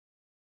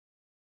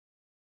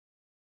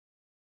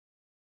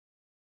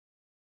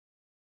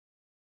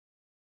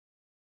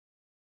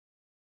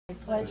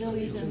pledge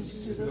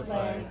allegiance to the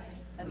flag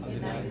of the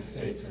United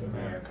States of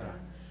America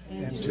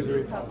and to the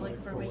republic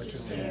for which it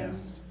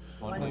stands,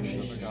 one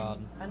nation,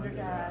 under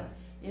God,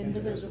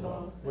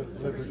 indivisible, with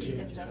liberty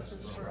and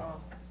justice for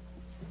all.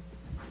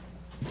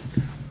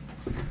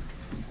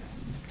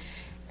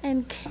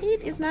 And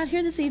Kate is not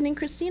here this evening.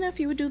 Christina, if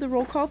you would do the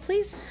roll call,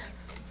 please.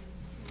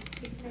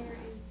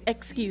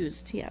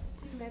 Excused, yeah.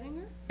 Sue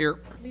Mettinger? Here.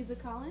 Lisa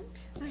Collins?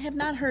 I have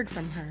not heard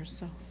from her,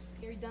 so.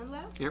 Gary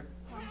Dunlap? Here.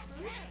 Tom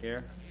Cruise?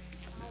 Here.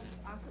 Alex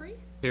Ockery?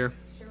 Here.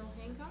 Cheryl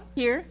Hancock?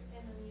 Here.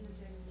 And Alina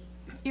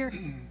Jennings?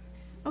 Here.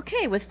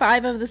 Okay, with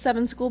 5 of the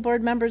 7 school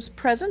board members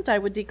present, I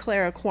would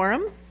declare a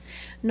quorum.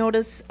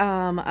 Notice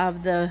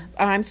of the,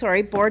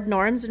 board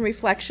norms and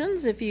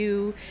reflections. If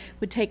you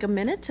would take a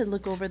minute to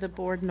look over the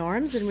board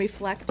norms and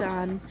reflect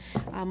on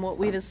what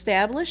we've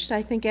established.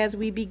 I think as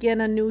we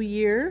begin a new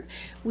year,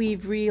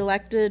 we've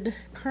re-elected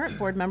current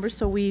board members,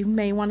 so we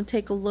may want to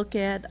take a look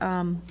at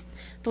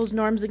those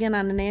norms again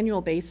on an annual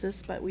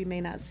basis, but we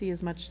may not see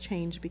as much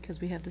change because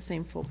we have the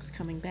same folks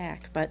coming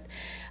back. But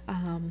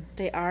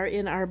they are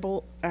in our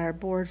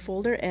board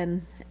folder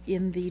and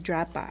in the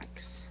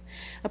Dropbox.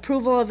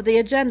 Approval of the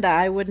agenda.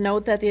 I would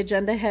note that the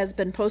agenda has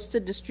been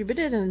posted,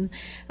 distributed, and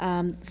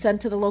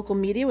sent to the local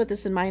media. With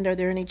this in mind, are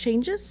there any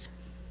changes?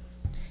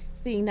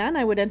 Seeing none,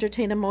 I would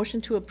entertain a motion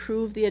to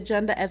approve the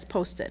agenda as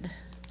posted.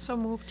 So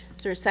moved.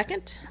 Is there a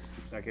second?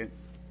 Second.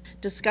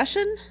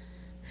 Discussion?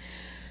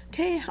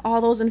 Okay, all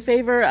those in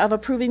favor of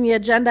approving the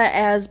agenda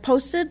as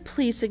posted,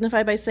 please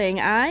signify by saying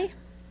aye.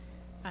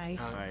 Aye.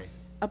 Aye.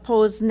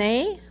 Opposed,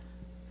 nay.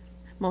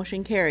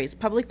 Motion carries.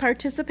 Public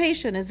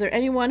participation. Is there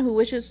anyone who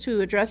wishes to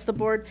address the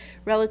board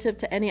relative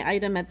to any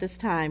item at this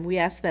time? We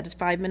ask that a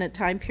 5-minute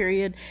time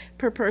period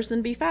per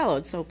person be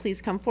followed. So please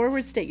come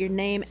forward, state your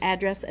name,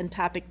 address, and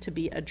topic to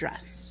be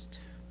addressed.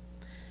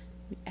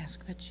 We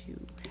ask that you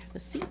have a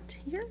seat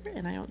here,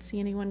 and I don't see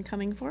anyone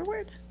coming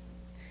forward.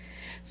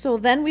 So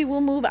then we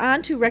will move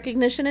on to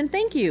recognition and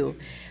thank you.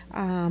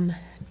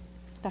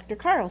 Dr.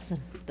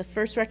 Carlson, the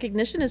first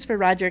recognition is for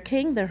Roger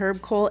King, the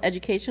Herb Cole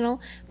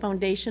Educational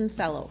Foundation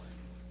Fellow.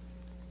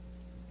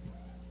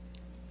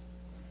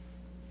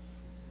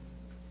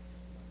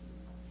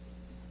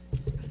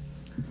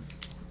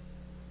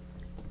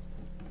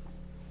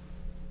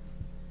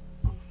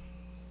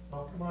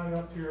 Come on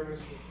up here, Mr.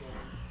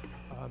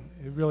 King.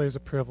 It really is a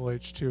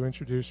privilege to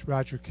introduce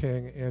Roger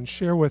King and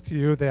share with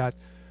you that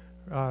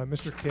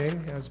Mr. King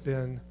has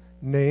been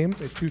named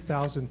a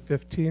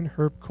 2015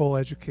 Herb Cole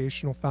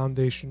Educational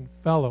Foundation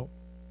Fellow.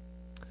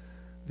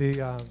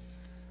 I'm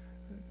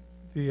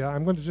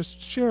going to just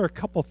share a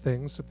couple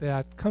things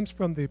that comes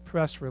from the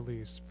press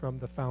release from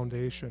the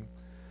foundation.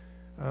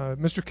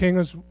 Mr. King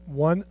is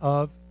one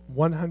of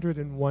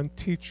 101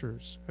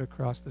 teachers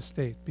across the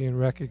state being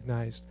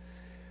recognized.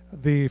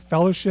 The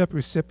fellowship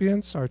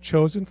recipients are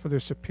chosen for their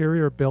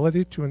superior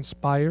ability to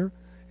inspire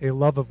a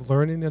love of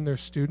learning in their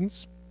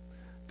students,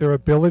 their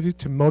ability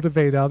to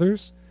motivate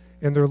others,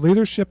 and their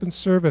leadership and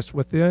service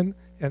within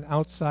and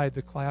outside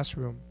the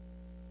classroom.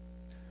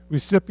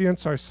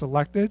 Recipients are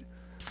selected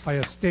by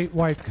a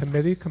statewide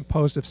committee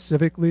composed of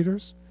civic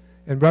leaders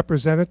and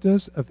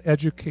representatives of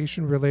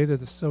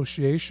education-related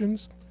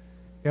associations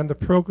and the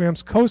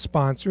program's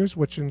co-sponsors,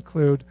 which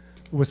include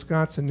the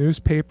Wisconsin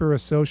Newspaper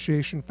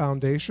Association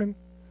Foundation,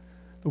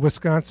 the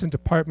Wisconsin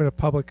Department of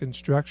Public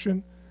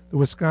Instruction, the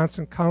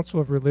Wisconsin Council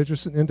of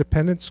Religious and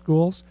Independent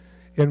Schools,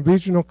 and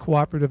regional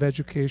cooperative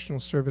educational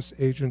service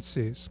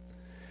agencies.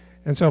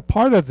 And so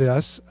part of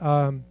this,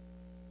 not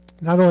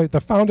only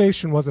the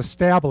foundation was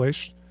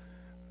established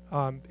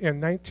in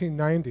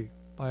 1990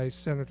 by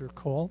Senator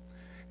Cole,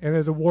 and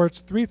it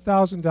awards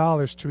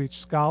 $3,000 to each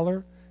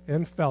scholar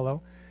and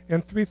fellow,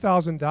 and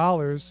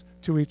 $3,000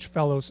 to each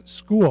fellow's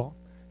school.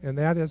 And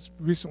that has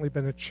recently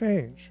been a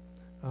change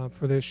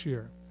for this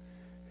year.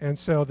 And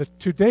so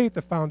to date,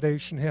 the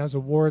foundation has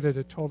awarded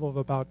a total of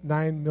about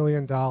 $9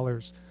 million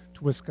to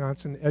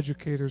Wisconsin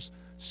educators,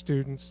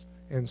 students,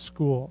 and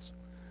schools.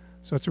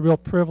 So it's a real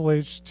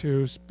privilege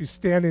to be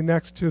standing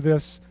next to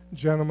this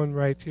gentleman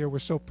right here. We're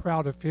so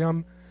proud of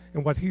him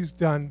and what he's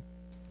done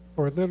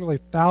for literally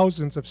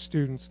thousands of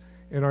students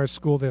in our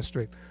school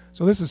district.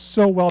 So this is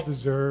so well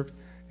deserved,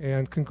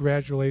 and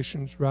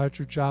congratulations,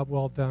 Roger, job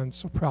well done.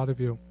 So proud of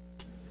you.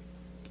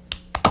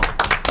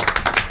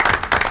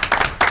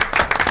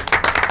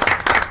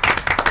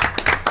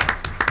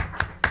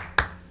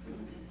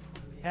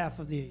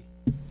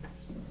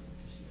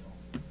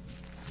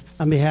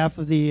 On behalf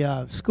of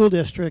the school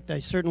district, I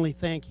certainly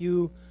thank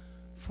you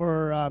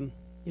for,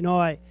 you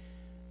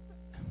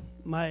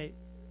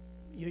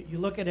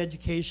look at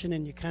education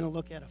and you kind of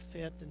look at a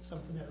fit and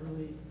something that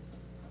really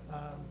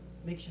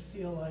makes you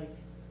feel like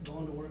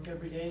going to work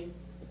every day.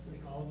 I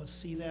think all of us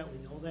see that, we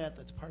know that,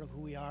 that's part of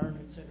who we are, and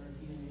it's in our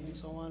DNA and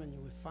so on, and you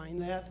would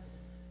find that.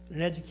 And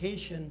in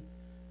education,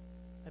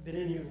 I've been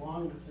in here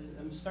long enough,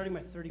 I'm starting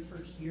my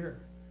 31st year,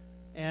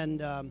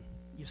 and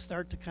you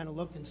start to kind of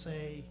look and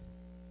say,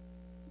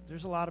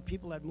 there's a lot of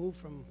people that move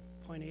from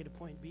point A to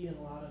point B in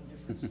a lot of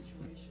different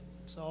situations.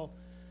 So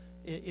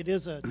it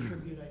is a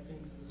tribute, I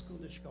think, to the school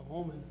district of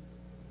Holmen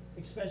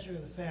especially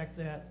with the fact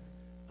that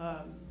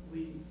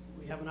we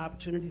have an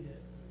opportunity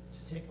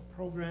to take a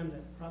program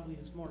that probably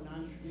is more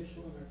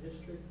non-traditional in our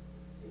district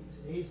in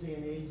today's day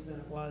and age than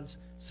it was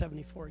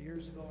 74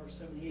 years ago or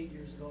 78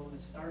 years ago when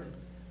it started.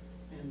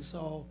 And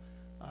so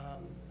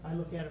I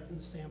look at it from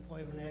the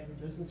standpoint of an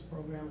agribusiness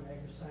program, an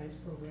agri-science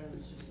program.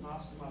 It's just an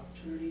awesome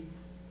opportunity,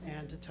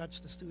 and to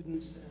touch the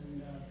students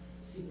and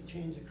see the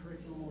change of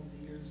curriculum over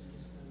the years has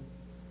just been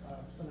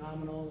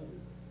phenomenal.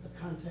 And the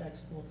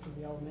contacts both from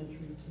the elementary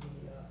to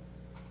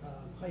the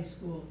high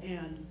school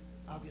and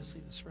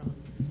obviously the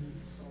surrounding community.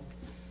 So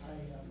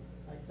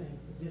I thank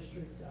the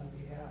district on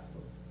behalf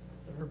of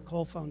the Herb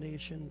Cole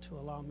Foundation to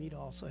allow me to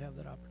also have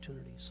that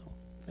opportunity. So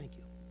thank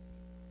you.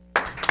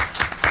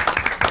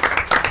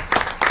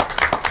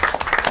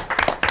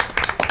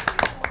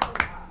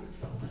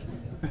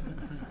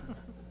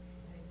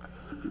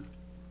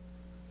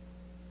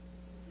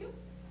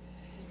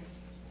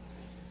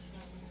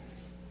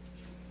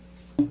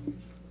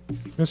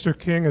 Mr.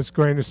 King is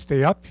going to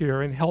stay up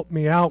here and help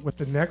me out with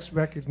the next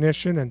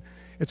recognition, and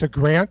it's a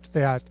grant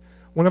that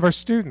one of our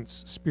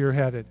students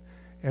spearheaded.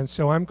 And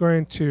so I'm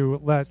going to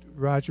let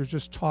Roger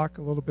just talk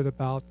a little bit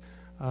about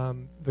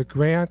the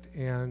grant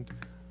and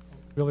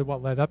really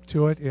what led up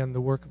to it and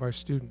the work of our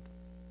student.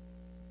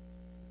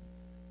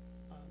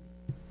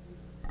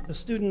 The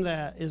student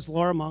that is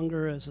Laura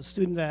Munger is a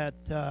student that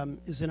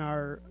is in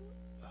our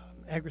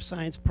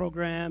agri-science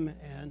program,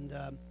 and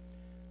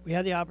we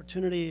had the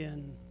opportunity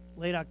in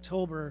late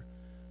October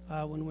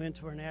when we went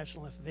to our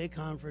national FFA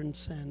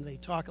conference, and they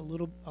talk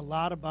a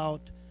lot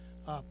about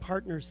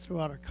partners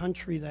throughout our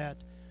country that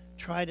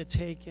try to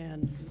take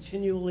and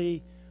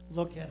continually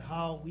look at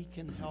how we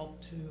can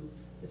help to,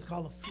 it's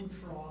called a Food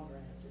for All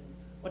grant. And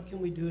what can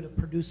we do to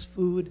produce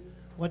food?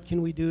 What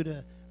can we do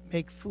to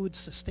make food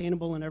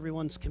sustainable in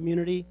everyone's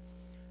community?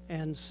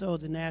 And so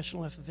the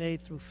National FFA,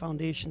 through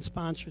foundation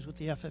sponsors with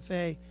the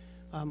FFA,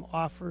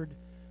 offered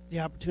the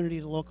opportunity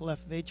to local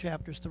FFA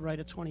chapters to write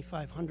a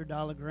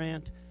 $2,500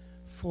 grant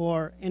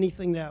for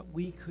anything that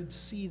we could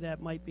see that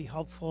might be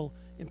helpful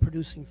in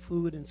producing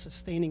food and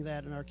sustaining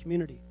that in our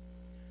community.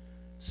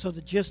 So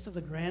the gist of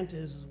the grant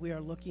is we are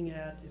looking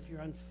at, if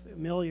you're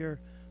unfamiliar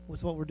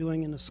with what we're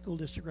doing in the school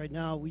district right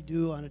now, we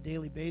do on a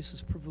daily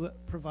basis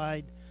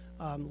provide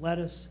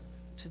lettuce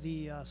to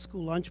the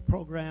school lunch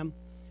program.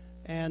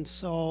 And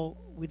so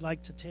we'd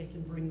like to take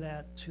and bring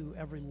that to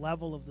every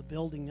level of the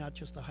building, not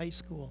just the high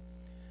school.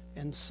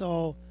 And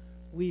so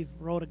we've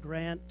wrote a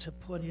grant to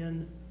put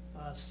in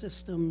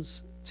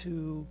systems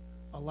to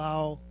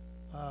allow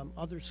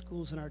other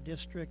schools in our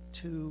district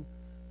to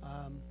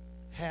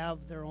have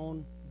their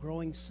own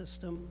growing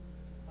system.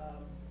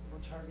 We're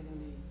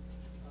targeting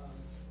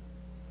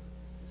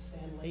the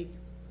Sand Lake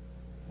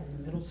and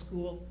the middle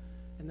school.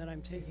 And then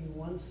I'm taking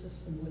one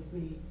system with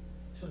me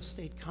to a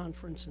state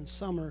conference in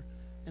summer,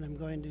 and I'm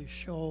going to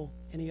show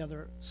any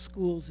other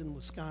schools in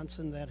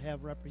Wisconsin that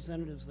have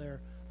representatives there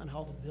on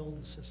how to build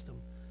a system.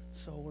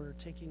 So we're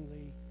taking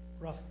the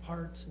rough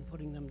parts and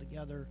putting them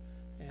together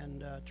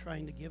and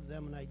trying to give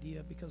them an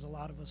idea, because a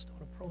lot of us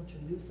don't approach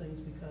and do things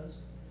because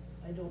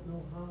I don't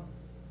know how.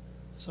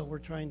 So we're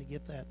trying to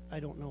get that I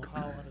don't know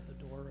how out of the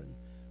door and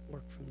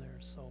work from there.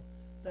 So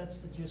that's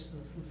the gist of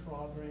the Food for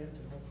All grant,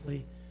 and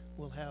hopefully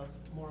we'll have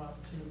more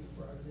opportunity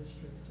for our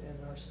district and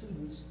our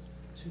students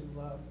to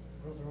grow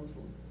their own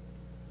food.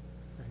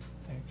 Great,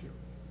 thank you.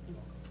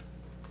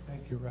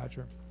 Thank you,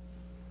 Roger.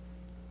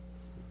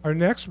 Our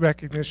next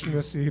recognition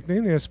this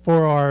evening is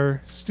for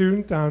our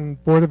student on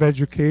Board of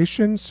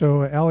Education.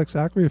 So Alex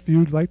Ackery, if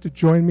you'd like to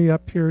join me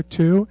up here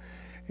too,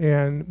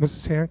 and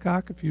Mrs.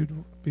 Hancock, if you'd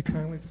be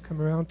kindly to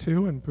come around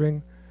too and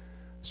bring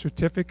a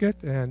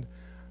certificate. And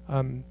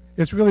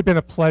it's really been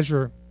a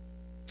pleasure.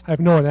 I've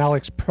known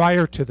Alex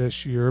prior to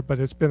this year, but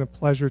it's been a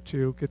pleasure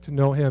to get to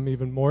know him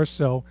even more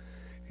so.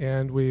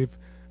 And we've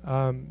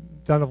done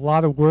a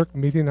lot of work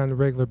meeting on a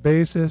regular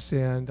basis,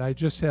 and I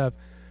just have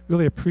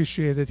really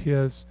appreciated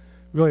his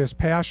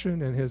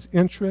passion and his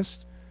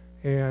interest.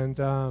 And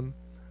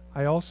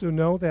I also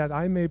know that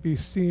I may be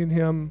seeing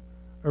him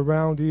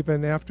around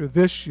even after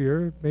this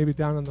year, maybe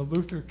down on the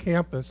Luther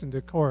campus in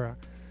Decorah.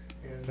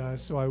 And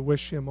so I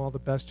wish him all the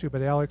best too.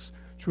 But Alex,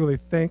 truly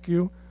thank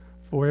you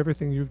for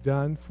everything you've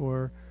done,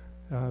 for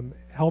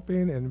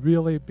helping and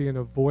really being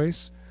a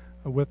voice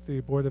with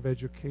the Board of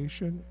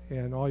Education,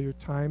 and all your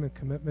time and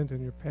commitment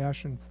and your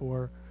passion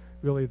for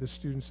really the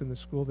students in the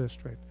school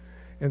district.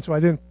 And so I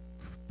didn't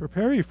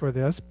prepare you for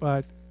this,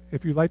 but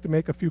if you'd like to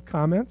make a few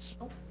comments.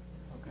 Oh,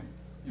 it's okay.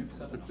 You've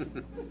said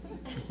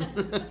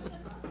enough.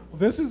 Well,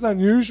 this is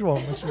unusual,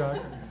 Mr.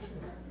 Ackerman.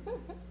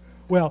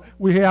 Well,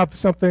 we have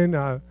something,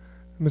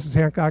 Mrs.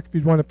 Hancock, if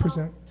you'd want to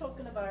present.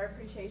 Token of our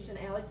appreciation,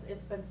 Alex,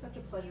 it's been such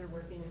a pleasure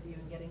working with you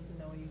and getting to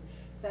know you.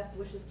 Best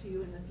wishes to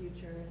you in the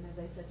future, and as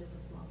I said, just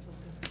a small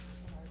token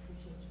of our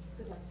appreciation.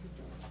 Good luck to you.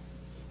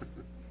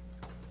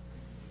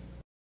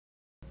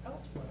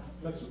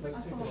 Let's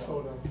take a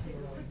photo.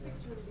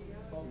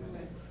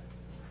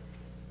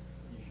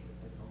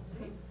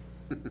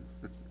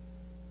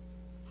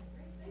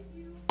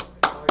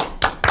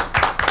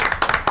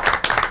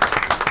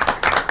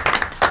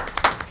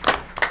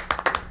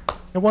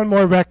 And one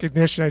more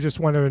recognition I just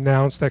want to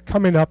announce that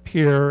coming up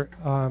here,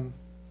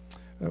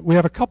 we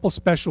have a couple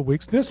special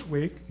weeks. This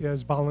week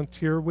is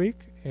Volunteer Week,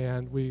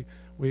 and we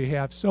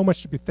have so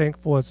much to be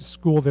thankful as a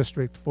school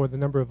district for the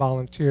number of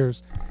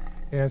volunteers.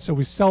 And so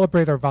we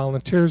celebrate our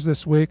volunteers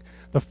this week.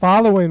 The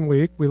following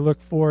week, we look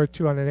forward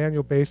to, on an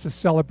annual basis,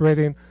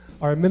 celebrating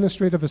our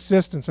administrative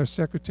assistants, our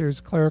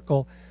secretaries,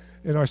 clerical,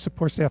 and our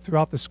support staff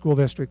throughout the school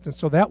district. And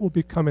so that will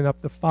be coming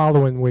up the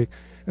following week.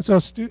 And so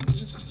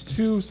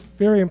two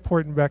very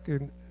important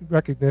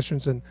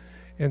recognitions and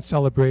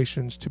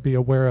celebrations to be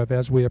aware of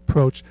as we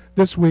approach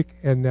this week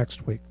and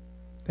next week.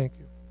 Thank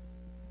you.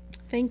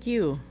 Thank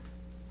you.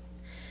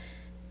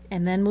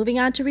 And then moving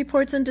on to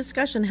reports and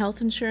discussion,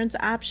 health insurance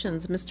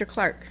options. Mr.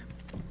 Clark.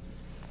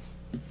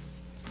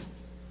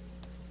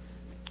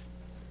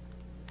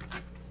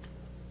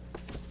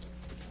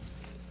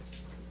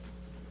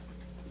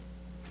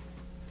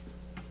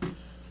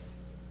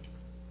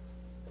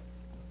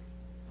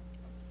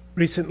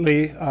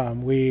 Recently,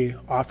 we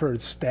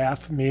offered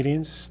staff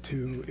meetings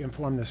to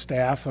inform the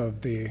staff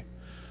of the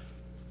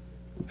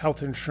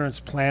health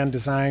insurance plan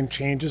design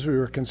changes we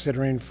were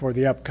considering for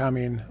the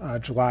upcoming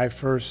July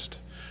 1st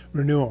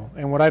renewal.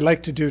 And what I'd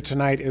like to do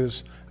tonight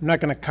is, I'm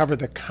not going to cover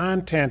the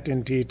content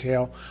in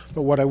detail,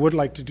 but what I would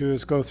like to do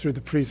is go through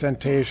the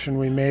presentation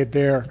we made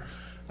there.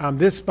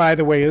 This, by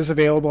the way, is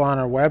available on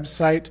our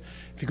website.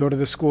 If you go to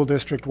the school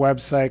district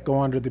website, go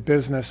under the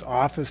business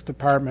office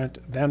department,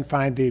 then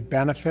find the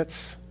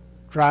benefits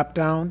drop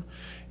down,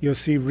 you'll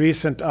see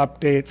recent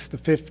updates, the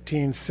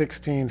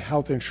 15-16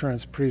 health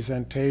insurance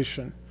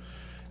presentation.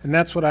 And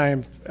that's what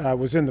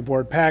was in the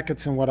board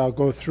packets and what I'll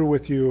go through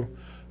with you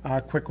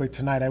quickly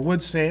tonight. I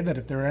would say that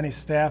if there are any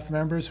staff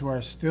members who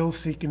are still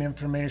seeking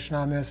information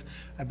on this,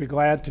 I'd be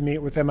glad to meet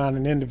with them on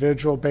an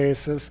individual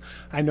basis.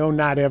 I know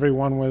not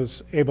everyone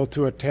was able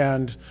to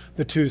attend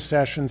the 2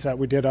 sessions that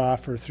we did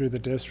offer through the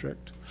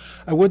district.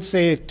 I would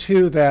say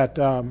too that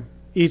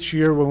each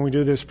year when we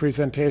do this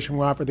presentation,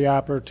 we offer the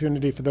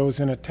opportunity for those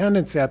in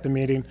attendance at the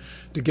meeting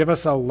to give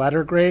us a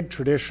letter grade,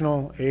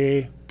 traditional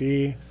A,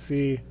 B,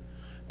 C,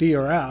 D,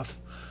 or F,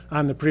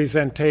 on the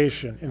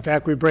presentation. In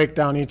fact, we break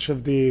down each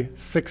of the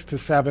 6 to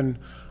 7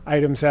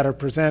 items that are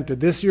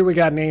presented. This year we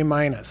got an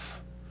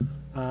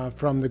A-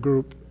 from the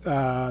group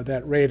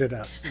that rated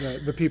us,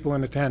 the people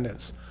in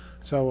attendance.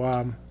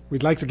 So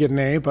we'd like to get an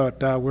A,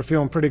 but we're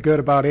feeling pretty good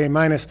about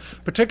A-,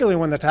 particularly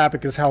when the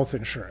topic is health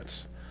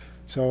insurance.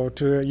 So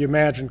you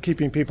imagine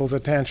keeping people's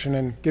attention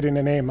and getting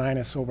an A-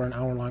 over an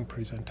hour-long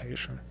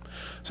presentation.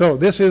 So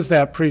this is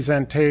that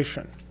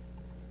presentation.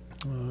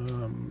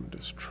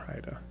 Just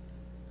try to.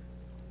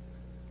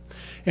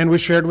 And we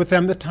shared with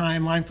them the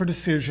timeline for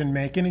decision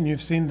making, and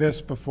you've seen this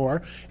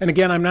before. And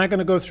again, I'm not going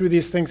to go through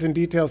these things in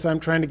detail, so I'm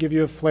trying to give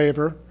you a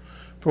flavor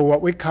for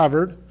what we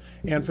covered,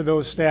 and for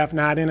those staff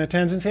not in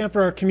attendance, and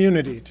for our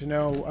community to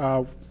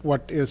know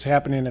what is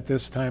happening at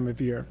this time of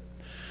year.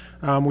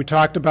 We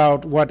talked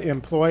about what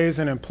employees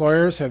and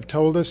employers have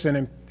told us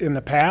in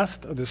the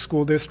past, the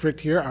school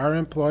district here, our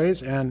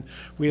employees, and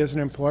we as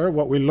an employer,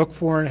 what we look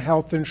for in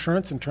health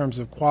insurance in terms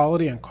of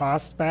quality and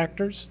cost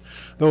factors.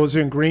 Those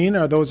in green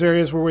are those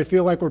areas where we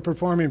feel like we're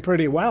performing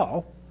pretty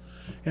well,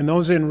 and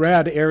those in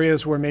red,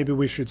 areas where maybe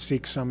we should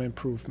seek some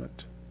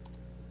improvement.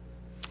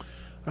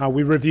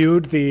 We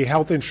reviewed the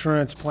health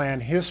insurance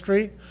plan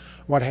history,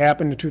 what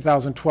happened in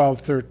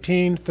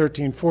 2012-13,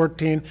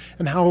 13-14,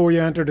 and how we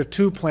entered a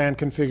 2-plan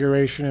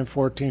configuration in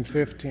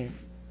 14-15.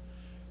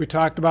 We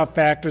talked about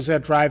factors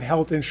that drive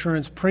health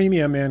insurance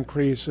premium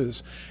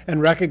increases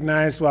and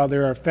recognized while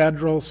there are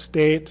federal,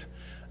 state,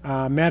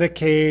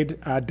 Medicaid,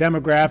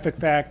 demographic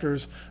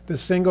factors, the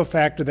single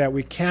factor that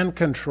we can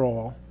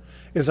control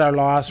is our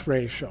loss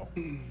ratio.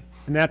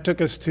 And that took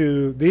us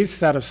to these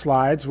set of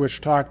slides, which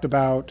talked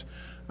about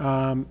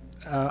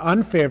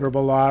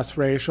unfavorable loss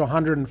ratio,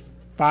 105%,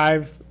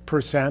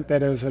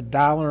 that is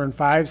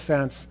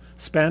 $1.05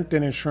 spent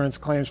in insurance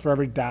claims for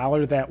every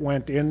dollar that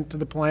went into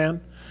the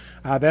plan.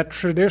 That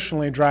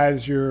traditionally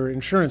drives your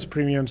insurance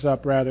premiums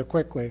up rather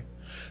quickly.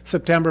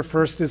 September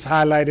 1st is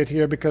highlighted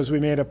here because we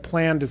made a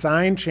plan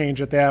design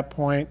change at that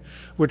point,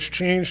 which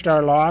changed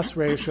our loss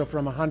ratio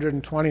from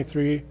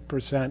 123%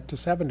 to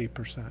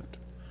 70%.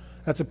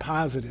 That's a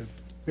positive,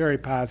 very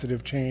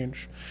positive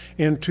change.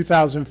 In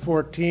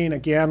 2014,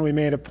 again, we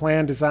made a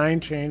plan design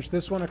change,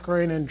 this one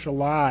occurring in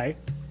July,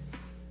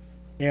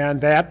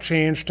 and that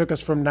change took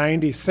us from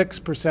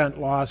 96%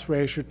 loss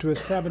ratio to a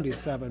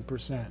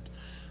 77%.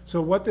 So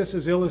what this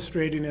is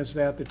illustrating is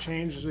that the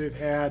changes we've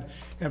had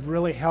have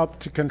really helped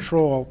to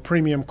control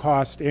premium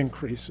cost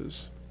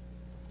increases.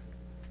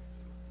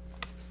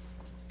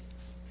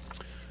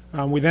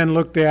 We then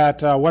looked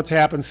at what's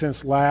happened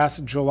since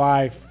last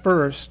July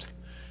 1st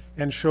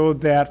and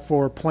showed that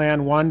for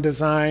Plan 1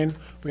 design,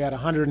 we had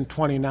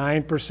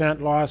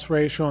 129% loss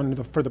ratio,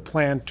 and for the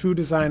Plan 2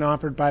 design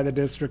offered by the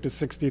district, a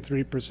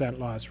 63%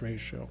 loss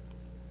ratio.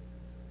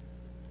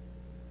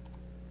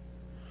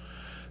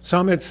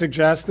 Some had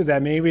suggested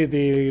that maybe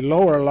the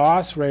lower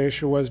loss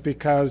ratio was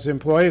because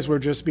employees were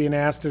just being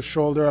asked to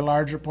shoulder a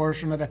larger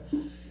portion of the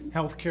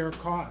health care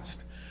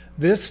cost.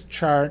 This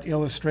chart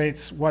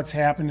illustrates what's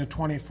happened in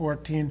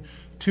 2014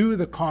 to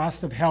the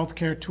cost of health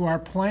care to our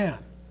plan.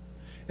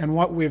 And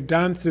what we've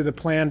done through the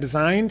plan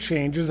design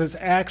changes is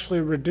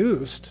actually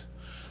reduced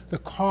the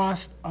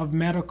cost of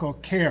medical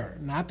care,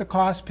 not the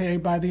cost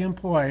paid by the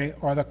employee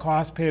or the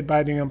cost paid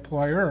by the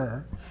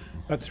employer,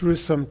 but through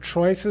some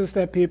choices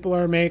that people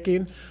are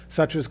making,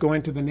 such as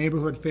going to the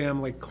neighborhood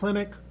family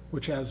clinic,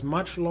 which has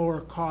much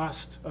lower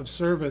cost of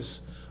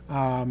service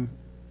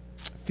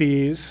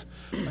fees.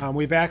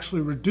 We've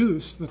actually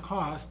reduced the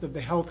cost of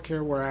the health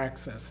care we're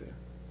accessing.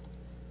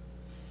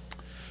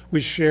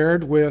 We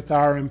shared with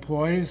our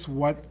employees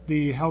what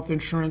the health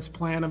insurance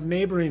plan of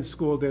neighboring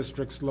school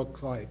districts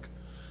looked like,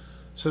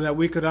 so that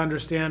we could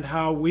understand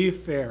how we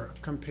fare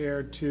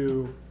compared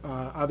to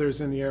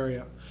others in the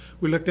area.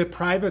 We looked at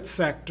private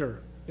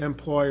sector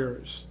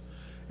employers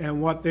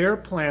and what their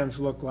plans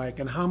look like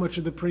and how much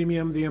of the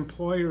premium the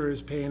employer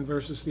is paying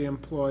versus the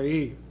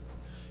employee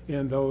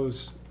in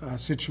those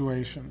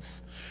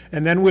situations.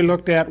 And then we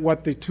looked at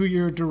what the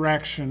two-year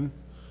direction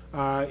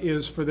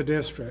is for the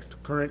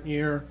district. Current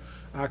year,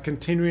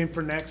 continuing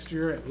for next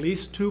year, at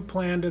least 2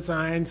 plan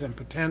designs and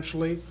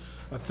potentially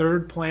a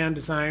 3rd plan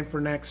design for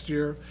next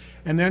year.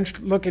 And then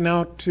looking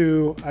out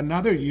to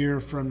another year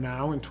from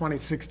now in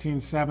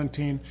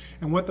 2016-17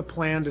 and what the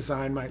plan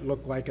design might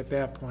look like at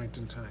that point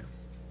in time.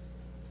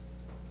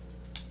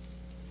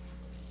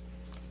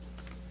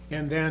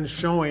 And then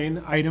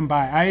showing item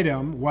by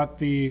item what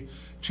the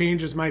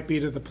changes might be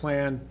to the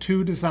Plan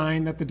 2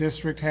 design that the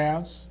district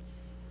has.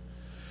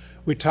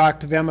 We talked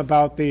to them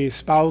about the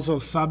spousal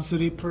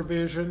subsidy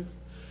provision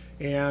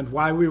and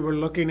why we were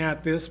looking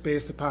at this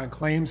based upon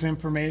claims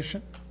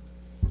information.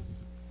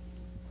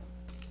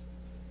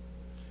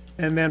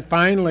 And then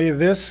finally,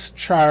 this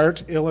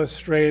chart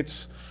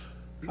illustrates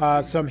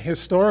some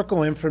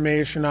historical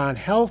information on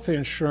health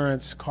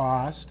insurance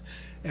cost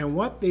and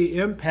what the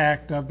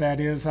impact of that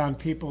is on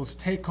people's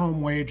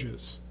take-home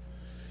wages.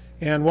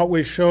 And what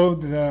we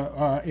showed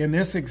in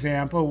this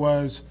example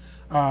was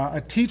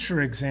a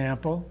teacher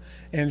example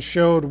and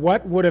showed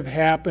what would have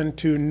happened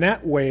to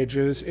net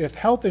wages if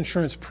health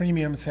insurance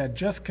premiums had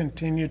just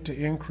continued to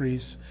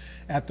increase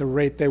at the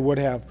rate they would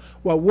have.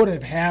 What would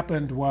have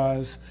happened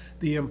was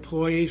the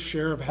employee's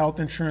share of health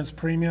insurance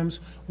premiums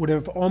would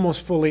have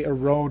almost fully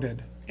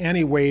eroded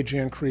any wage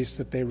increase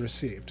that they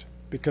received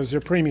because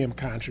their premium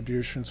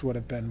contributions would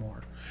have been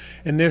more.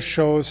 And this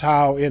shows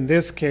how, in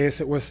this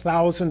case, it was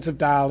thousands of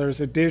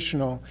dollars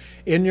additional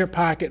in your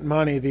pocket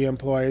money the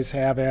employees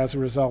have as a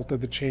result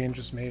of the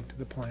changes made to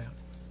the plan.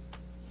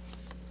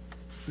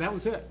 And that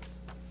was it.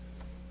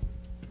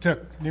 It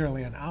took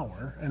nearly an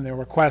hour, and there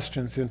were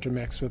questions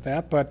intermixed with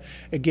that. But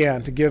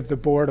again, to give the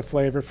board a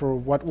flavor for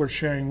what we're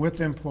sharing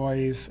with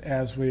employees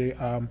as we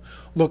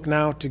look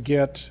now to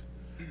get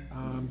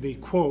the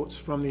quotes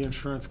from the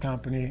insurance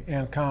company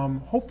and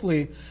come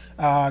hopefully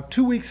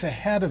 2 weeks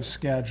ahead of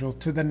schedule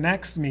to the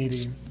next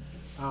meeting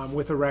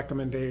with a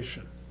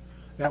recommendation.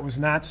 That was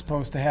not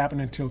supposed to happen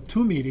until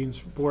 2 meetings,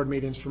 board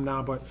meetings from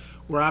now, but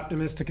we're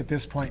optimistic at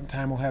this point in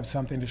time we'll have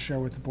something to share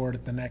with the board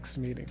at the next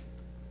meeting.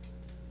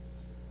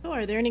 So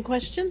are there any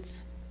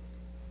questions?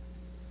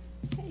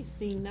 Okay,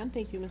 seeing none,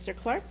 thank you, Mr.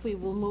 Clark. We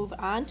will move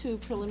on to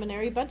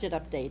preliminary budget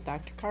update.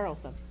 Dr.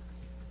 Carlson.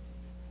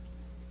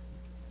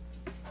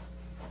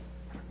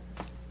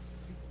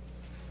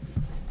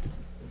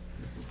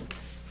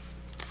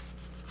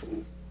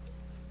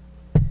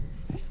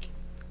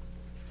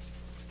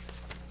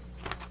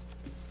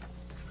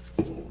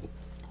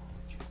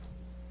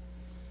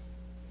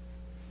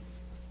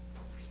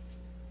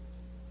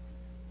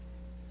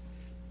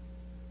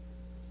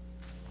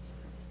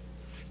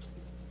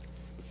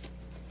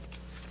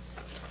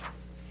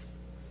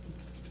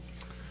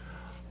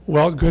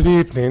 Well, good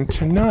evening.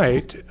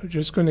 Tonight, I'm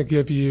just going to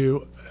give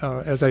you,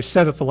 as I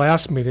said at the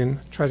last meeting,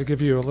 try to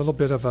give you a little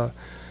bit of a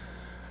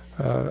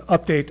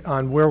update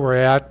on where we're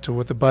at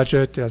with the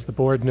budget. As the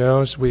board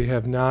knows, we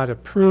have not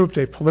approved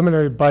a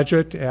preliminary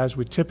budget as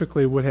we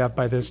typically would have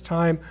by this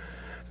time.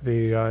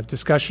 The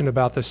discussion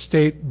about the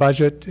state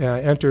budget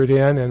entered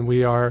in, and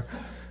we are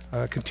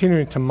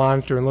continuing to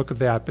monitor and look at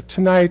that. But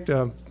tonight,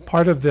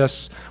 part of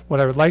this,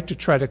 what I would like to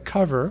try to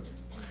cover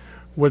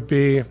would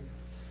be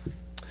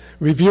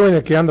reviewing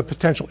again the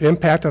potential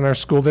impact on our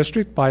school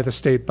district by the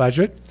state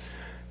budget,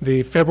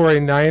 the February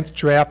 9th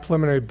draft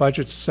preliminary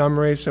budget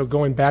summary. So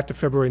going back to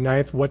February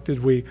 9th, what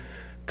did we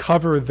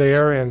cover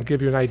there, and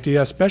give you an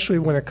idea, especially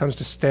when it comes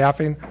to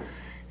staffing.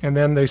 And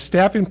then the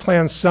staffing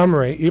plan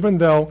summary, even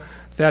though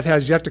that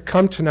has yet to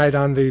come tonight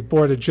on the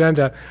board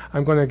agenda,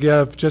 I'm going to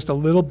give just a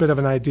little bit of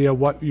an idea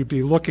what you'd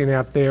be looking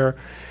at there.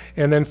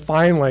 And then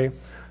finally,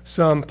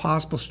 some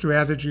possible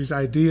strategies,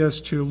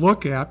 ideas to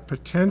look at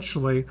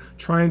potentially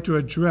trying to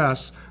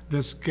address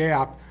this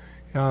gap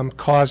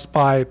caused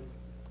by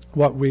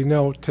what we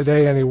know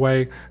today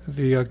anyway,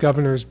 the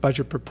governor's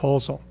budget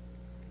proposal.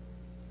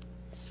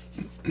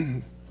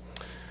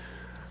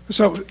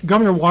 So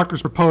Governor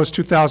Walker's proposed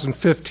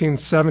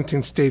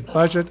 2015-17 state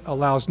budget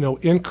allows no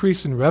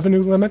increase in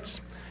revenue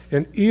limits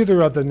in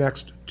either of the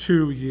next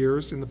 2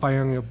 years in the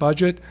biennial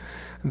budget.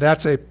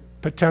 That's a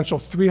potential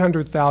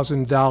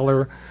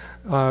 $300,000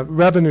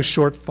 revenue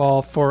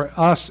shortfall for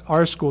us,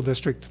 our school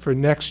district, for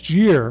next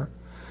year,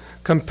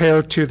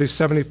 compared to the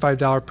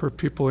 $75 per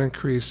pupil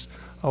increase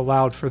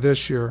allowed for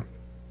this year.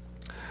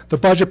 The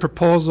budget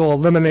proposal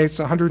eliminates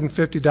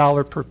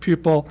 $150 per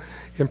pupil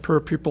in per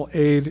pupil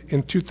aid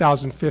in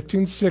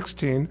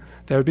 2015-16.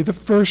 That would be the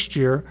first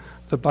year,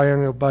 the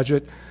biennial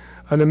budget.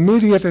 An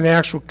immediate and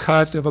actual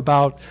cut of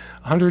about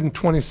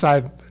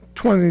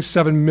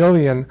 $127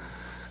 million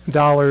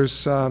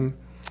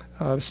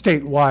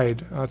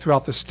statewide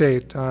throughout the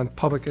state on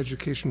public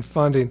education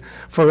funding.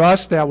 For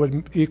us, that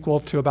would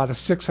equal to about a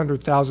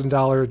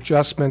 $600,000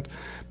 adjustment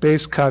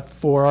base cut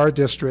for our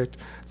district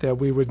that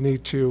we would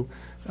need to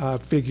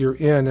figure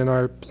in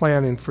our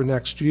planning for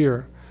next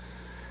year.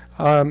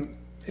 And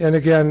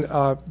again,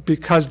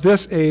 because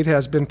this aid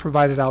has been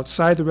provided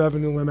outside the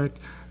revenue limit,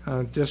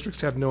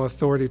 districts have no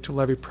authority to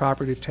levy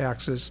property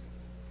taxes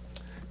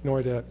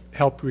nor to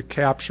help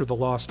recapture the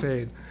lost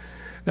aid.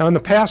 Now, in the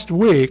past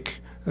week,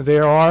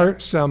 there are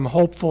some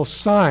hopeful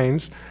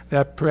signs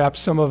that perhaps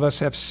some of us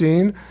have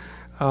seen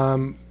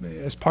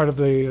as part of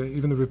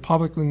even the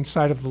Republican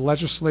side of the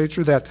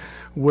legislature that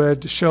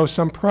would show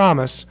some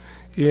promise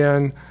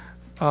in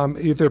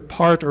either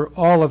part or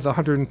all of the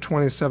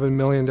 $127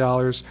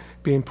 million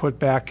being put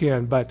back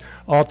in. But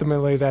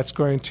ultimately, that's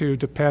going to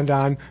depend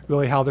on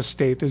really how the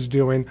state is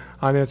doing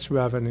on its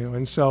revenue.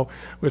 And so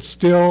we're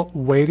still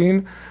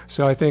waiting.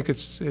 So I think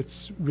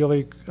it's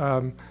really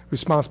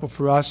responsible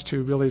for us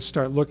to really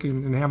start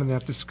looking and having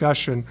that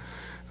discussion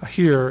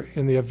here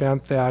in the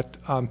event that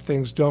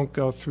things don't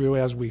go through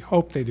as we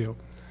hope they do.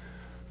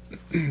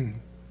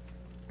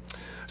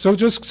 So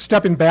just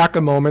stepping back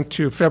a moment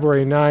to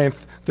February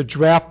 9th, the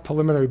draft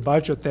preliminary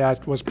budget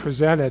that was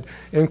presented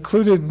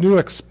included new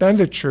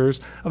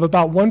expenditures of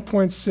about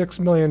 $1.6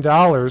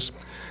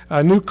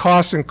 million. New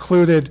costs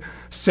included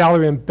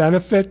salary and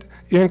benefit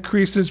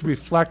increases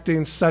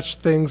reflecting such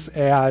things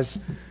as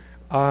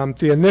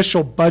the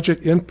initial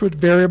budget input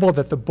variable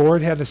that the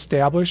board had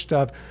established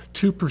of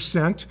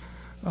 2%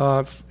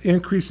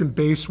 increase in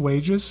base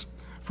wages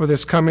for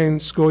this coming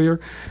school year.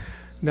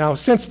 Now,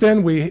 since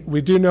then, we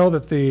do know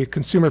that the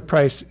consumer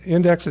price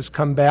index has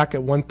come back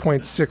at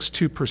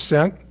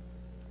 1.62%.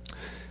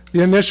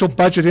 The initial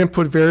budget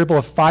input variable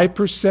of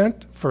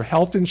 5% for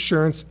health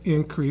insurance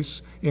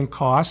increase in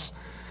costs,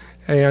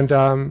 and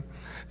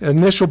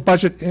initial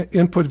budget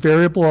input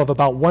variable of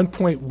about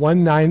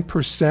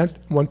 1.19%,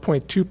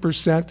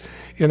 1.2%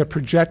 in a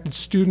projected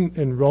student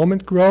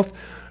enrollment growth.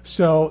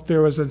 So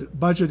there was a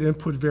budget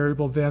input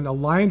variable then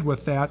aligned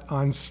with that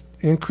on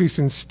increase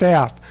in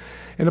staff.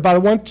 And about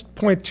a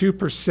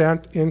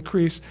 1.2%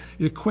 increase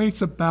equates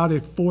about a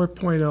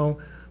 4.0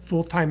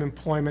 full-time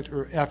employment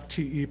or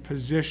FTE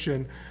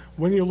position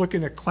when you're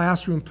looking at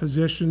classroom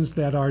positions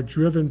that are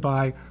driven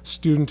by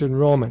student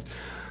enrollment.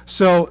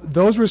 So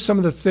those were some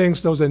of the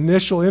things, those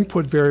initial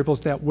input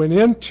variables that went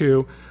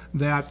into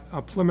that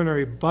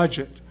preliminary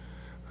budget.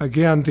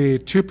 Again, the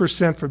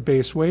 2% for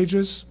base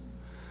wages,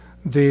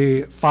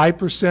 the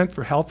 5%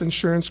 for health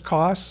insurance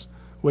costs,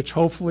 which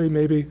hopefully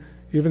maybe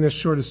even as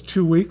short as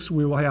 2 weeks,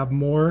 we will have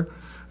more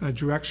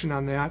direction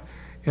on that.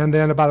 And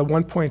then about a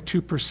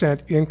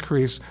 1.2%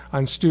 increase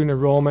on student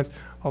enrollment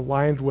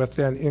aligned with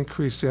an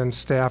increase in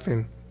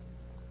staffing.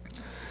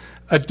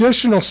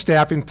 Additional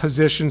staffing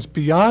positions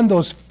beyond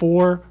those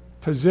 4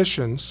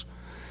 positions,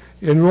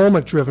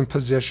 enrollment-driven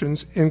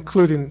positions,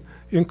 included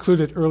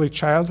early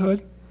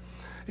childhood,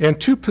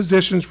 and 2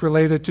 positions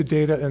related to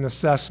data and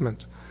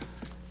assessment.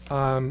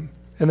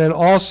 And then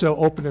also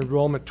open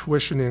enrollment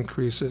tuition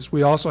increases.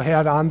 We also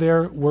had on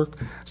there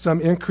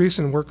some increase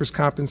in workers'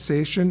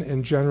 compensation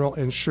and general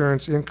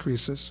insurance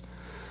increases.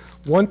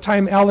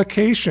 One-time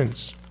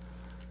allocations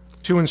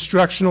to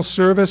instructional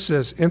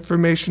services,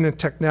 information and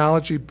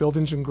technology,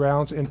 buildings and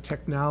grounds, and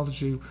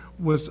technology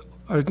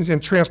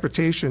and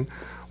transportation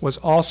was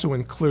also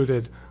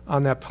included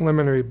on that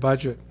preliminary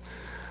budget.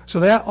 So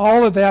that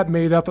all of that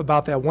made up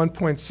about that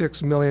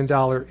 $1.6 million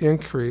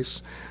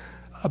increase.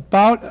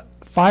 About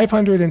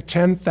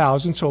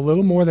 $510,000, so a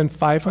little more than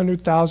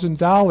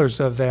 $500,000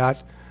 of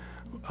that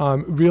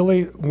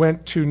really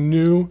went to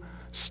new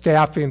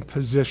staffing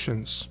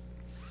positions.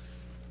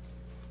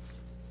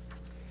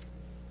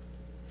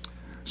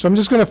 So I'm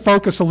just going to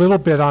focus a little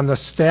bit on the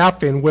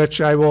staffing,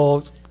 which I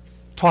will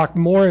talk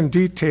more in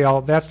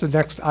detail. That's the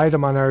next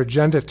item on our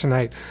agenda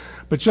tonight.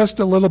 But just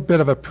a little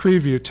bit of a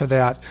preview to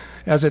that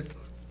as it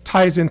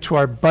ties into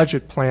our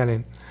budget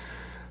planning.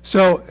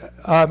 So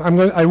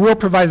I will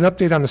provide an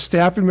update on the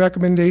staffing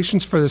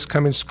recommendations for this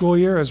coming school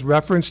year as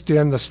referenced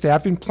in the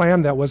staffing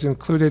plan that was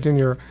included in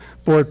your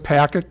board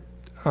packet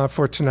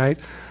for tonight.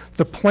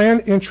 The plan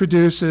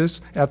introduces,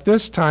 at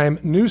this time,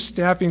 new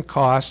staffing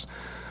costs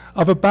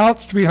of about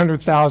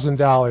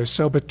 $300,000,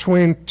 so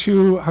between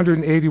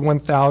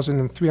 $281,000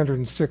 and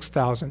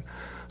 $306,000,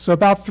 so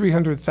about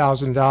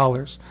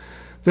 $300,000.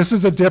 This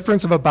is a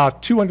difference of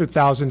about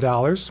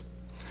 $200,000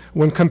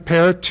 when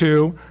compared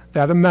to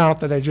that amount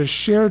that I just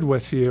shared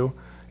with you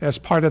as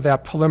part of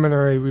that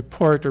preliminary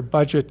report or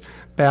budget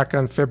back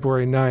on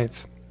February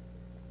 9th.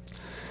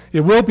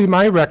 It will be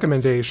my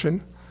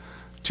recommendation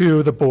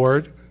to the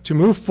board to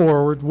move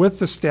forward with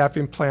the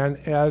staffing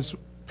plan as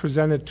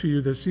presented to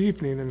you this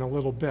evening in a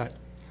little bit.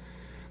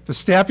 The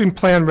staffing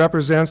plan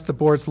represents the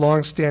board's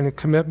longstanding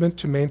commitment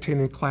to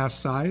maintaining class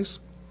size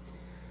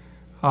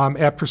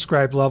at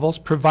prescribed levels,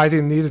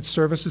 providing needed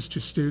services to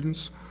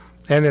students,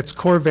 and its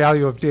core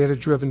value of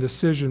data-driven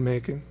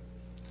decision-making.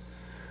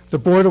 The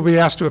board will be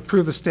asked to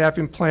approve the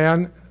staffing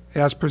plan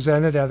as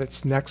presented at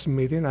its next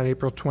meeting on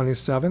April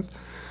 27th,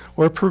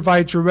 or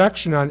provide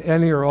direction on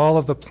any or all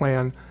of the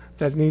plan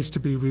that needs to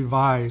be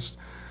revised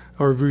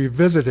or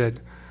revisited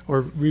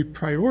or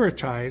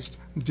reprioritized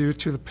due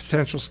to the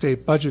potential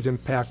state budget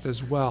impact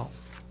as well.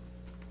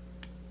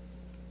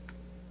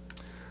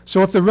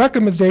 So if the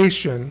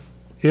recommendation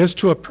is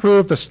to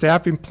approve the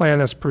staffing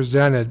plan as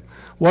presented,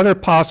 what are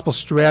possible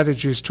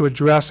strategies to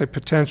address a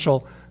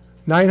potential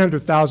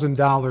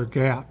 $900,000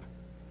 gap?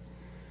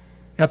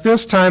 At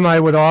this time, I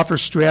would offer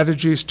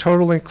strategies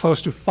totaling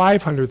close to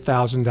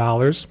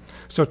 $500,000.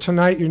 So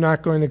tonight, you're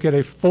not going to get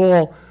a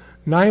full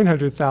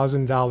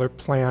 $900,000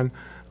 plan,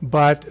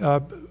 but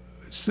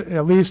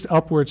at least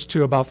upwards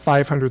to about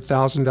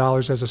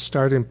 $500,000 as a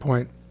starting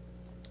point.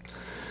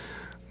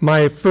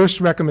 My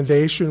first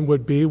recommendation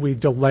would be we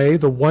delay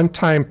the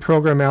one-time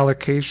program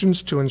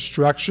allocations to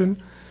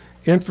instruction,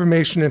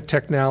 information and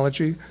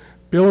technology,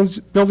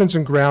 buildings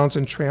and grounds,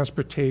 and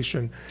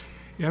transportation.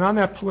 And on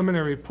that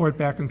preliminary report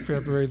back in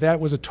February, that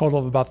was a total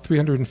of about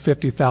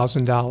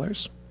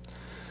 $350,000.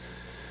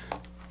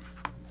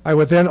 I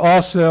would then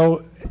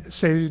also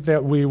say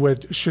that we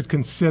should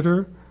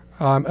consider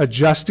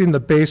adjusting the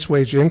base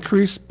wage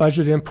increase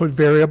budget input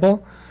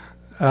variable,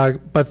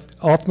 but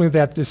ultimately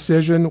that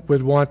decision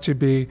would want to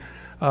be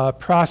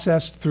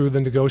processed through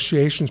the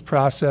negotiations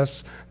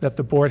process that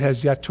the board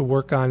has yet to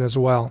work on as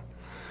well.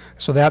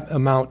 So that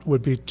amount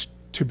would be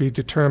to be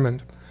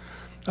determined.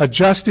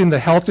 Adjusting the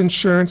health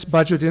insurance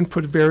budget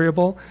input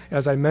variable,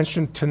 as I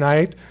mentioned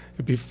tonight,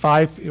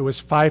 it was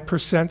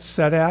 5%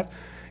 set at,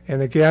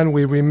 and again,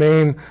 we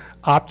remain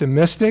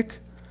optimistic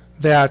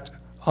that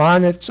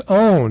on its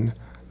own,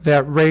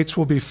 that rates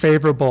will be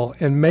favorable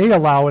and may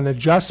allow an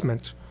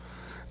adjustment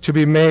to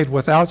be made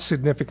without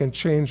significant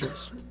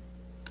changes.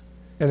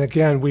 And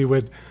again, we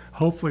would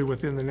hopefully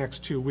within the next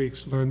 2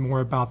 weeks learn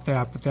more about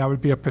that, but that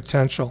would be a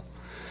potential.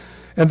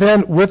 And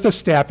then with the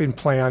staffing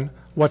plan,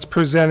 what's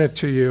presented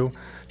to you,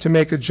 to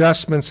make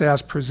adjustments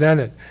as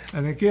presented.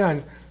 And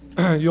again,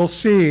 you'll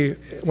see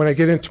when I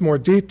get into more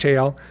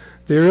detail,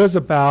 there is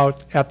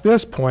about, at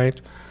this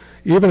point,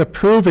 even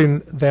approving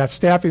that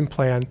staffing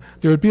plan,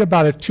 there would be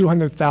about a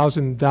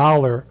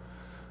 $200,000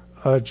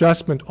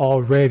 adjustment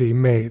already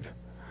made.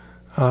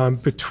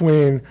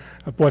 Between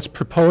what's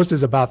proposed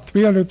is about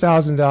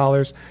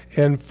 $300,000,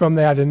 and from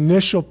that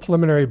initial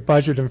preliminary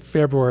budget in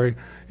February,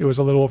 it was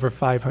a little over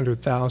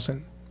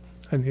 $500,000.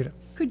 Anita.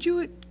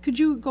 Could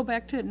you go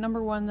back to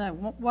number one,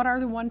 what are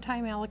the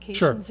one-time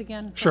allocations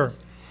again? Sure. That was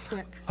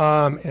quick.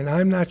 And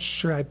I'm not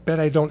sure, I bet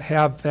I don't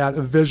have that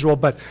visual,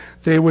 but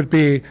they would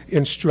be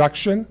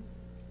instruction,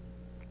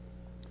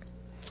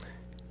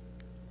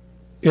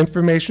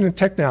 information and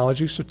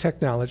technology, so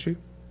technology,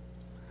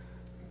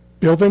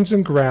 buildings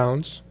and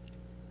grounds,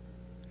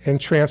 and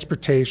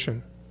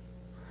transportation.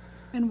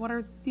 And what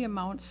are the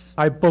amounts?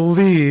 I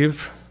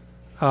believe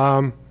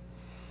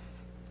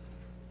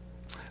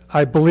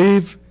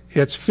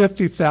it's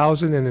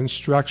 $50,000 in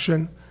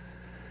instruction.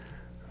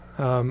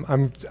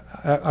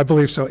 I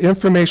believe so.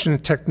 Information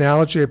and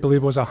technology, I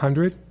believe, was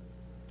 100.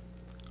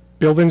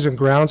 Buildings and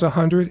grounds,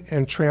 100,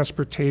 and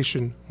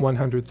transportation,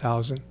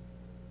 100,000.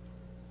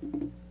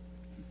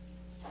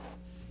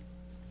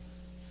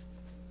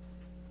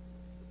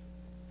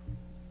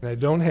 And I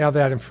don't have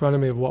that in front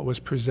of me of what was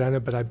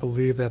presented, but I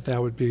believe that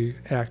that would be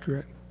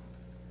accurate.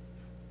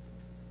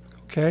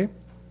 Okay?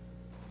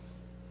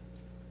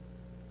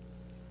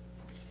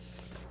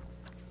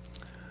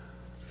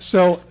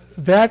 So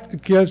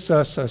that gives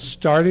us a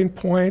starting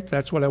point.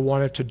 That's what I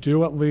wanted to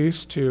do, at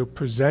least, to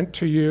present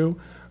to you.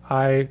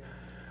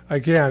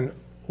 Again,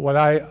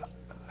 I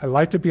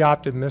like to be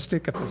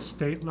optimistic at the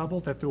state level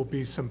that there will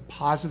be some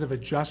positive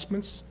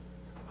adjustments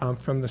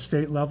from the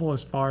state level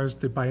as far as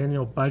the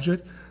biennial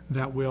budget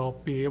that we'll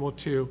be able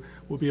to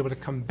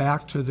come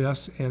back to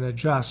this and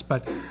adjust.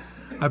 But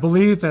I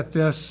believe that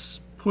this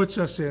puts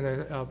us in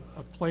a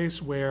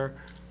place where,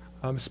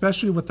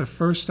 especially with the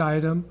first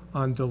item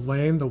on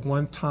delaying the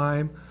one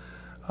time,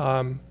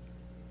 and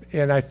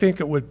I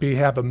think it would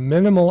have a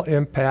minimal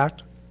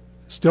impact,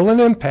 still an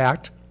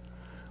impact,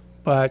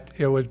 but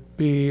it would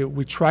be,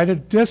 we try to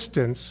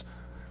distance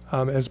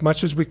as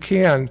much as we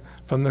can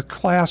from the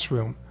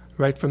classroom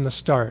right from the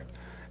start.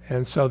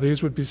 And so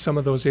these would be some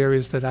of those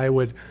areas that I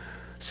would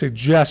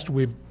suggest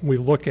we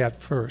look at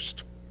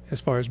first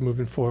as far as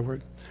moving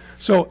forward.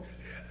 So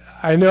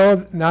I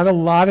know not a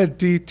lot of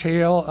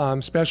detail,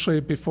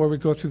 especially before we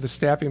go through the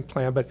staffing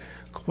plan, but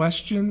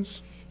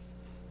questions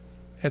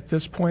at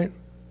this point?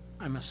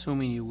 I'm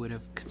assuming you would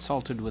have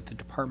consulted with the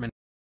department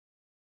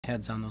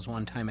heads on those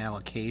one-time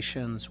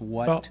allocations,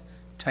 what Well-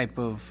 type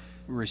of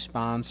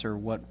response, or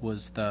what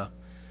was the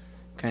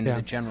kind of Yeah.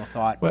 the general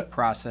thought Well-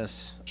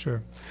 process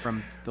Sure.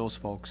 from those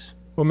folks?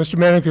 Well, Mr.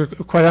 Manager,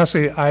 quite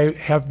honestly, I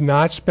have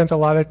not spent a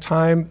lot of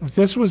time.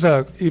 This was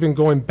even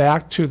going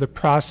back to the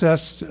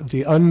process,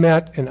 the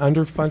unmet and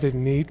underfunded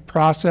need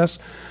process,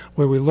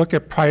 where we look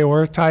at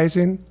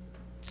prioritizing.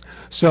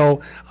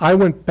 So I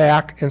went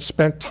back and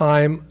spent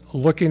time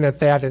looking at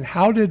that and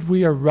how did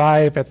we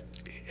arrive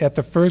at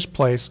the first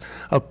place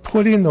of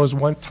putting those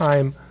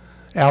one-time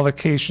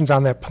allocations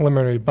on that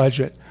preliminary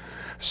budget.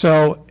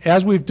 So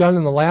as we've done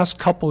in the last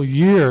couple of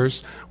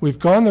years, we've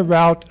gone the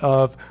route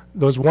of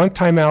those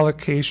one-time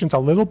allocations a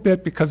little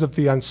bit because of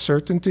the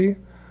uncertainty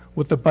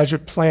with the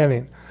budget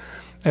planning.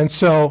 And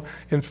so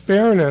in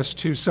fairness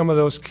to some of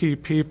those key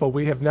people,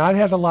 we have not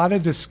had a lot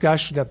of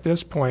discussion at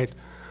this point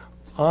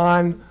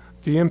on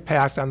the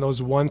impact on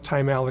those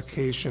one-time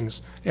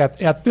allocations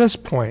at this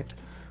point.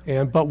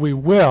 But we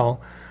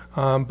will.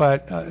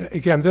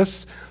 Again,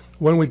 this,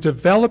 when we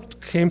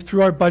came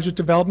through our budget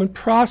development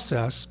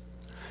process,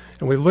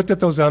 and we looked at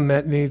those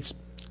unmet needs,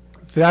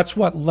 that's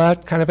what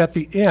led kind of at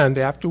the end,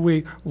 after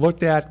we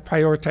looked at,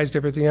 prioritized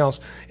everything else,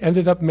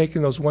 ended up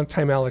making those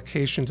one-time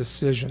allocation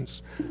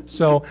decisions.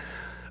 So,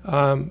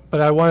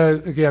 but I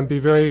want to, again, be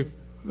very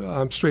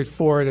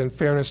straightforward in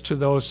fairness to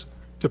those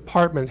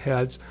department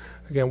heads.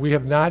 Again, we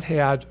have not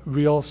had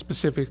real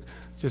specific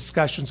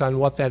discussions on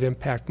what that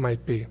impact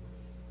might be.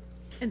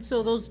 And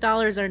so those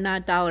dollars are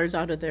not dollars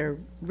out of their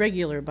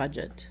regular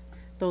budget?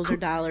 Those are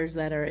dollars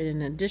that are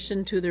in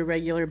addition to their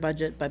regular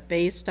budget, but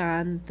based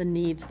on the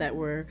needs that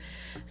were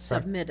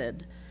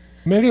submitted?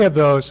 Many of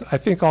those, I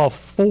think all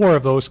 4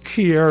 of those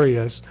key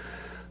areas,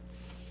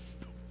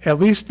 at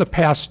least the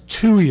past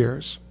 2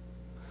 years,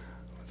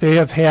 they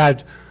have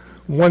had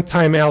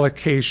one-time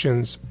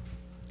allocations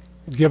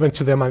given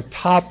to them on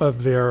top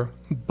of their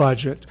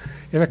budget.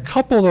 In a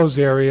couple of those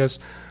areas,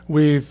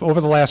 over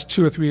the last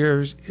 2 or 3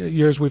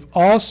 years, we've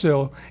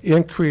also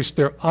increased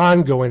their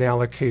ongoing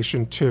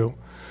allocation too.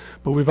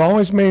 But we've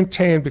always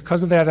maintained,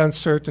 because of that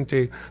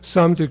uncertainty,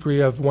 some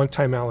degree of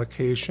one-time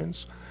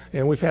allocations.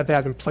 And we've had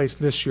that in place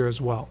this year as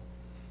well.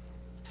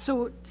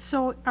 So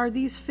are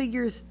these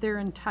figures their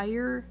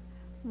entire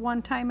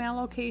one-time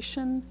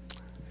allocation?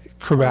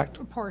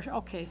 Correct. Portion,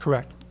 okay.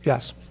 Correct.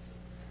 Yes.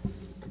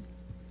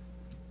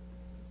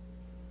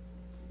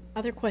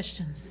 Other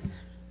questions?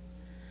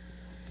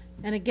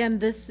 And again,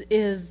 this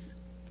is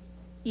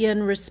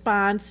in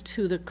response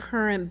to the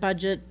current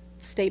budget,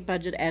 state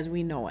budget as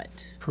we know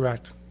it.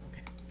 Correct.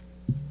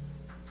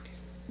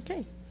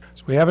 Okay.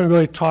 So we haven't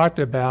really talked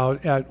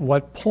about at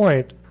what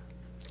point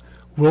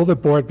will the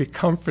board be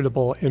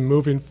comfortable in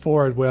moving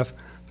forward with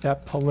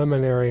that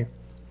preliminary,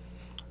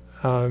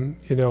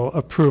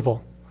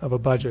 approval of a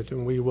budget,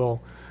 and we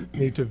will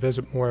need to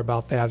visit more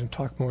about that and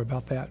talk more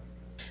about that.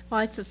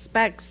 Well, I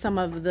suspect some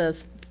of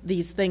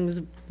these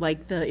things,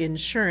 like the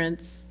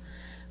insurance,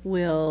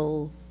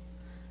 will,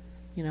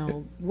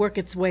 work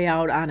its way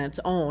out on its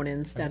own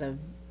instead of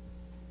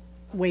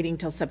waiting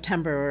till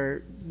September,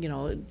 or,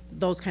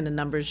 those kind of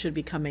numbers should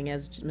be coming,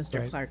 as Mr.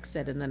 Right. Clark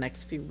said, in the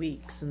next few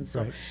weeks. And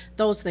so Right.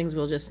 those things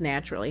will just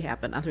naturally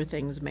happen. Other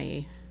things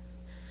may.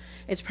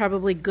 It's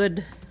probably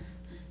good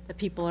that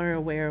people are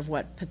aware of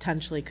what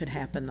potentially could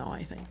happen, though,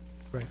 I think.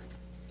 Right.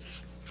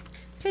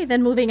 Okay,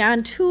 then moving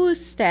on to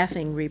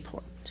staffing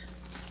report.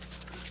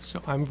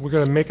 So we're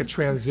going to make a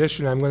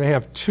transition. I'm going to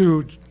have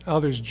 2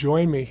 others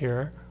join me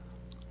here.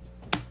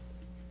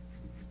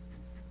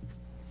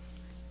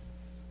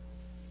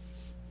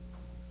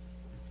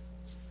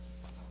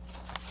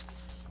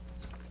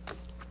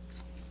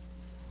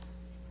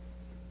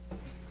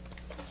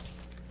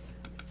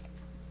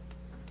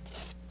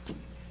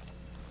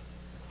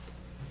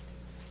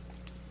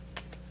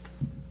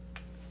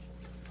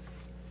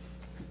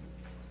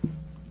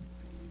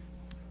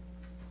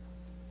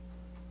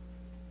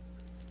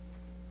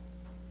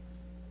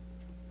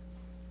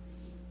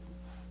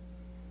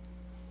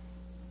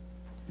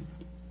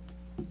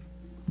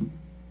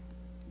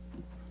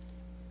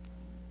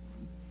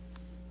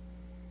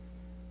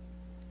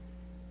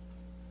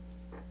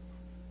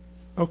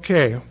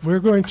 Okay, we're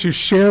going to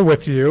share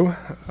with you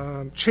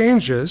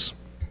changes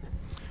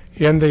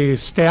in the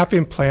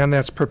staffing plan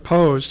that's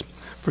proposed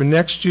for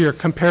next year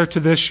compared to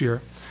this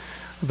year.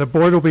 The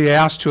board will be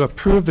asked to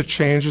approve the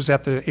changes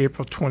at the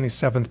April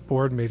 27th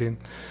board meeting.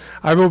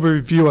 I will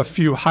review a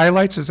few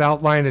highlights as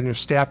outlined in your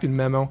staffing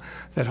memo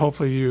that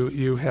hopefully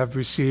you have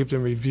received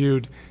and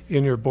reviewed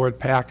in your board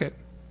packet.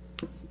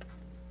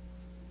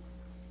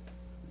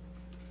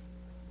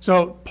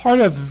 So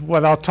part of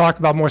what I'll talk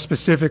about more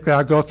specifically,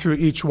 I'll go through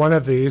each one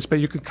of these, but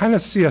you can kind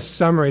of see a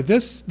summary.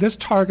 This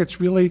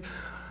targets really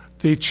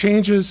the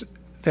changes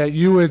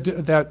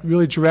that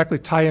really directly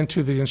tie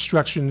into the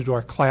instruction into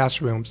our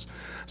classrooms.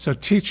 So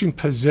teaching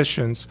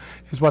positions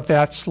is what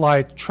that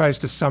slide tries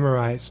to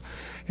summarize.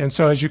 And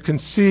so as you can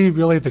see,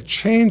 really the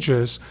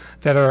changes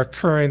that are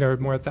occurring are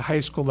more at the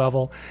high school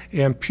level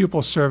and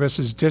pupil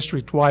services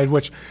district-wide,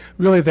 which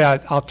really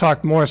that I'll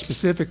talk more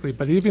specifically,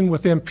 but even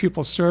within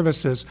pupil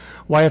services,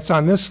 why it's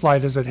on this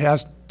slide is it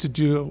has to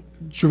do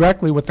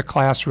directly with the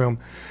classroom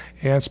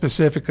and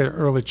specifically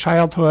early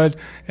childhood,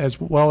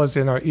 as well as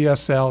in our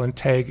ESL and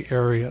TAG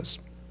areas.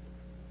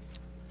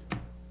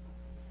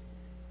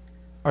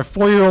 Our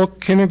 4-year-old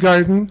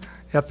kindergarten,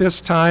 at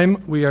this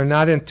time, we are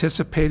not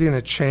anticipating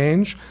a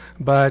change,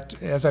 but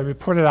as I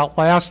reported out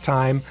last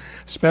time,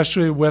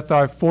 especially with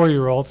our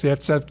 4-year-olds,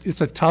 it's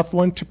a tough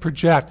one to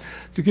project.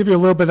 To give you a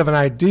little bit of an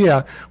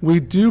idea, we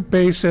do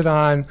base it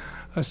on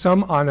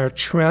on our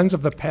trends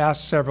of the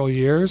past several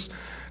years.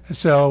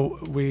 So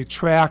we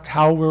track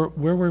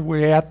where were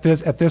we at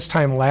this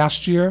time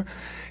last year,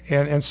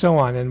 and so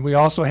on. And we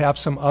also have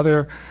some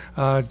other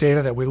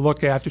data that we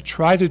look at to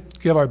try to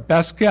give our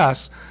best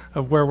guess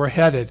of where we're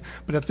headed.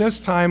 But at this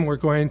time, we're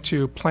going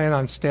to plan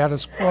on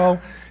status quo,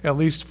 at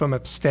least from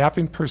a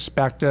staffing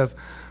perspective,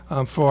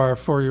 for our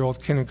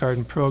 4-year-old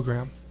kindergarten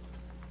program.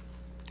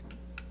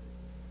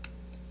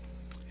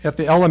 At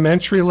the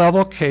elementary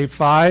level,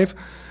 K-5,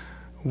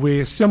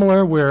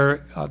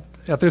 we're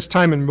at this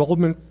time,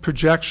 enrollment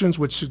projections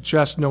would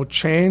suggest no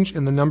change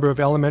in the number of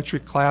elementary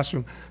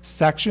classroom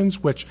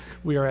sections, which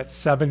we are at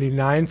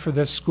 79 for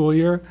this school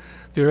year.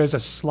 There is a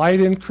slight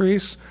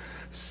increase.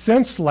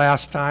 Since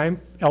last time,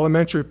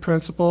 elementary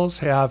principals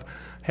have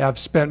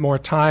spent more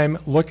time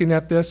looking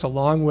at this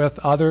along with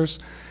others.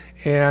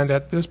 And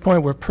at this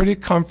point, we're pretty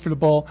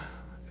comfortable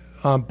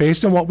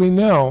based on what we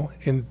know,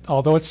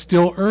 although it's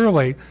still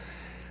early,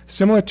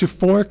 similar to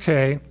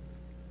 4K,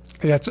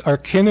 our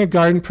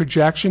kindergarten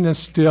projection is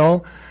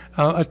still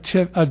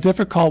a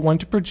difficult one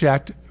to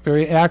project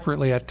very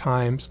accurately at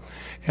times.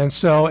 And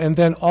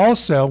then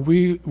also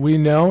we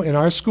know in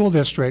our school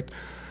district,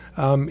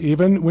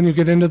 even when you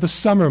get into the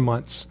summer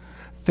months,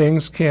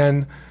 things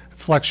can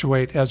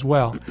fluctuate as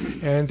well.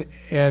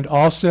 And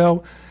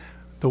also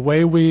the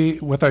way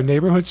with our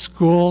neighborhood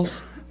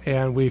schools,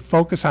 and we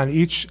focus on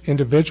each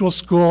individual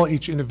school,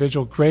 each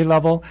individual grade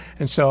level,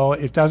 and so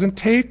it doesn't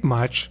take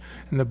much,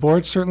 and the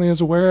board certainly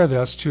is aware of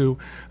this, to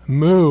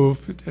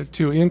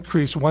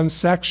increase one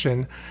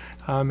section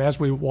as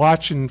we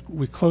watch and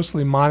we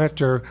closely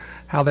monitor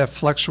how that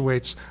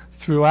fluctuates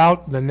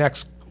throughout the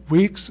next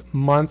weeks,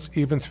 months,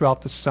 even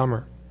throughout the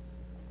summer.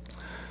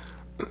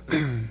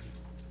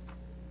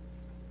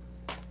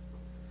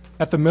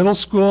 At the middle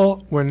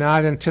school, we're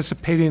not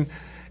anticipating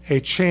a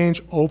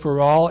change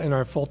overall in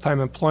our full-time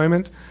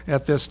employment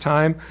at this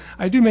time.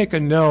 I do make a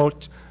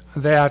note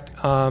that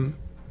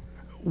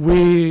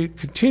we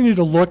continue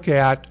to look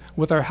at,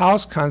 with our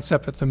house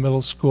concept at the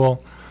middle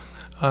school,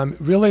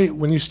 really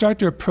when you start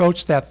to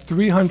approach that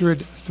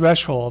 300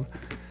 threshold,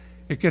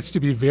 it gets to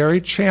be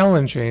very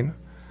challenging,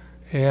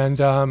 and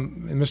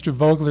Mr.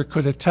 Vogler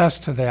could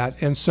attest to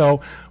that. And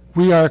so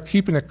we are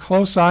keeping a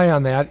close eye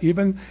on that,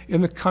 even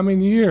in the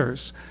coming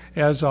years,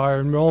 as our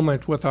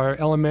enrollment with our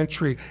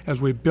elementary, as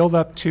we build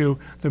up to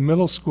the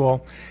middle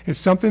school. It's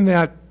something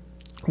that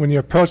when you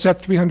approach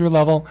that 300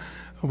 level,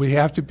 we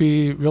have to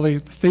be really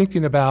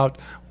thinking about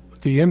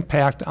the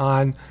impact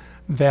on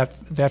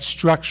that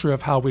structure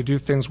of how we do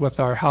things with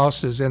our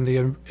houses and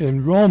the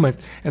enrollment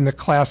and the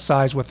class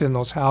size within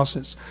those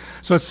houses.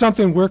 So it's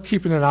something we're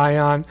keeping an eye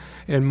on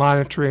and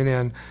monitoring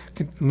and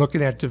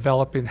looking at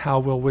developing how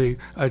will we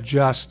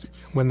adjust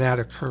when that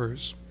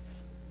occurs.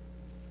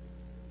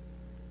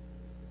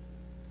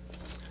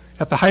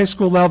 At the high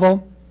school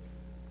level,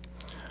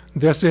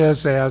 this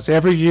is, as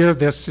every year,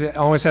 this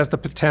always has the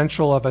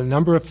potential of a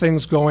number of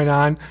things going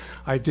on.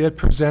 I did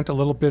present a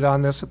little bit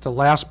on this at the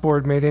last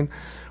board meeting.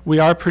 We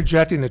are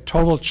projecting a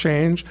total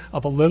change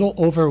of a little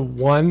over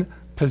 1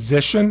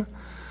 position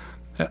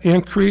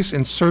increase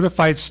in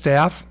certified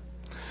staff.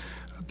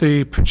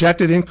 The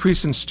projected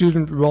increase in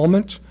student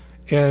enrollment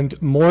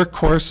and more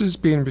courses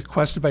being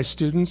requested by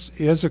students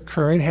has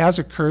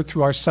occurred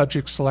through our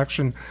subject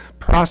selection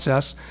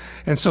process.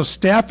 And so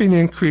staffing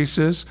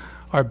increases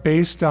are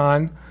based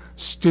on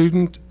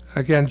student,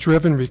 again,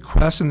 driven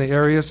requests in the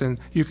areas, and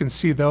you can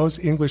see those: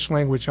 English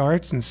language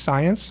arts and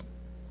science.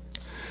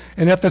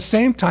 And at the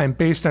same time,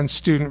 based on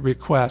student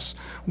requests,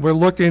 we're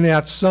looking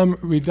at some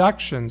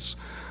reductions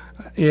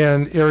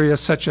in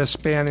areas such as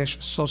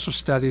Spanish, social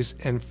studies,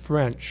 and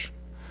French.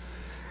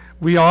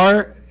 We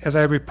are, as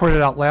I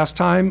reported out last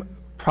time,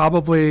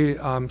 probably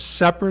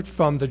separate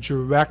from the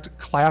direct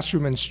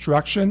classroom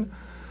instruction.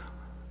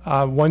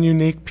 One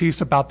unique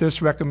piece about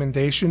this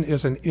recommendation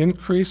is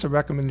a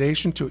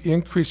recommendation to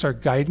increase our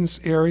guidance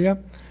area.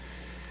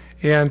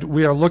 And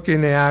we are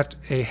looking at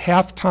a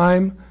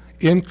half-time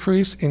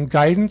increase in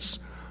guidance,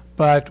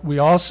 but we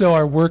also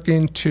are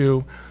working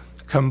to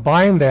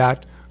combine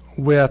that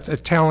with a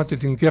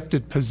talented and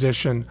gifted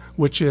position,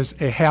 which is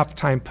a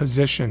half-time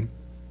position.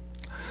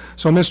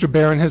 So Mr.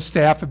 Bear and his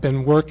staff have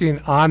been working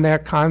on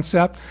that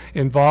concept,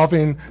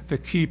 involving the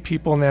key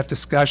people in that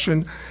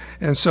discussion.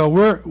 And so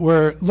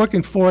we're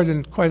looking forward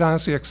and quite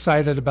honestly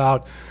excited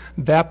about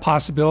that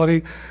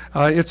possibility.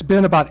 It's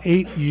been about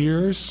 8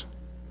 years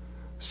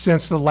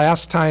since the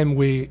last time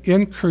we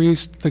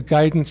increased the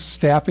guidance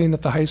staffing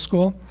at the high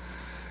school.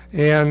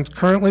 And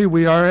currently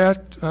we are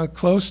at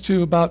close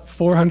to about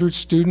 400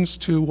 students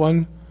to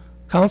one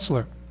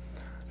counselor.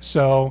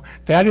 So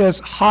that is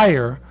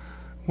higher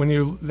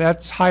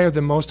that's higher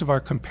than most of our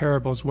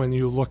comparables when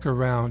you look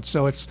around.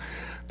 So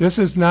this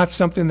is not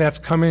something that's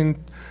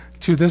coming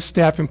to this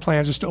staffing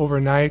plan just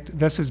overnight.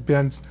 This has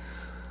been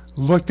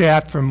looked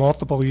at for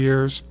multiple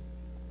years.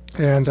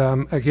 And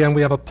again,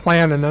 we have a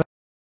plan and an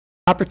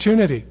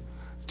opportunity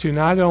to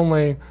not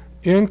only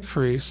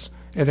increase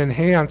and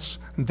enhance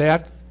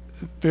that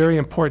very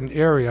important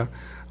area,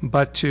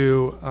 but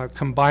to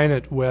combine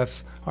it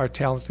with our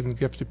talented and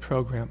gifted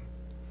program.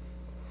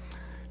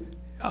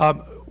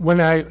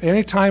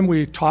 Anytime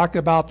we talk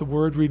about the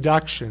word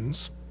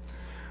reductions,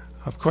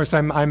 of course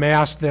I'm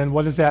asked then,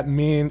 what does that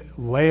mean,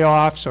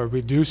 layoffs or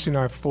reducing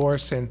our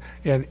force and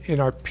in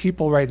our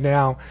people right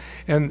now?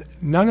 And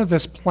none of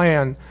this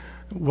plan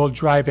will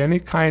drive any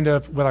kind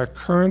of, with our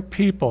current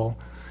people,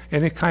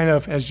 any kind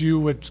of, as you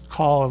would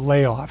call, a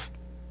layoff,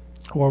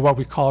 or what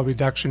we call a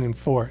reduction in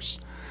force.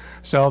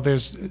 So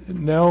there's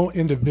no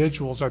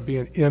individuals are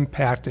being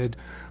impacted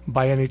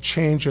by any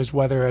changes,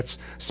 whether it's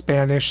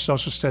Spanish,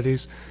 social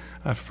studies,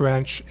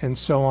 French, and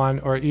so on,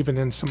 or even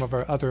in some of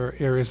our other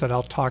areas that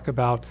I'll talk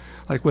about,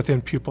 like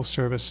within pupil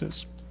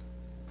services.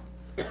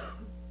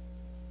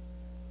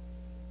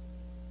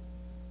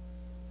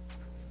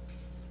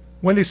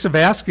 Wendy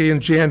Savasky and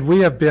Jan,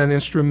 we have been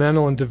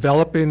instrumental in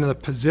developing the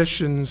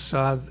positions,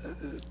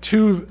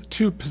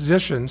 two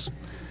positions.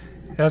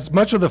 As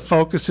much of the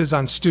focus is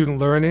on student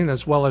learning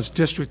as well as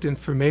district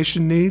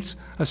information needs,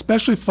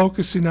 especially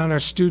focusing on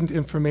our student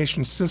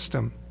information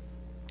system.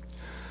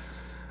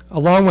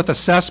 Along with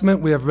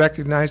assessment, we have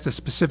recognized a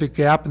specific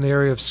gap in the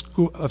area of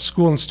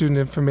school and student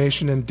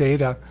information and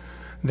data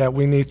that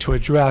we need to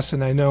address.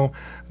 And I know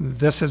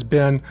this has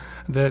been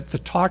the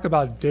talk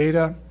about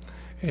data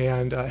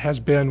and has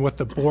been with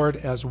the board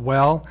as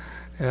well,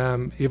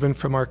 even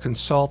from our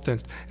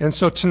consultant. And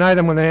so tonight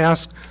I'm going to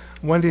ask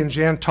Wendy and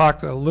Jan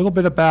talk a little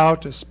bit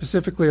about,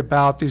 specifically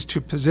about these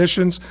two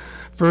positions.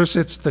 First,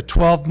 it's the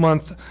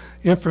 12-month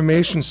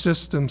information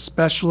system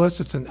specialist.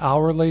 It's an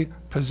hourly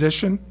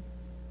position.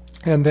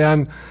 And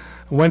then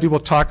Wendy will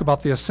talk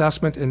about the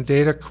assessment and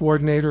data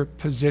coordinator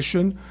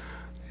position.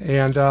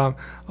 And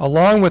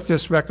along with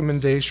this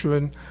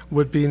recommendation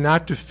would be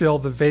not to fill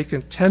the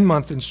vacant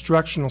 10-month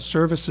instructional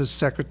services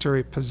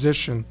secretary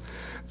position.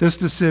 This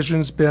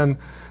decision's been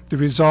the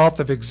result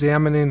of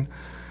examining,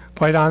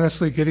 quite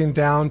honestly, getting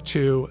down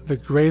to the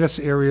greatest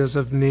areas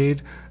of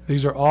need.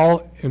 These are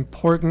all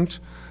important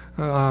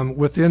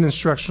within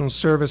instructional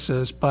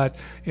services, but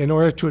in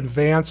order to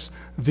advance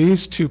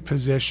these two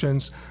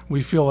positions,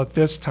 we feel at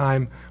this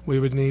time we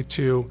would need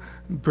to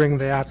bring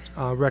that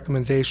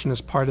recommendation as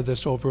part of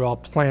this overall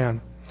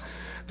plan.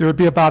 There would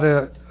be about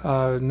a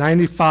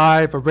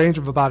range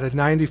of about a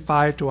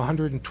 $95,000 to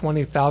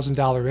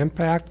 $120,000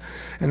 impact.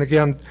 And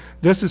again,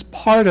 this is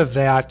part of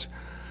that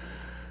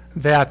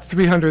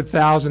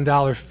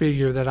 $300,000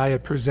 figure that I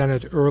had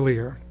presented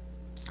earlier.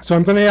 So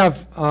I'm going to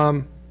have,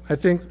 I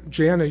think,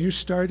 Jan, are you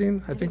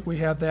starting? I think we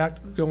have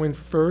that going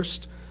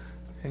first.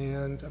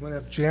 And I'm going to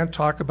have Jan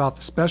talk about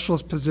the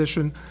specialist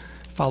position,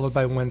 followed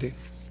by Wendy.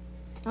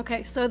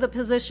 Okay, so the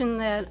position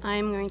that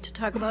I'm going to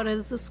talk about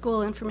is the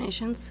school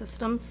information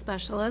systems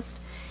specialist.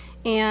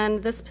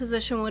 And this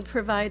position would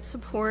provide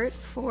support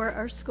for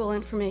our school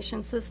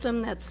information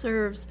system that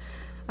serves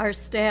our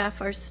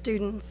staff, our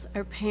students,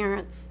 our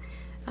parents.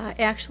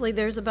 Actually,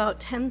 there's about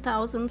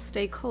 10,000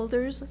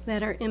 stakeholders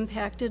that are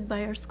impacted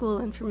by our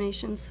school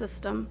information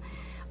system.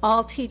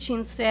 All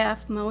teaching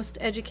staff, most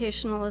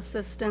educational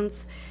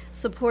assistants,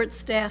 support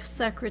staff,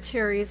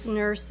 secretaries,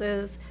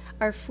 nurses,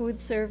 our food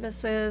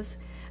services,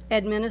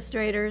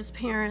 administrators,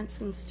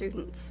 parents, and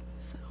students.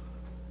 So,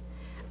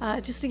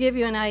 just to give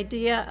you an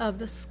idea of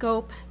the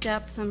scope,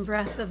 depth, and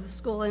breadth of the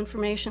school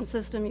information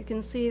system, you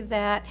can see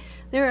that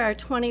there are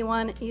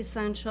 21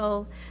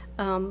 essential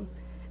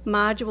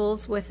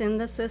modules within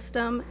the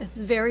system. It's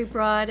very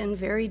broad and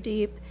very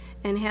deep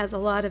and has a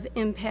lot of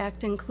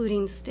impact,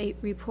 including state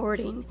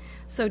reporting.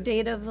 So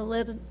data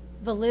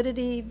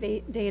validity,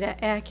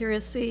 data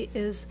accuracy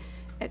is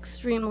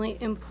extremely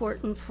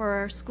important for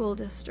our school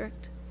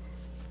district.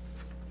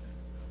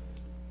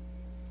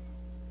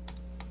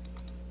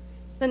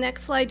 The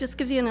next slide just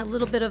gives you a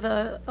little bit of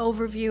an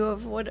overview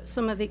of what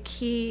some of the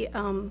key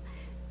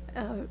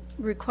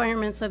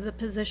requirements of the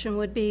position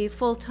would be.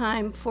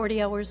 Full-time,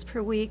 40 hours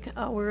per week,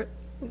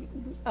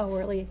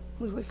 hourly,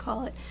 we would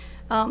call it.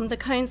 The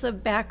kinds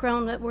of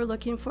background that we're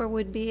looking for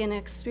would be an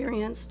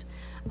experienced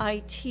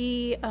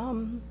IT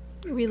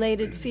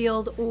related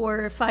field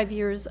or 5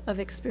 years of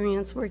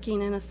experience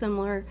working in a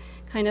similar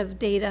kind of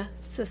data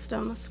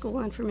system,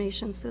 school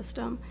information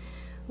system.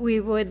 We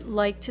would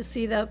like to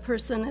see the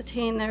person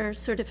attain their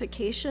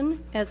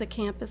certification as a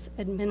campus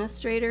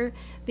administrator.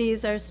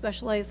 These are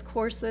specialized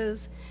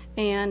courses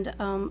and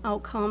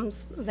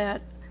outcomes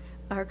that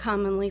are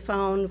commonly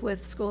found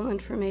with school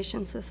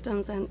information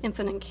systems, and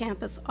Infinite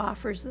Campus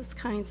offers this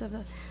kinds of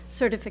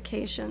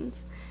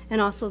certifications, and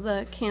also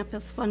the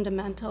campus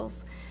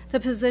fundamentals.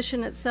 The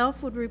position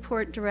itself would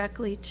report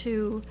directly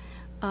to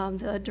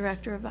the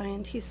Director of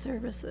INT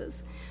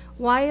Services.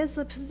 Why is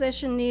the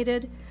position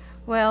needed?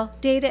 Well,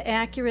 data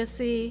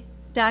accuracy,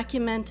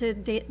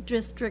 documented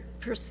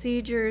district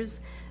procedures,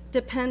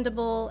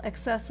 dependable,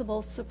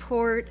 accessible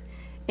support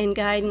and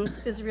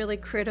guidance is really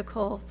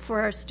critical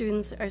for our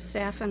students, our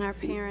staff, and our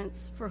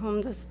parents, for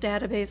whom this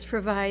database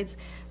provides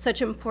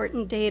such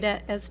important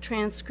data as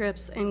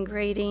transcripts and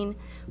grading,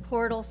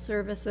 portal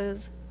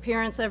services.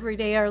 Parents every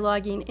day are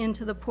logging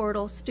into the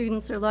portal,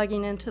 students are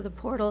logging into the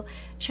portal,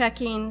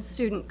 checking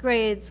student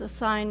grades,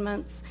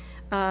 assignments,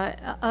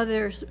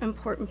 other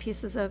important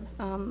pieces of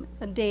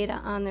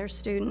data on their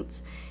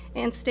students.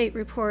 And state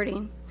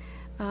reporting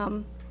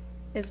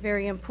is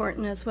very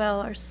important as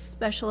well. Our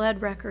special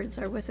ed records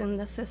are within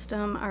the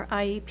system, our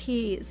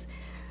IEPs.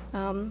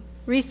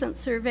 Recent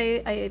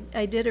survey,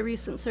 I did a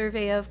recent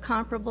survey of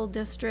comparable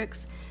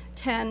districts.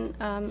 10,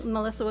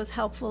 Melissa was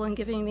helpful in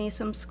giving me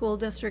some school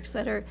districts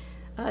that are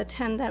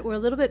 10 that were a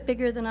little bit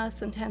bigger than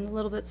us and 10 a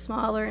little bit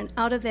smaller. And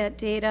out of that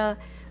data,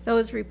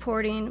 those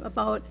reporting,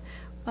 about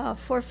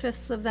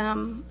 4/5 of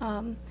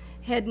them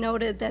had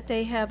noted that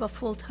they have a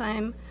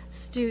full-time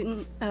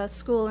student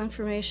school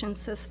information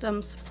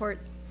system support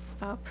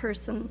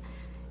person.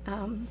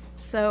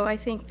 So I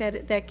think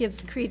that that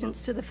gives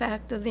credence to the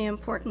fact of the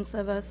importance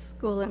of a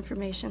school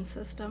information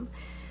system.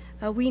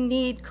 We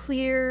need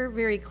clear,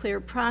 very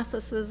clear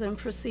processes and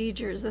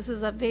procedures. This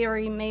is a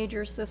very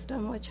major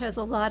system which has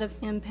a lot of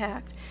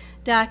impact.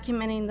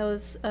 Documenting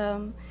those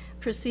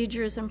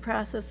procedures and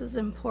processes is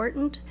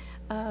important.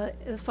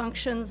 The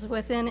functions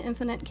within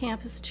Infinite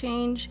Campus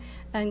change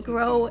and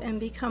grow and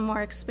become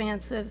more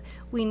expansive.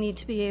 We need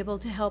to be able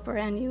to help our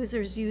end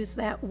users use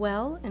that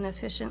well and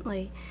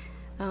efficiently.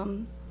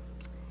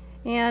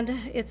 And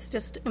it's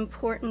just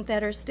important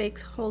that our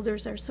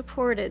stakeholders are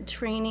supported,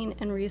 training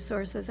and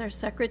resources. Our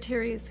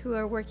secretaries who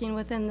are working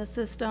within the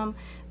system,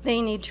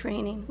 they need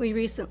training. We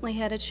recently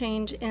had a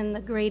change in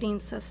the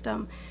grading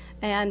system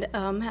and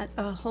had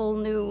a whole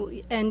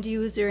new end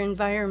user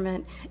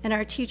environment, and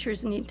our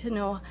teachers need to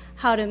know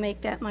how to make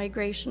that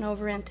migration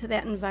over into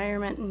that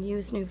environment and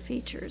use new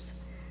features.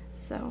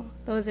 So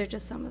those are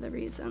just some of the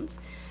reasons.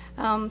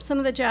 Some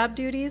of the job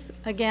duties,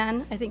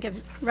 again, I think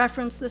I've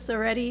referenced this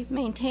already: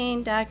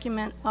 maintain,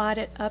 document,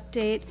 audit,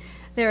 update.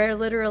 There are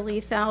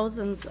literally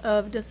thousands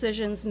of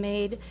decisions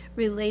made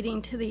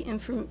relating to the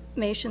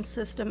information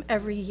system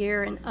every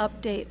year and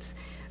updates.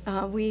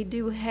 We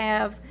do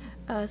have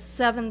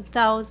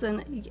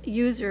 7,000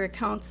 user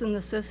accounts in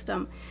the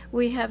system.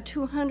 We have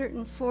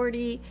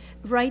 240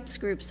 rights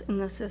groups in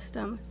the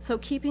system. So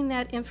keeping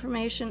that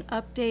information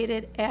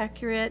updated,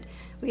 accurate,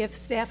 we have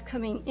staff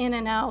coming in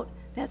and out.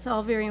 That's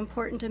all very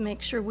important to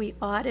make sure we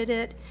audit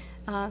it.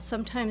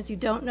 Sometimes you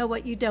don't know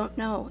what you don't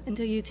know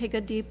until you take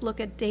a deep look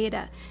at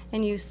data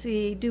and you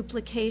see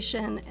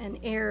duplication and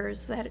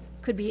errors that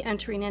could be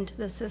entering into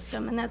the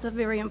system. And that's a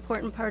very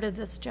important part of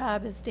this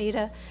job, is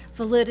data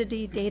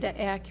validity, data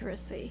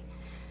accuracy.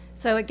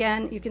 So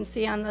again, you can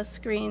see on the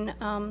screen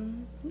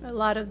a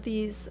lot of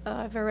these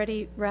I've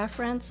already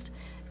referenced.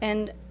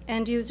 And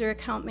end user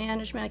account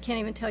management, I can't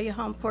even tell you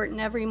how important.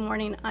 Every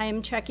morning I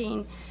am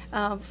checking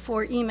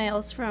for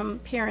emails from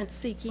parents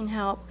seeking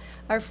help.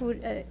 Our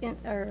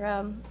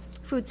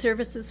food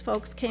services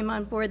folks came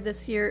on board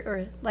this year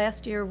or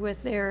last year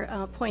with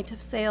their point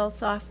of sale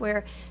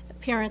software.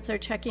 Parents are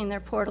checking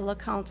their portal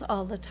accounts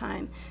all the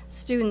time.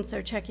 Students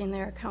are checking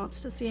their accounts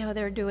to see how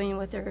they're doing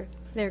with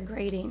their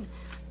grading.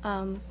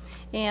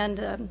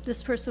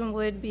 This person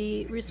would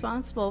be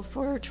responsible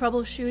for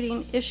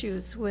troubleshooting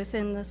issues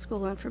within the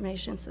school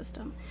information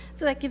system.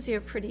 So that gives you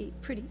a pretty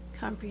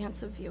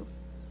comprehensive view.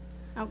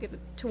 I'll give it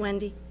to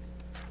Wendy.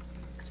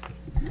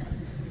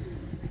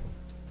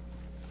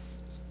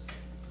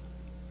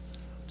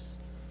 Oops.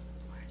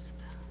 Where's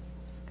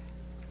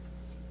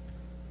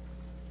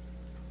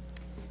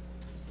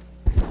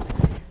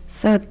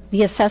So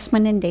the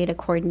assessment and data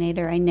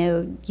coordinator, I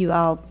know you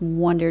all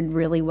wondered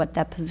really what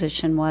that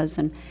position was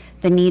and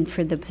the need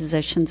for the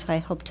position, so I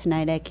hope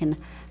tonight I can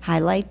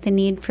highlight the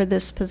need for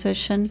this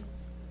position.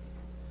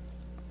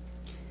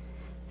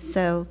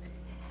 So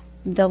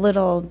the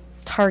little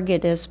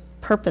target is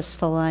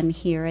purposeful on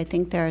here. I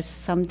think there are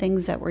some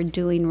things that we're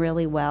doing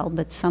really well,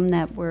 but some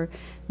that we're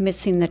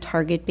missing the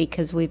target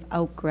because we've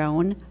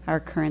outgrown our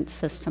current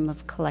system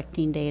of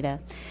collecting data.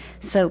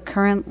 So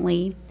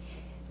currently,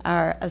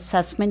 our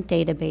assessment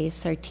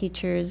database, our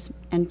teachers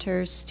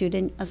enter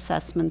student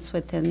assessments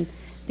within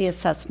the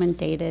assessment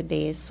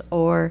database,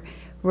 or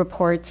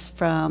reports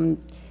from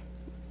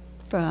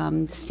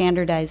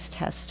standardized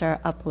tests are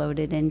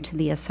uploaded into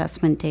the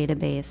assessment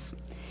database.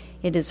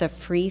 It is a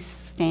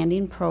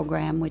freestanding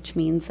program, which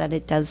means that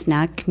it does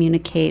not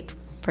communicate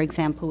for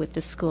example, with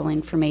the school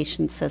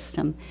information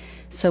system.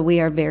 So we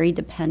are very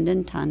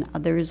dependent on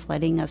others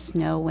letting us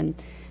know when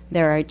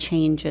there are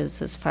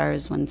changes as far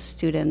as when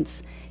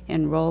students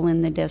enroll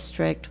in the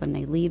district, when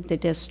they leave the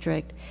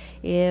district,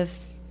 if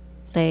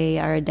they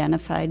are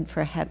identified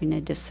for having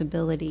a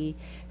disability,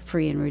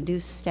 free and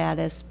reduced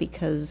status,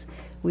 because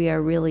we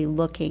are really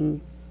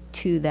looking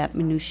to that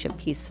minutia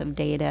piece of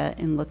data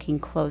and looking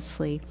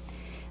closely.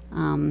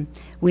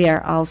 We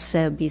are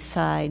also,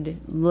 beside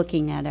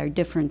looking at our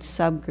different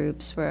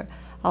subgroups, we're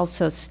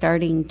also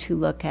starting to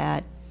look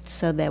at,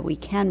 so that we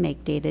can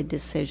make data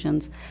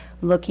decisions,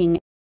 looking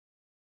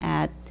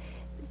at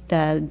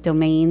the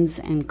domains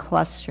and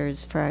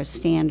clusters for our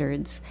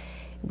standards.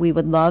 We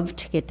would love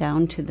to get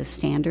down to the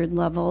standard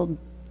level,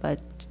 but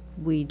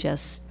we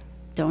just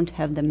don't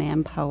have the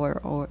manpower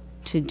or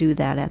to do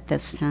that at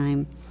this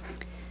time.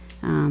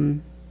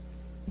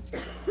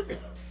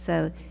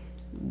 So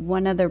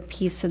one other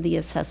piece of the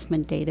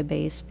assessment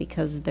database,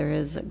 because there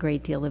is a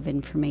great deal of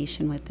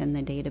information within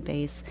the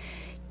database,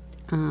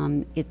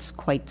 it's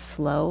quite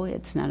slow.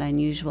 It's not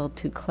unusual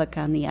to click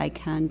on the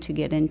icon to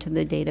get into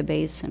the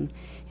database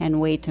and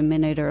wait a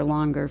minute or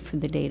longer for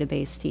the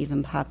database to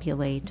even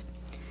populate.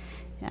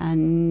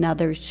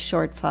 Another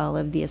shortfall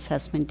of the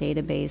assessment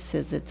database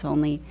is it's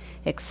only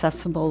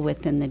accessible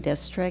within the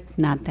district.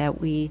 Not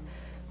that we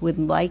would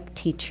like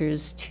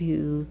teachers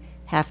to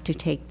have to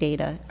take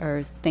data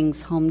or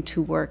things home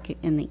to work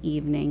in the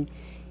evening.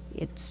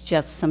 It's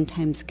just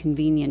sometimes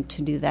convenient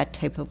to do that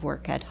type of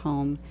work at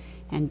home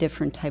and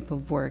different type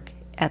of work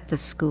at the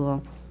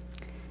school.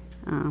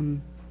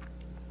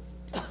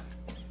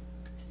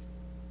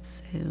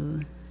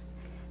 So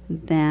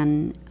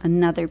then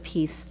another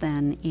piece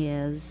then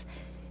is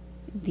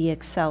the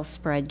Excel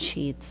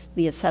spreadsheets.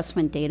 The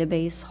assessment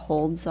database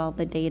holds all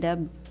the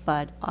data,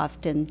 but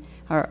often,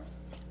 or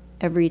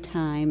every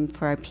time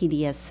for our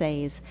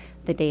PDSAs,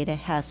 the data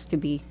has to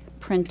be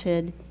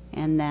printed,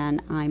 and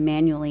then I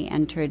manually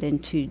enter it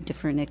into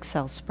different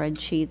Excel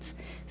spreadsheets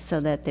so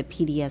that the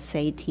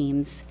PDSA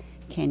teams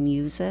can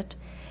use it.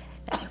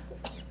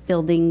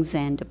 Buildings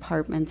and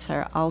departments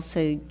are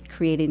also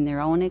creating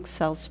their own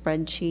Excel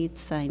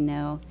spreadsheets. I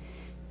know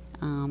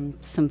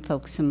some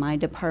folks in my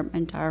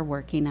department are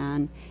working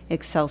on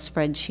Excel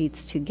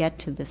spreadsheets to get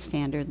to the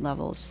standard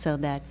levels so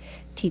that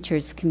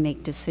teachers can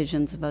make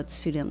decisions about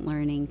student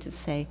learning to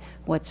say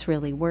what's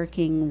really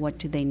working, what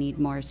do they need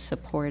more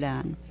support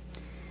on.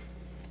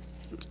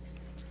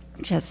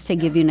 Just to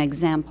give you an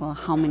example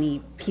how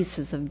many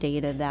pieces of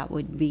data that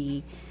would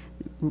be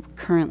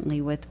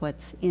currently with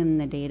what's in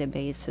the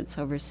database, it's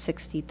over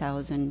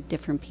 60,000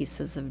 different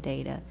pieces of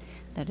data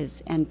that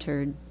is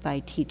entered by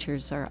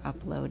teachers or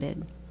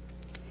uploaded.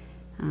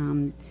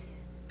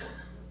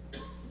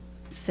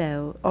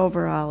 So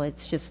overall,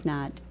 it's just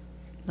not,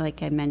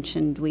 like I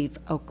mentioned, we've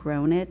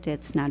outgrown it.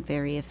 It's not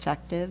very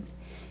effective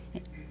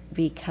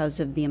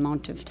because of the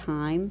amount of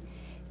time.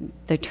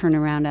 The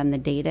turnaround on the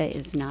data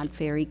is not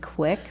very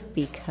quick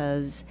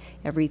because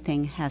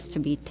everything has to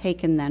be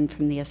taken then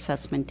from the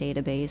assessment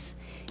database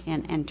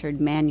and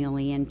entered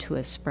manually into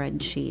a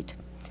spreadsheet.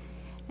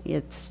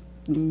 It's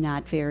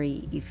not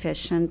very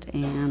efficient,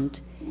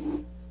 and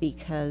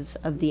because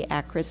of the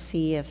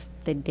accuracy,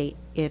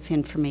 if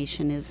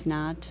information is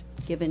not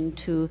given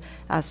to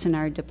us in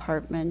our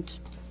department,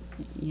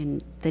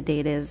 the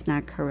data is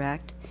not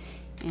correct.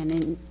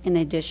 And in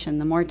addition,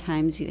 the more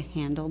times you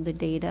handle the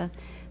data,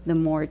 the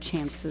more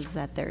chances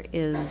that there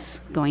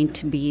is going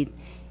to be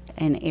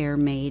an error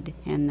made,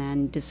 and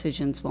then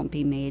decisions won't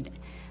be made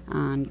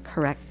on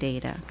correct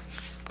data.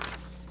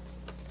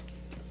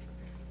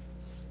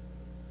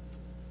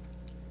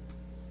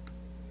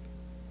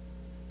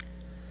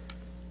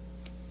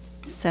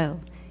 So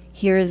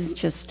here's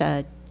just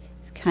a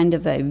kind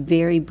of a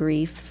very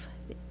brief,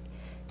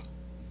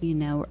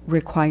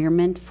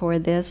 requirement for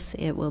this.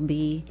 It will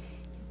be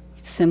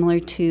similar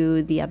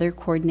to the other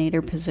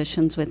coordinator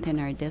positions within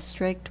our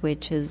district,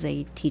 which is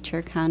a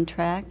teacher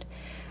contract.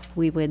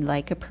 We would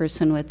like a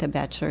person with a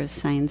Bachelor of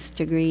Science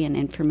degree in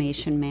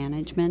information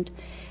management.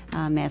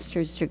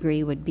 Master's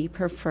degree would be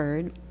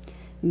preferred,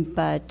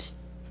 but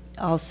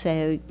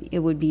also it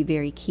would be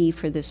very key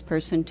for this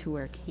person to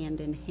work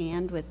hand in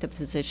hand with the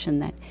position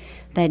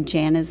that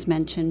Jan has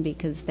mentioned,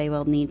 because they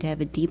will need to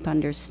have a deep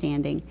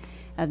understanding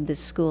of the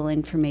school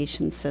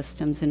information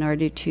systems in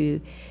order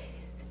to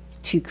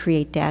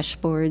create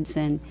dashboards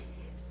and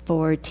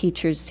for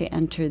teachers to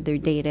enter their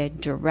data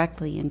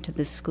directly into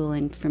the school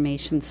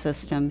information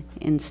system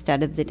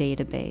instead of the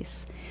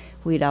database.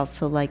 We'd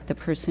also like the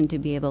person to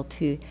be able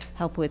to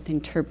help with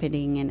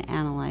interpreting and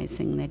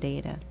analyzing the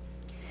data.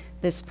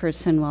 This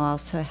person will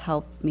also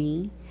help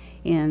me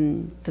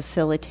in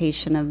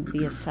facilitation of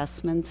the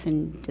assessments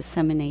and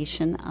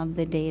dissemination of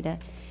the data,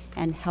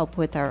 and help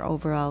with our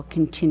overall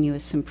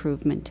continuous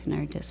improvement in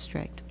our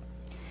district.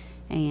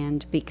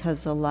 And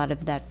because a lot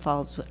of that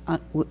falls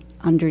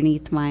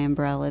underneath my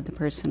umbrella, the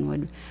person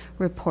would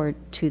report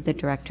to the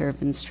Director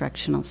of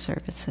Instructional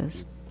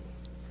Services.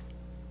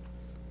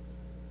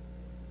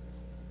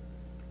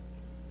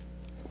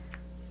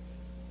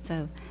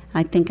 So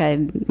I think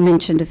I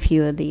mentioned a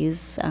few of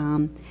these.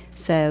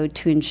 So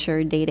to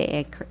ensure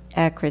data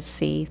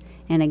accuracy,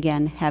 and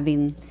again,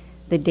 having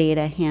the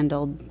data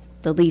handled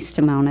the least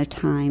amount of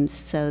times,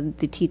 so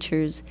the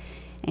teachers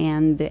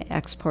and the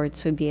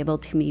exports would be able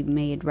to be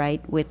made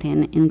right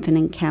within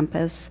Infinite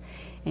Campus.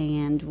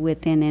 And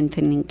within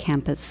Infinite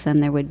Campus, then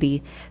there would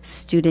be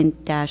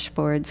student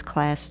dashboards,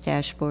 class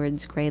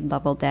dashboards, grade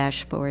level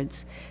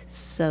dashboards,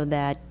 so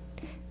that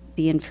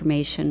the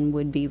information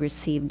would be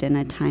received in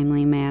a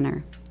timely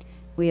manner.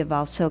 We have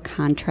also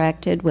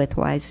contracted with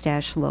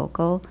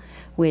Wise-Local,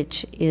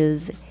 which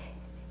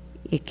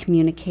it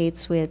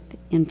communicates with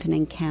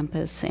Infinite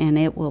Campus, and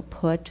it will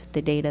put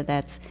the data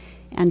that's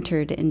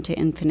entered into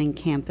Infinite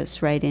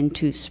Campus right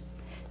into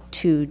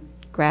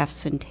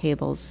graphs and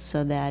tables,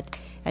 so that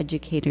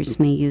educators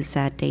may use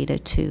that data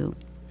too.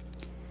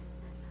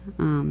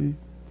 In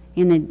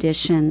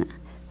addition,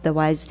 the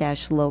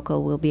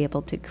Wise-Local will be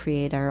able to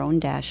create our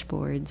own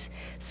dashboards,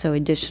 so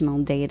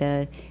additional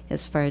data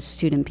as far as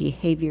student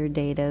behavior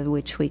data,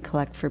 which we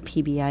collect for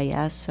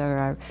PBIS, or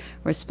our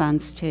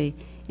response to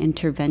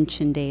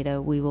intervention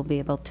data, we will be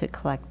able to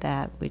collect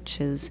that,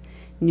 which is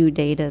new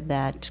data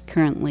that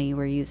currently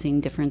we're using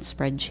different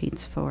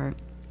spreadsheets for.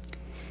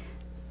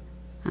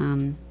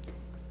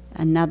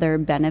 Another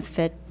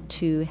benefit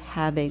to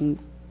having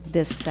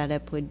this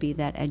setup would be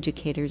that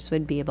educators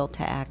would be able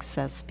to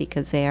access,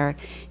 because they are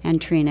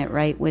entering it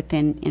right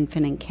within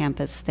Infinite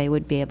Campus, they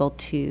would be able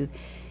to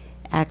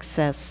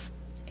access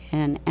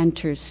and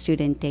enter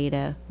student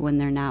data when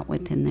they're not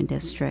within the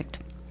district.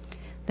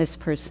 This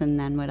person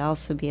then would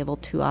also be able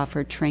to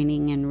offer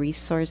training and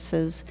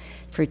resources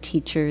for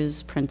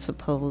teachers,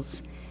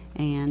 principals,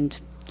 and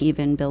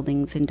even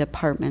buildings and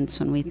departments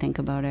when we think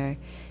about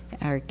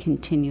our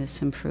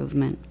continuous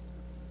improvement.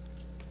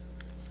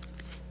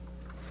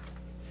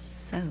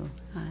 So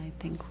I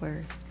think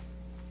we're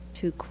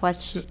to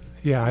questions.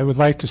 Yeah, I would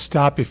like to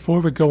stop before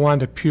we go on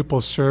to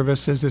pupil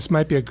services. This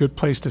might be a good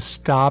place to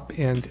stop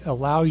and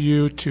allow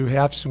you to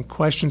have some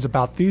questions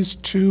about these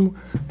two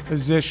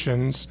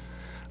positions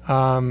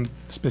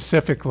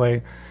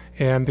specifically.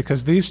 And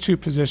because these two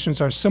positions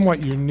are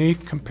somewhat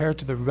unique compared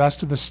to the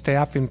rest of the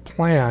staffing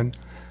plan,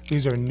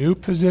 these are new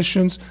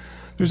positions.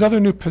 There's other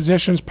new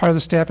positions part of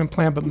the staffing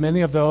plan, but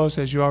many of those,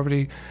 as you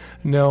already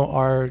know,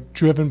 are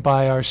driven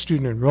by our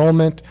student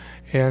enrollment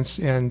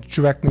and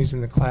direct needs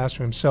in the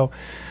classroom. So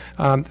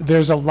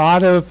there's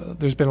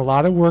been a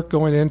lot of work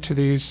going into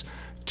these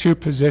two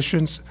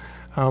positions,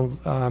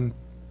 a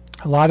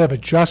lot of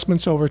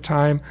adjustments over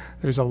time.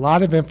 There's a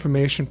lot of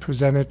information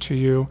presented to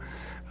you,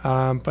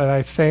 but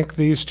I thank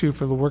these two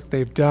for the work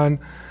they've done.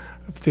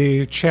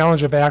 The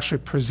challenge of actually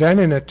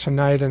presenting it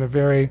tonight in a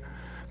very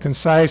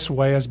concise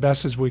way as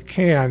best as we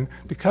can,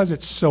 because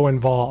it's so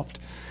involved.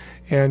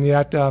 And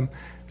yet,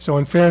 so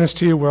in fairness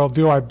to you, we'll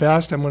do our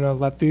best. I'm going to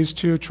let these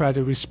two try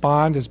to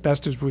respond as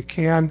best as we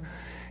can,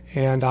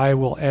 and I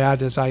will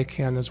add as I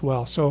can as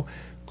well. So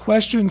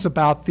questions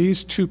about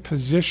these two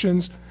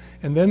positions,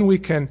 and then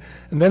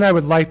I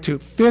would like to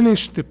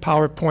finish the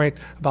PowerPoint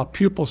about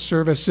pupil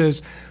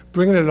services,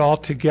 bringing it all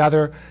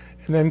together,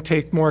 and then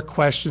take more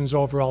questions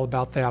overall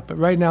about that. But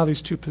right now,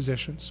 these two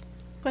positions.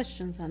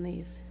 Questions on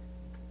these?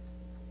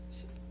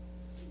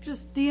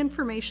 Just the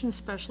information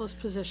specialist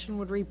position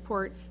would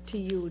report to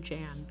you,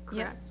 Jan,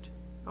 correct? Yes.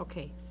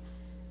 Okay.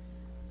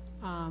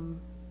 I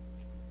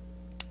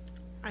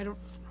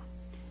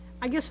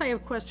guess I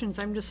have questions.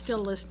 I'm just still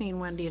listening,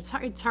 Wendy. It's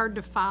hard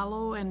to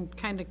follow and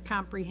kind of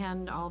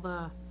comprehend all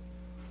the,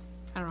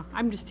 I don't know.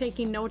 I'm just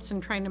taking notes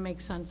and trying to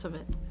make sense of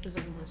it as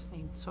I'm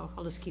listening. So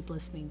I'll just keep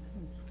listening.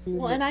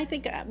 Well, and I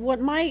think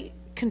what my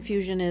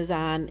confusion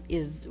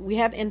is we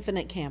have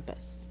Infinite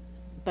Campus,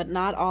 but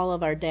not all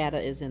of our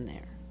data is in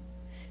there.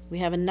 We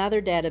have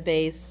another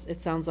database,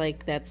 it sounds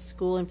like that's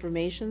school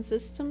information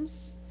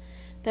systems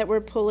that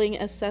we're pulling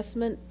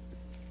assessment.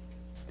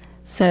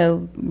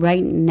 So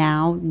right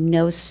now,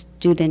 no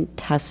student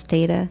test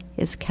data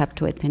is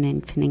kept within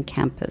Infinite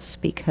Campus,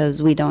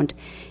 because we don't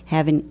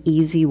have an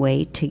easy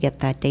way to get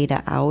that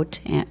data out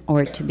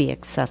or to be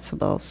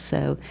accessible.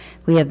 So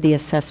we have the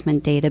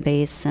assessment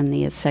database, and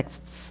the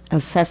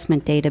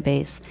assessment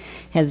database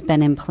has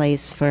been in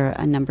place for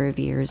a number of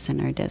years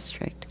in our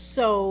district.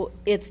 So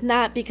it's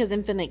not because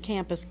Infinite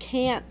Campus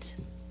can't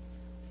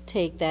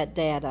take that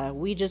data,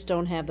 we just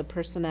don't have the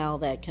personnel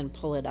that can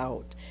pull it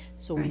out,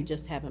 so we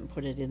just haven't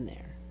put it in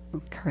there.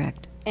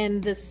 Correct.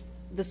 And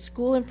the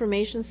school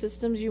information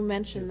systems, you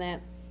mentioned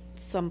that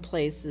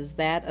someplace, is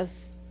that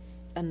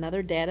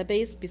another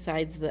database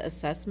besides the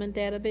assessment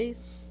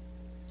database?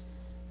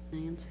 Can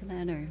I answer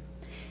that, or?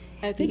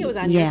 I think it was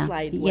on your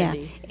slide,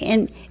 Wendy.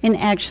 Yeah, and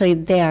actually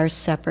they are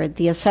separate.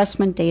 The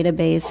assessment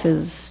database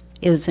is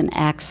an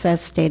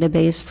Access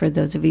database, for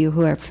those of you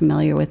who are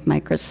familiar with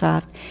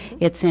Microsoft.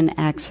 It's an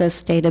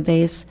Access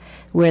database,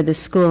 where the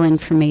school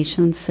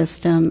information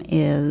system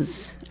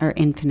is our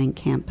Infinite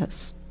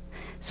Campus.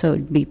 So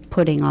it'd be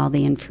putting all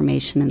the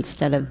information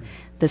instead of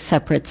the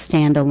separate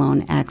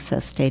standalone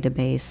Access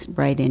database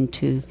right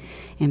into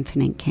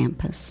Infinite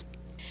Campus.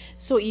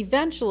 So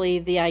eventually,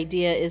 the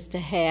idea is to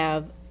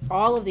have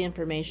all of the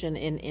information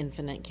in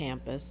Infinite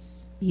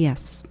Campus.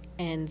 Yes.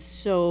 And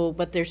so,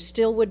 but there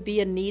still would be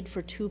a need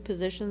for 2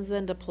 positions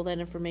then to pull that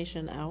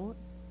information out?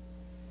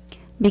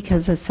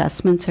 Because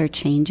assessments are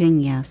changing,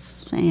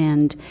 yes.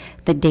 And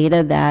the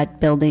data that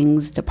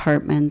buildings,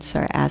 departments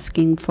are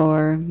asking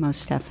for,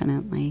 most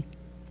definitely.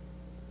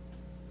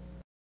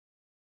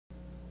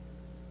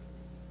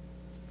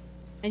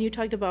 And you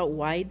talked about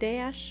Y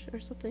dash or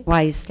something?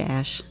 Wise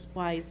Dash.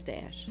 Wise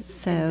dash.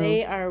 So And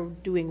they are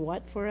doing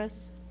what for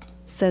us?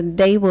 So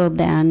they will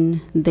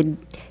then,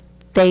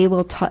 they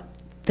will talk,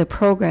 the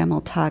program will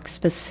talk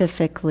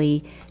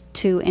specifically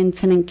to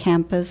Infinite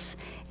Campus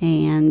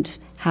and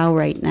how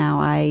right now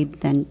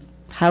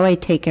how I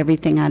take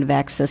everything out of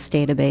Access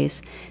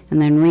Database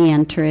and then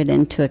re-enter it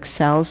into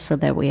Excel so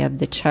that we have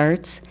the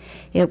charts.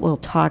 It will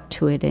talk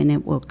to it and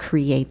it will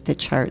create the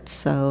charts,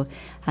 so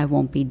I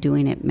won't be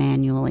doing it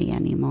manually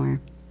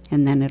anymore,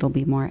 and then it'll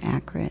be more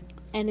accurate.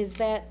 And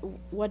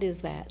what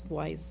is that,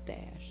 Wise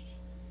Dash?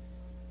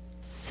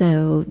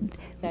 So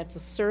That's a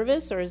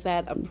service, or is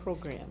that a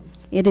program?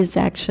 it is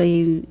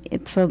actually,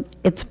 it's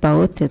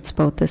both. It's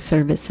both a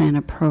service and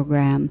a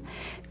program.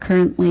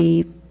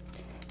 Currently,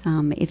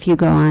 if you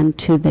go on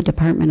to the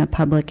Department of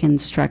Public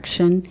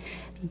Instruction,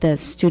 the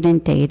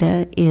student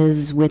data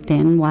is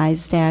within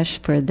WiseDash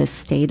for the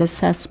state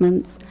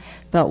assessments,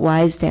 but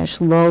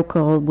WiseDash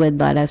Local would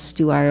let us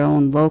do our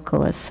own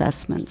local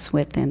assessments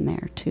within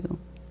there too.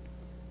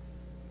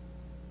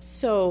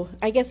 So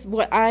I guess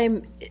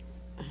I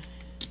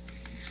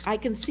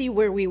can see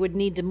where we would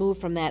need to move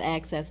from that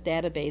Access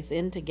database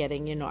into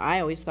getting, I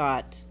always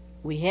thought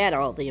we had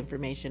all the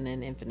information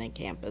in Infinite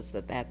Campus,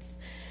 that's,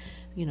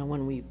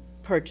 when we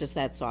purchased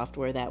that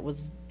software, that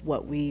was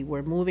what we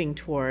were moving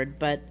toward.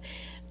 But,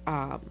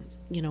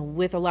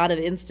 with a lot of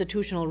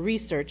institutional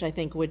research, I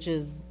think, which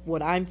is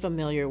what I'm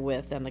familiar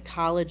with on the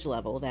college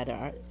level,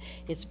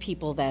 it's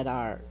people that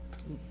are,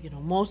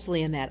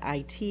 mostly in that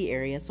IT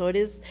area. So it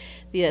is,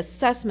 the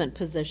assessment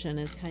position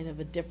is kind of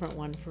a different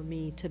one for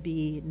me, to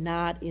be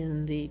not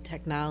in the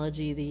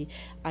technology, the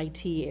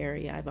IT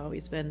area.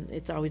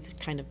 It's always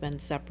kind of been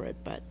separate,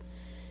 but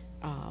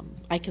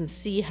I can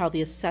see how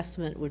the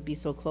assessment would be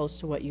so close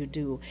to what you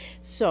do.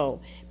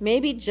 So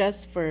maybe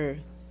just for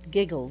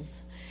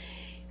giggles,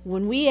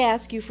 when we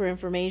ask you for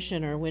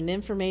information, or when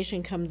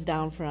information comes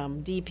down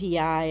from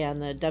DPI on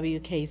the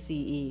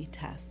WKCE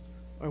tests,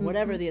 or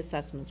whatever the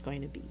assessment's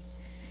going to be,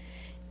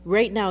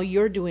 right now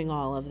you're doing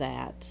all of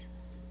that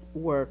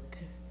work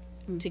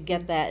to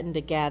get that and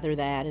to gather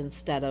that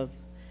instead of,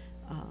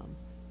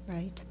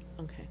 Right.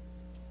 okay.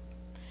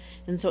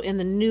 And so in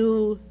the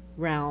new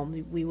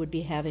realm, we would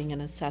be having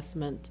an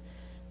assessment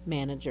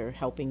manager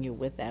helping you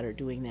with that, or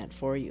doing that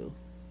for you.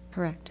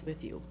 Correct.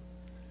 With you.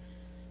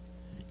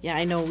 Yeah,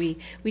 I know we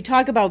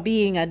talk about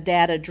being a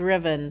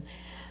data-driven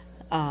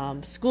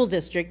school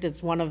district.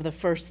 It's one of the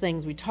first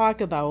things we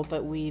talk about,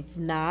 but we've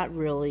not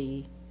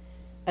really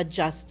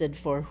adjusted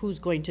for who's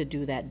going to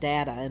do that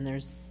data, and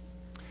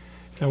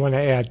I want to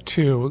add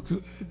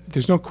too,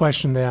 there's no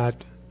question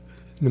that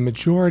the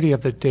majority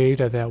of the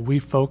data that we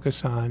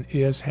focus on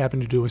is having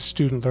to do with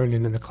student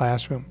learning in the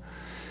classroom.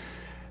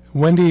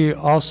 Wendy,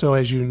 also,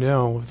 as you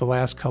know, the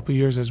last couple of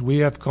years, as we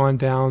have gone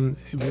down,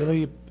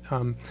 really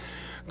gone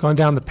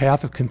down the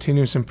path of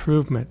continuous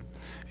improvement,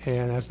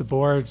 and as the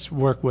boards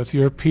work with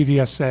your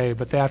PDSA,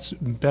 but that's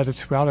embedded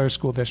throughout our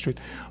school district,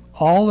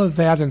 all of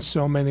that in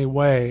so many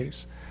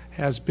ways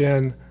has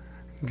been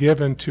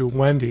given to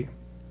Wendy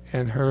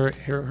and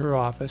her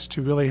office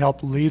to really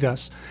help lead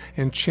us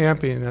and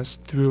champion us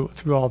through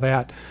all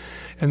that.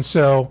 And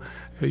so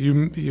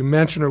you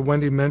mentioned, or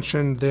Wendy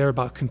mentioned there,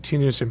 about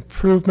continuous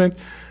improvement.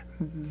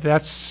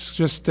 That's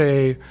just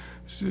a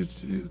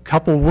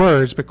couple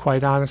words, but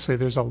quite honestly,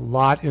 there's a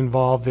lot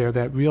involved there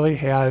that really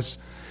has,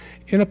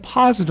 in a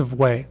positive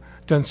way,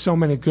 done so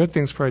many good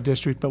things for our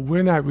district, but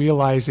we're not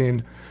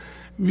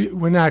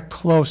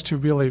close to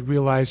really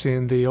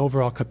realizing the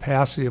overall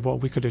capacity of what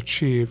we could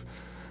achieve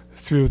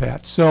through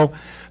that. So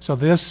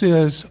this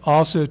is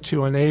also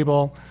to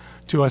enable,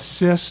 to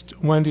assist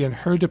Wendy and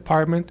her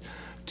department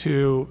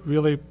to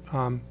really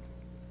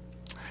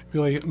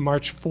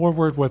march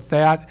forward with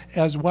that,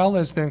 as well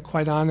as then,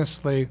 quite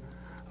honestly,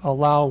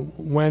 allow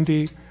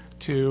Wendy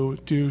to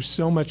do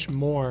so much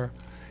more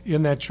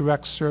in that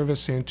direct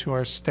servicing to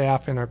our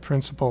staff and our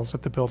principals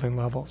at the building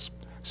levels.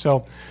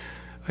 So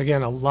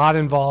again, a lot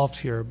involved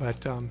here,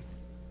 but I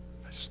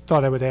just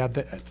thought I would add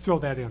that, throw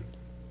that in.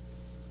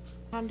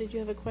 Tom, did you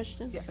have a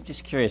question? Yeah, I'm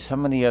just curious, how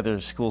many other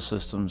school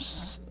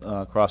systems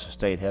across the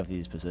state have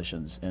these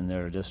positions in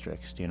their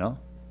districts? Do you know?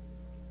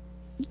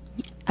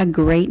 A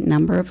great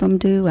number of them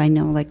do. I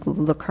know, like,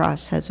 La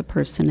Crosse has a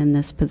person in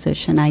this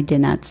position. I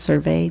did not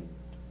survey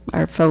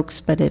our folks,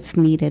 but if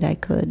needed, I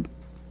could.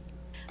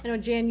 I know,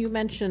 Jan, you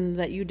mentioned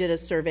that you did a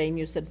survey, and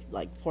you said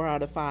like 4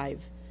 out of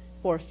 5,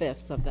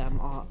 4/5 of them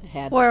all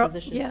had the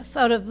position. Yes,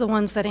 out of the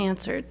ones that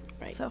answered.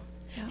 Right. So,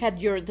 yeah. Had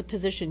the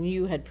position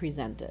you had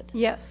presented.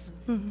 Yes.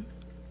 Mm-hmm.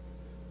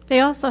 They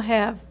also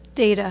have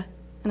data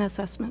and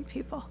assessment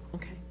people.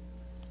 Okay.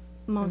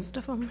 Most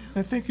of them.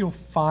 I think you'll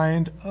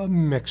find a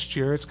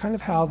mixture. It's kind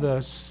of how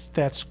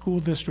that school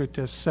district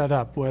is set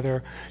up,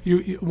 whether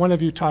one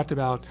of you talked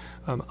about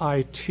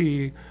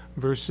IT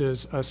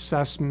versus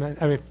assessment,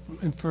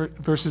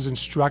 versus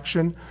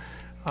instruction.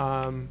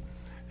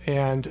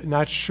 And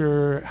not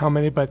sure how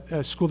many, but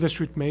a school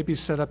district may be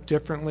set up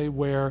differently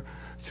where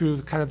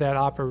through kind of that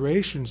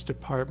operations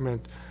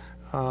department,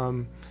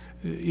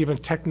 even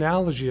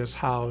technology is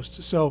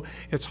housed. So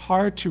it's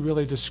hard to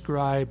really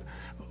describe.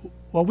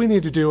 What we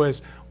need to do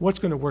is what's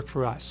going to work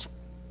for us.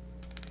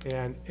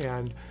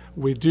 And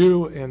we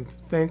do, and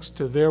thanks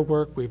to their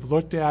work, we've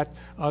looked at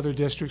other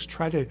districts,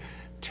 try to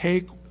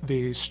take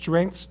the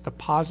strengths, the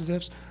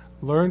positives,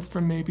 learn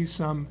from maybe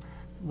some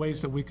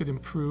ways that we could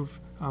improve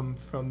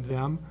from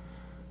them.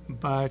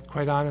 But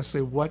quite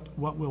honestly, what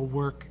will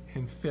work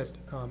and fit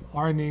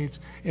our needs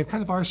and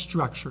kind of our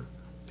structure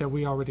that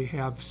we already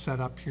have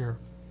set up here.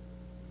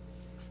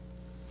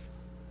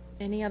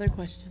 Any other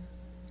questions,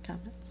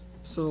 comments?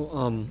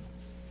 So,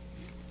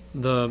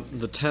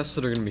 the tests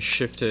that are going to be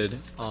shifted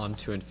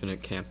onto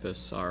Infinite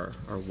Campus are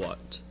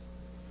what?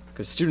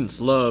 Because students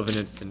love an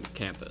Infinite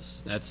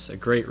Campus. That's a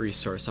great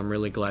resource. I'm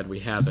really glad we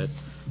have it.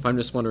 But I'm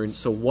just wondering,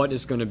 so what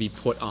is going to be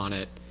put on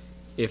it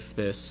if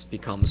this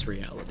becomes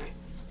reality?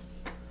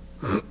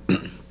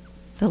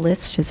 The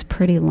list is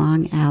pretty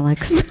long,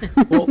 Alex.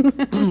 Well,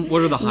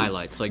 what are the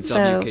highlights, like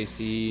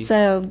WKCE?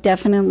 So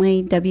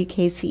definitely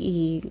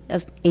WKCE,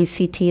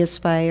 ACT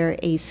Aspire,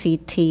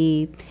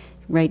 ACT,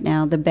 right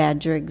now the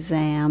Badger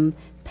exam,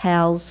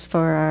 PALS for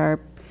our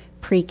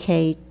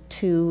pre-K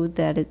 2,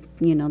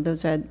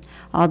 those are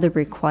all the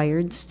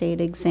required state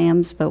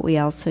exams, but we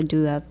also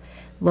do have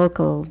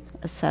local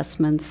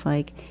assessments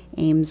like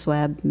Ames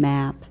Web,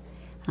 MAP,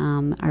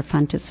 our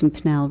Fontes and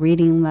Pinnell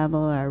reading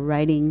level, our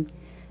writing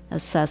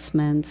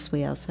assessments.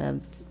 We also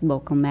have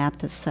local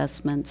math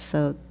assessments,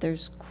 so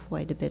there's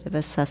quite a bit of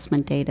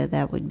assessment data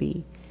that would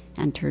be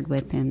entered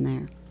within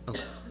there.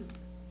 Okay.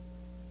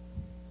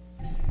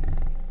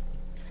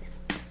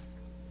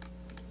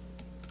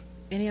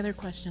 Any other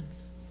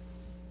questions?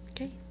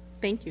 Okay,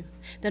 thank you.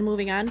 Then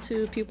moving on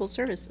to pupil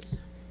services.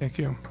 Thank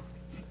you.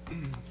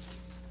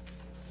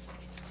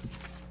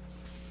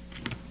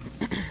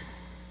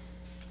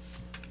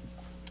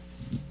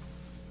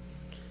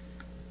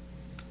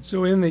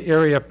 So in the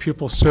area of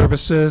pupil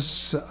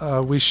services,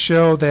 we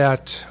show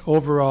that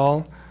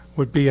overall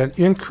would be an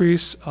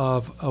increase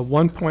of a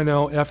 1.0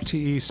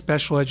 FTE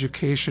special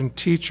education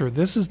teacher.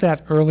 This is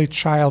that early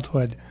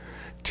childhood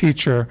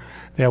teacher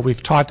that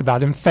we've talked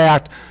about. In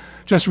fact,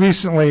 just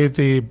recently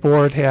the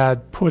board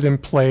had put in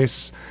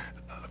place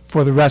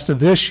for the rest of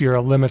this year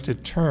a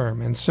limited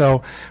term. And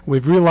so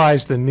we've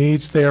realized the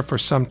needs there for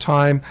some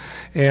time,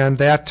 and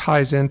that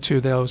ties into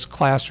those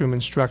classroom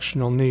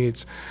instructional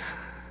needs.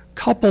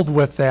 Coupled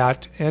with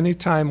that,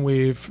 anytime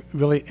we've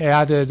really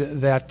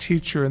added that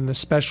teacher in the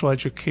special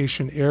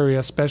education area,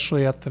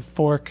 especially at the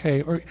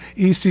 4K or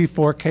EC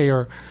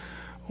 4K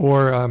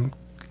or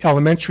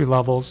elementary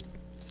levels,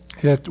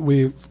 that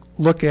we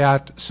look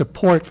at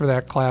support for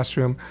that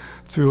classroom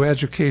through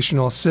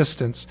educational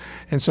assistance.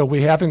 And so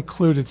we have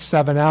included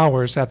 7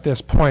 hours at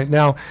this point.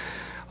 Now,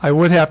 I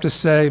would have to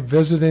say,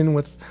 visiting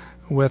with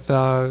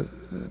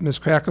Ms.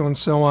 Crackle and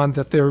so on,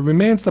 that there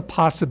remains the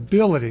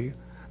possibility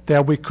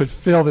that we could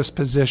fill this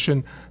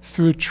position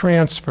through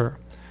transfer.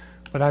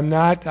 But I'm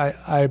not,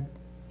 I'm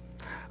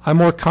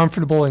more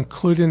comfortable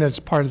including it as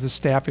part of the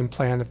staffing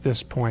plan at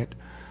this point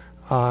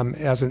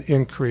as an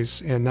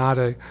increase and not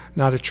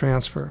a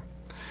transfer.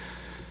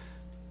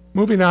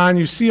 Moving on,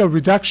 you see a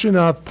reduction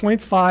of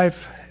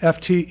 0.5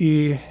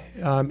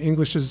 FTE,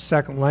 English as a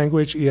second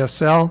language,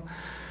 ESL,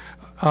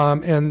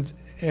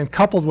 and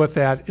coupled with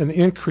that, an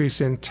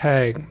increase in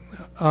TAG.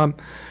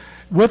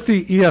 With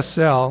the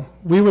ESL,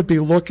 we would be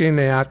looking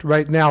at,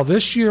 right now,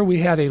 this year we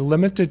had a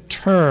limited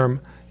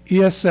term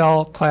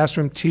ESL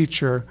classroom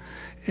teacher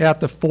at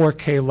the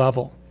 4K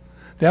level.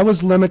 That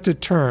was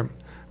limited term.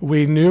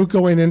 We knew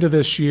going into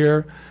this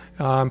year,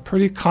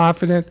 pretty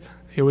confident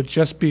it would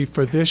just be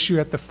for this year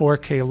at the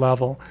 4K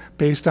level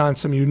based on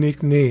some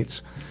unique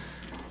needs.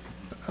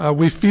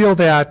 We feel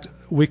that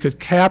we could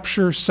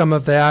capture some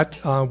of that.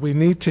 We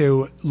need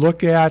to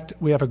look at,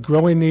 we have a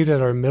growing need at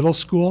our middle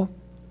school.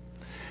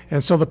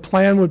 And so the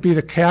plan would be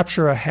to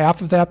capture a half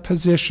of that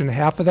position,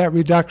 half of that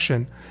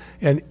reduction,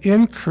 and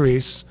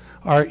increase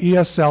our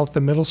ESL at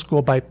the middle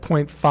school by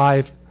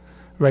 0.5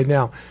 right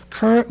now.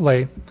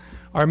 Currently,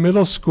 our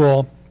middle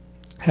school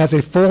has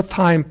a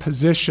full-time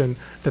position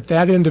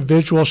that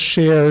individual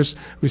shares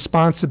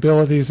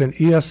responsibilities in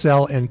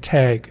ESL and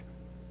TAG.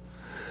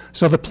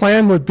 So the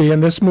plan would be,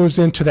 and this moves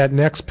into that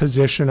next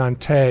position on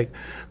TAG,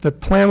 the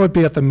plan would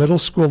be at the middle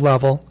school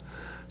level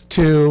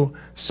to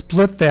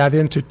split that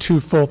into 2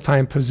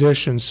 full-time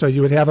positions. So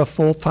you would have a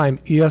full-time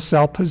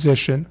ESL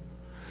position,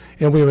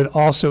 and we would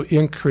also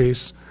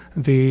increase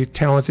the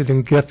talented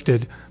and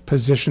gifted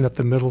position at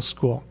the middle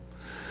school.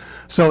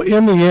 So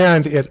in the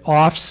end, it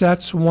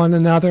offsets one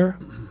another,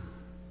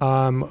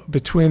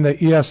 between the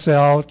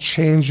ESL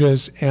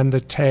changes and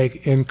the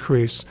TAG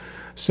increase.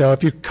 So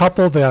if you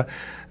couple the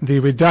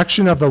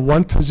reduction of the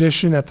one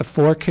position at the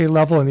 4K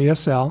level in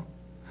ESL,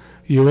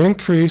 you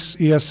increase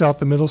ESL at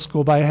the middle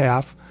school by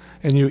half,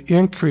 and you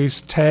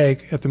increase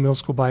TAG at the middle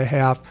school by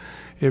half,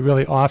 it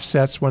really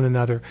offsets one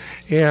another.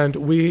 And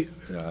we,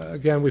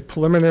 again, we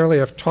preliminarily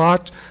have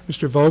talked.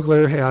 Mr.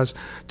 Vogler has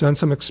done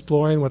some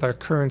exploring with our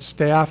current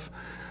staff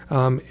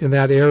in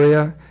that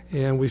area,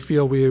 and we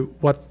feel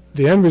what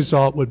the end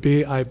result would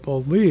be, I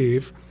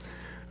believe,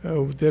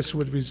 this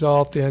would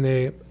result in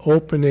a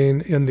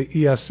opening in the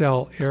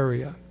ESL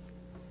area.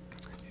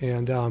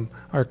 And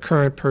our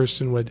current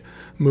person would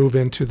move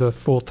into the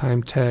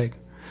full-time TAG.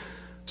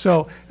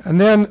 So, and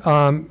then,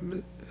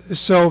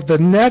 so the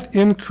net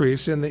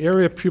increase in the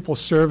area of pupil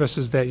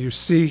services that you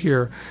see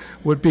here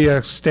would be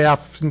a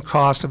staffing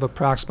cost of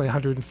approximately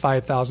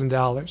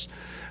 $105,000.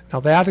 Now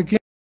that again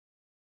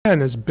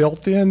is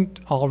built in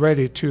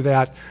already to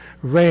that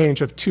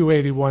range of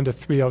 281 to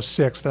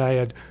 306 that I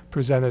had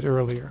presented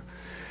earlier.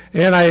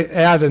 And I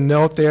add a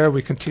note there,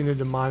 we continue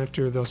to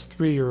monitor those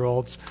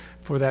 3-year-olds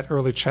for that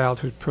early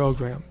childhood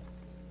program.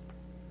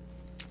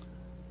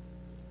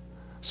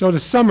 So to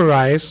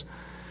summarize,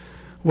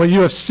 what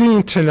you have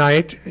seen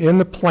tonight in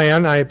the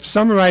plan, I've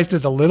summarized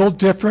it a little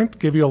different,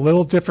 give you a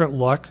little different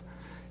look.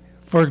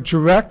 For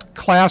direct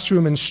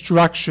classroom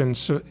instruction,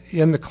 so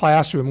in the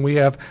classroom, we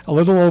have a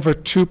little over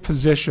 2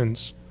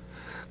 positions.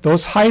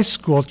 Those high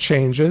school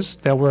changes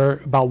that were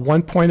about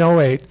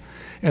 1.08,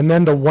 and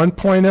then the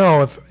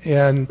 1.0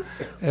 in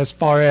as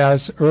far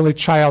as early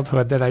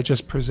childhood that I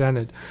just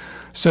presented.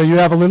 So you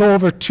have a little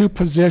over 2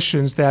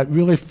 positions that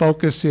really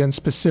focus in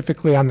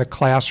specifically on the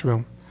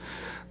classroom.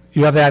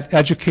 You have that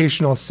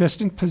educational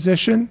assistant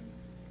position,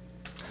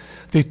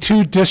 the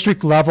 2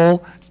 district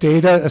level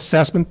data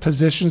assessment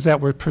positions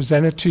that were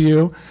presented to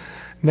you.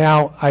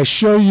 Now, I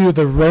show you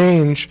the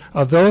range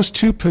of those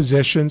 2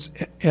 positions,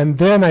 and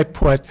then I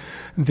put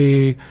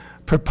the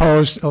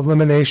proposed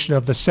elimination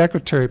of the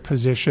secretary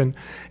position.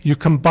 You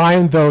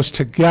combine those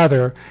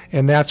together,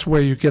 and that's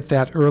where you get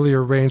that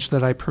earlier range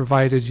that I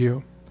provided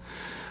you.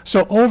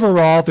 So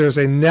overall, there's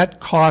a net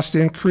cost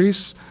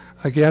increase,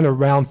 again,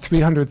 around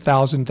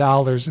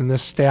 $300,000 in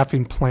this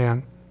staffing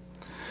plan.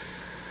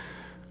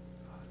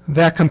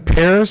 That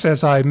compares,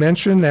 as I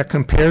mentioned, that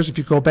compares, if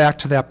you go back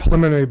to that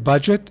preliminary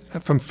budget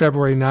from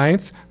February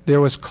 9th,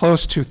 there was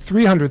close to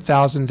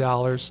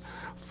 $300,000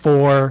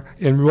 for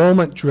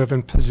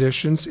enrollment-driven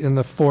positions in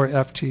the 4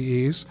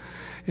 FTEs.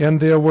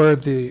 And there were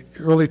the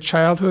early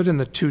childhood and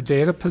the 2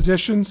 data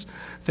positions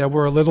that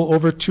were a little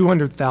over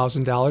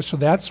 $200,000. So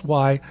that's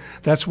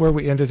where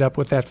we ended up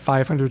with that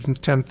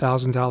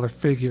 $510,000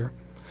 figure.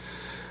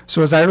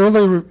 So as I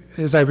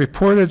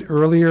reported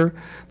earlier,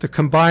 the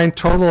combined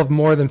total of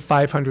more than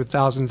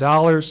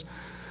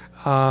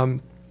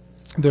 $500,000.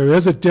 There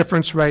is a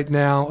difference right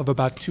now of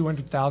about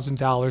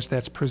 $200,000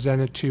 that's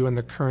presented to you in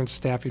the current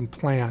staffing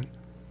plan.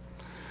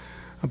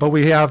 But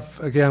we have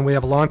a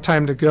long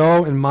time to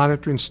go in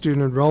monitoring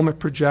student enrollment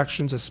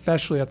projections,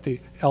 especially at the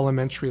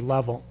elementary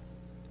level.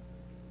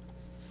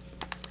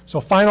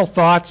 So final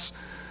thoughts,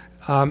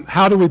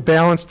 how do we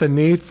balance the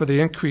need for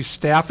the increased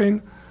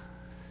staffing?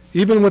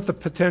 Even with the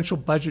potential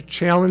budget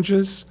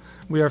challenges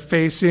we are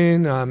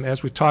facing,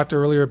 as we talked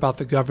earlier about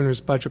the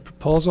governor's budget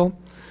proposal,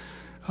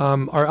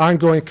 our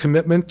ongoing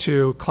commitment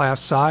to class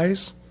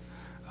size,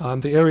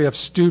 the area of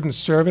student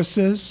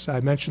services, I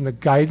mentioned the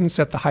guidance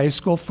at the high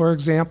school, for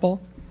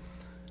example,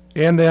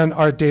 and then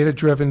our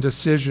data-driven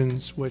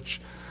decisions, which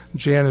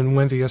Jan and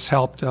Wendy has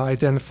helped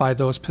identify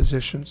those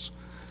positions.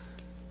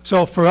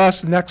 So for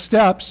us, next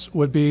steps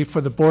would be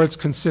for the board's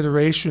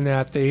consideration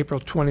at the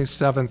April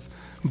 27th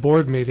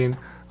board meeting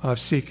of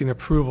seeking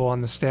approval on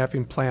the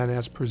staffing plan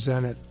as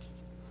presented.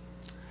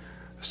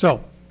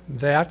 So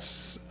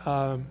that's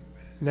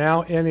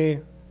now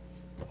any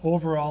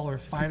overall or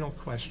final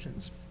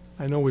questions.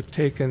 I know we've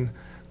taken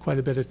quite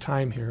a bit of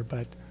time here,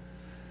 but.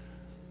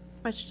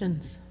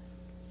 Questions?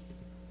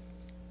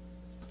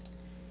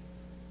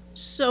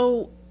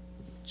 So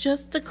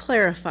just to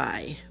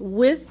clarify,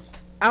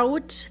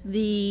 without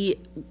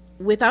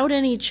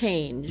any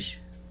change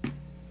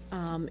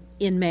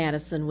in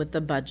Madison with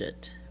the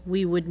budget,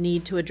 we would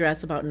need to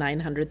address about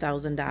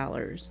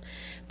 $900,000.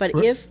 But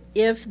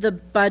if the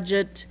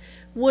budget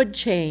would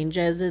change,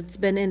 as it's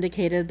been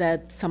indicated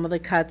that some of the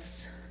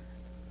cuts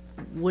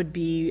would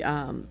be,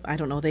 I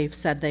don't know, they've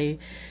said they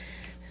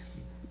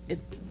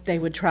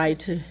would try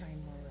to,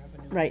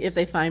 right, if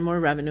they find more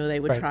revenue, they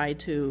would try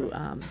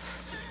to,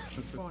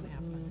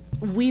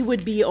 we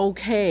would be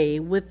okay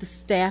with the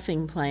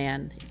staffing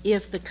plan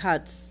if the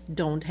cuts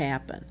don't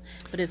happen.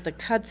 But if the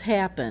cuts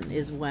happen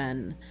is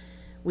when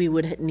we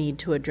would need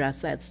to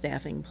address that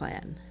staffing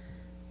plan.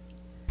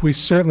 We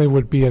certainly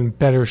would be in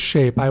better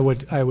shape. I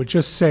would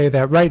just say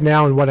that right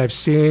now in what I've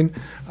seen,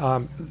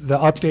 the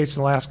updates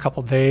in the last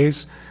couple of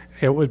days,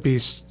 it would be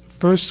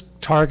first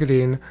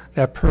targeting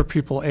that per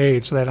pupil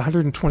aid, so that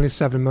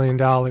 $127 million.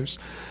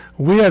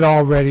 We had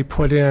already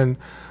put in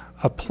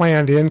a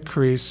planned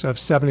increase of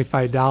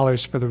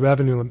 $75 for the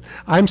revenue limit.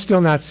 I'm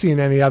still not seeing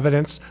any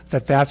evidence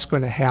that that's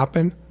going to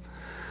happen.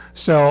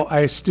 So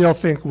I still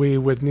think we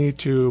would need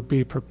to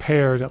be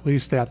prepared at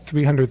least that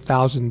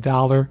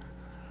 $300,000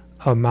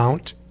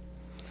 amount.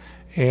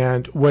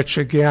 And which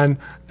again,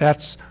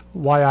 that's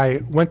why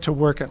I went to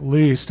work at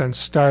least on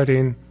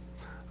starting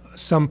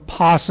some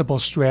possible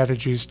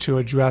strategies to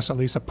address at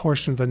least a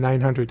portion of the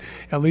 900,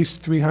 at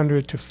least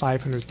 $300,000 to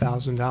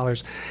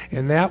 $500,000.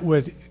 And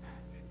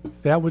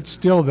that would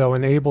still, though,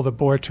 enable the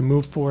board to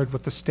move forward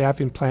with the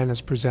staffing plan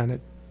as presented.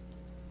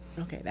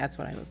 Okay, that's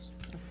what I was.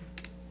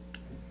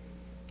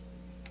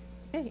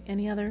 Okay,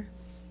 any other?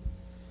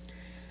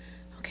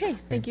 Okay,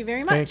 thank you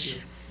very much. Thank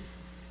you.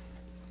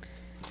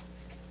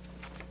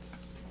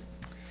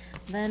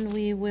 Then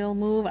we will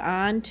move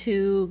on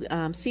to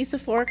CISA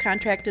 4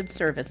 contracted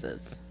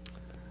services.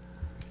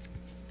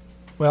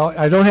 Well,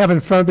 I don't have in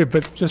front of me,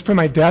 but just for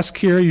my desk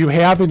here, you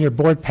have in your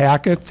board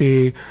packet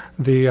the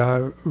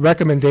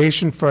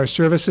recommendation for our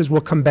services.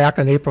 We'll come back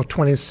on April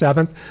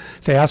 27th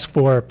to ask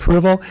for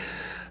approval.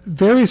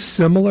 Very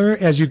similar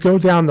as you go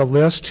down the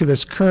list to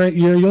this current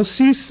year. You'll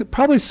see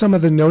probably some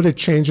of the noted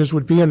changes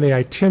would be in the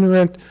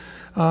itinerant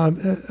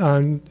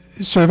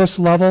service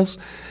levels.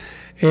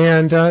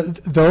 And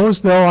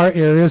those, though, are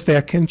areas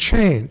that can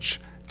change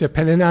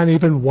depending on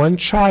even one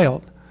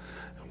child,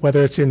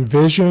 whether it's in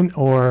vision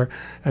or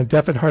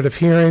deaf and hard of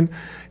hearing.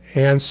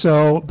 And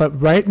so, but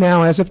right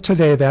now, as of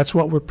today, that's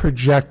what we're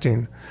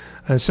projecting.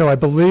 And so I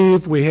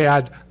believe we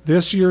had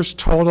this year's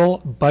total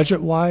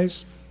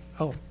budget-wise.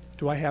 Oh,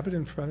 do I have it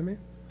in front of me?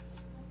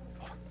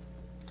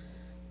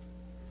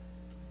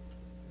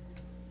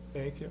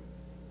 Thank you.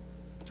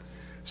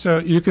 So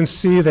you can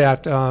see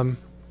that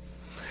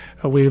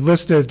we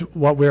listed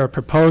what we are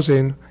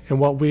proposing and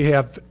what we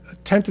have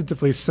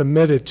tentatively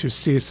submitted to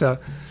CISA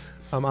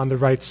on the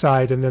right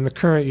side, and then the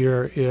current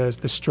year is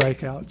the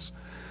strikeouts.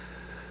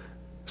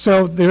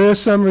 So there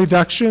is some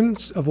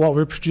reductions of what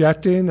we're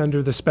projecting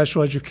under the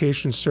special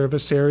education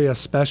service area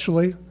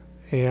especially,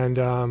 and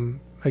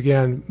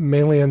again,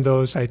 mainly in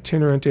those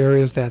itinerant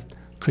areas that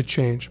could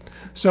change.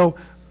 So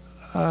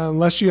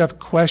unless you have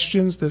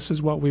questions, this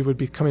is what we would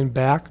be coming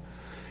back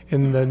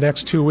in the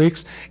next 2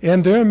 weeks.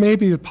 And there may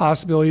be the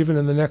possibility even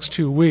in the next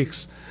 2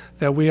 weeks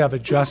that we have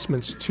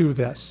adjustments to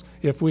this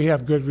if we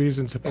have good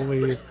reason to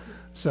believe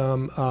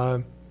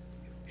some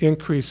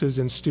increases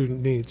in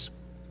student needs.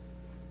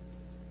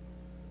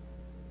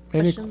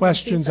 Any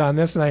questions on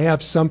this? And I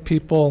have some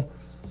people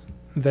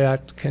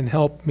that can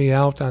help me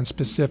out on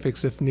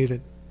specifics if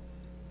needed.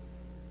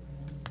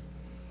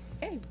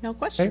 Okay, no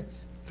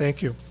questions. Okay,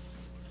 thank you.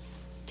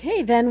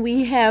 Okay, then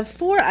we have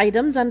 4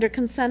 items under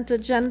consent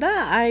agenda.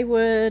 I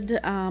would,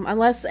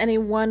 unless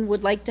anyone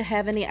would like to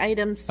have any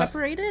items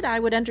separated, I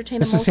would entertain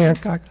a motion. Mrs.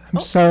 Hancock, I'm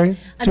sorry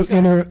to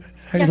interrupt.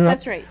 Yes,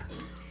 that's right.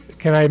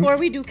 Can I? Before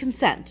we do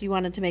consent, you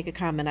wanted to make a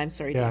comment. I'm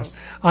sorry. Yes.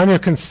 On your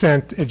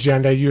consent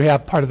agenda, you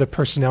have part of the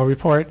personnel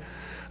report.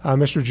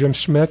 Mr. Jim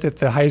Schmidt at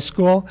the high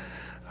school,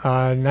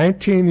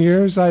 19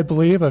 years, I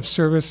believe, of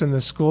service in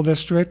the school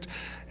district,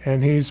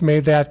 and he's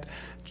made that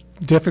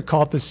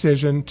difficult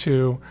decision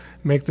to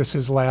make this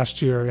his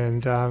last year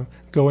and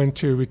go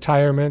into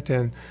retirement.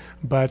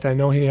 But I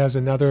know he has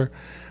another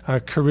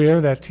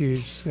career that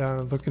he's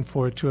looking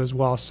forward to as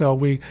well. So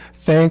we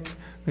thank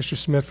Mr.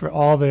 Smith for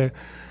all the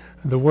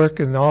work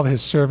and all his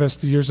service,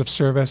 the years of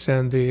service,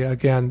 and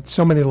again,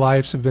 so many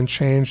lives have been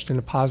changed in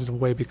a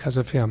positive way because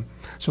of him.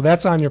 So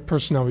that's on your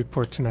personnel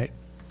report tonight.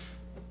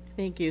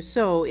 Thank you.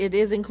 So it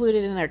is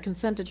included in our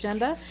consent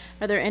agenda.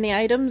 Are there any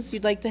items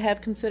you'd like to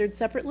have considered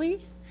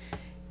separately?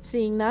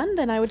 Seeing none,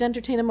 then I would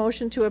entertain a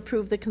motion to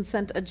approve the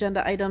consent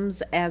agenda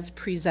items as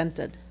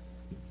presented.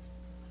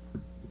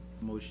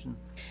 Motion.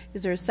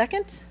 Is there a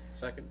second?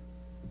 Second.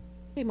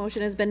 Okay,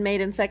 motion has been made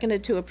and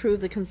seconded to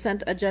approve the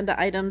consent agenda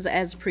items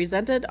as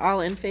presented.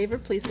 All in favor,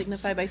 please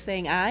signify by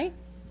saying aye.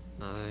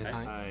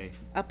 Aye.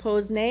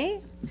 Opposed,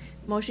 nay.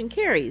 Motion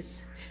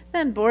carries.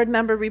 Then board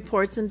member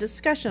reports and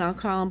discussion. I'll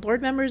call on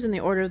board members in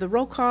the order of the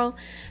roll call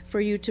for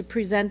you to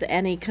present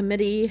any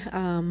committee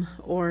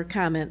or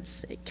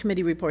comments,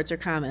 committee reports or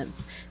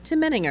comments. Tim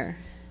Menninger.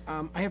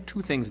 I have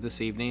 2 things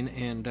this evening,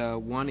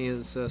 and one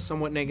is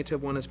somewhat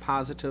negative, one is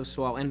positive,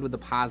 so I'll end with the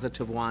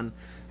positive one.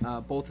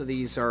 Both of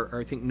these are,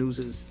 I think,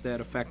 newses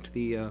that affect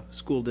the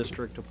school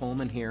district of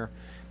Holmen here.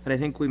 And I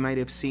think we might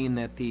have seen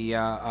that the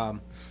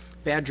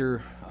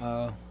Badger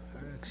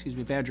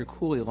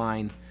Cooley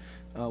line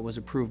was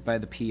approved by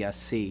the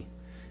PSC.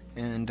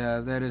 And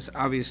that is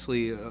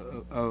obviously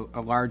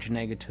a large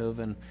negative,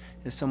 and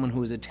as someone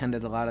who has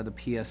attended a lot of the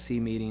PSC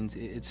meetings,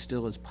 it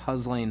still is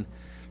puzzling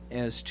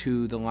as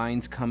to the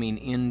lines coming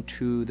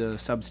into the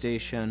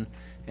substation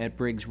at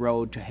Briggs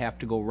Road to have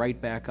to go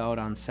right back out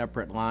on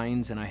separate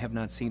lines, and I have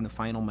not seen the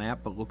final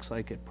map, but looks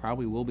like it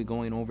probably will be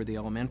going over the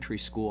elementary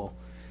school.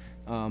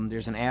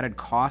 There's an added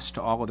cost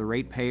to all of the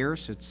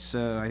ratepayers. It's,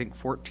 I think,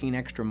 14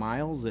 extra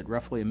miles at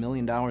roughly $1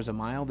 million a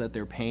mile that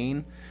they're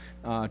paying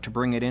to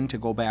bring it in to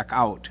go back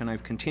out. And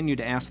I've continued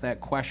to ask that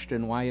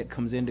question, why it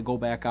comes in to go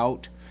back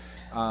out.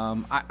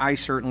 I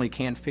certainly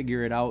can't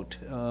figure it out,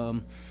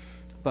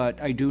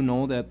 but I do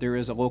know that there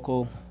is a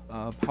local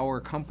power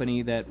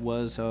company that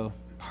was a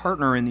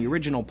partner in the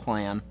original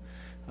plan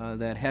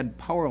that had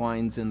power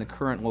lines in the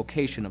current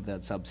location of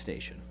that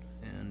substation.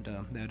 And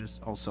that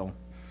is also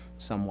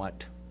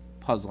somewhat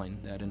puzzling,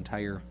 that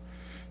entire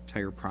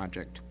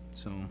project.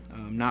 So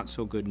not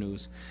so good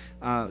news.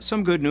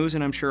 Some good news,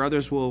 and I'm sure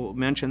others will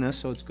mention this,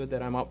 so it's good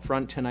that I'm up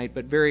front tonight,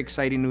 but very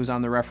exciting news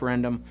on the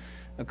referendum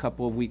a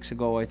couple of weeks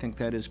ago. I think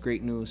that is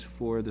great news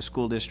for the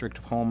school district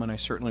of Holmen. I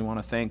certainly want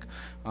to thank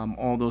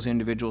all those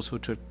individuals who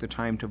took the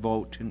time to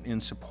vote in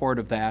support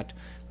of that.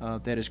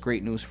 That is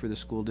great news for the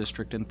school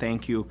district, and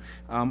thank you.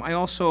 I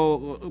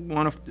also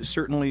want to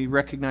certainly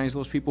recognize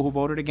those people who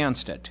voted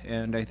against it,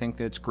 and I think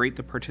that's great,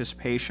 the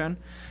participation,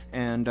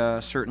 and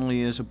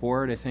certainly as a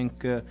board, I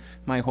think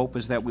my hope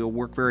is that we'll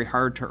work very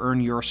hard to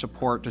earn your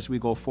support as we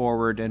go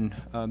forward and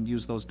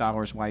use those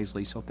dollars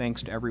wisely. So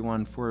thanks to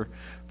everyone for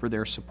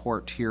their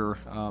support here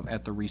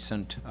at the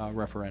recent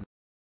referendum.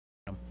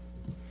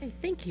 Okay,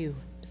 thank you,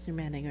 Mr.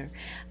 Manninger.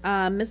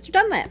 Mr.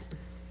 Dunlap.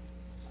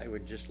 I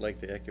would just like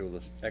to echo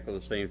the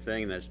same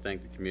thing, and that's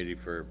thank the community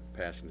for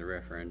passing the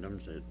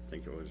referendums. I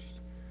think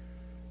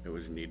it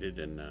was needed,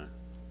 and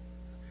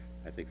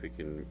I think we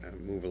can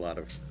move a lot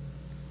of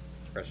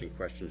pressing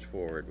questions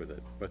forward with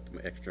the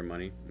extra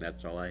money. And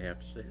that's all I have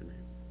to say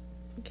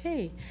tonight.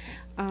 Okay,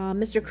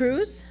 Mr.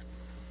 Cruz.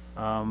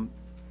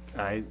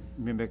 I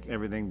mimic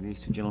everything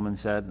these two gentlemen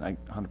said. I'm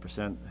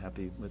 100%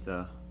 happy with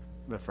the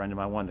referendum.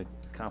 I wanted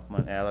to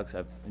compliment Alex.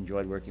 I've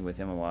enjoyed working with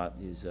him a lot.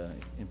 He's an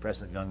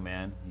impressive young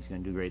man. He's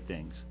going to do great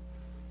things.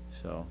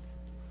 So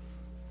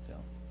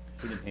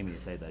he didn't pay me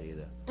to say that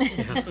either.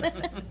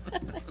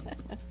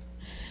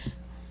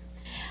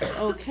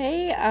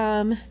 Okay,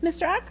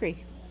 Mr. Ockrey.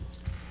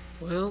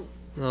 Well,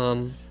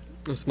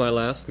 this is my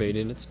last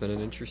meeting. It's been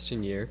an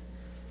interesting year.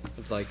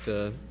 I'd like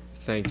to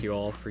thank you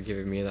all for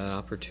giving me that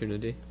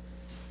opportunity.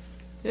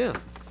 Yeah,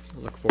 I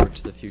look forward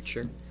to the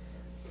future.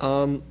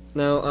 Now,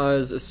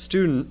 as a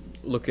student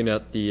looking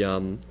at the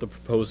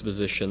proposed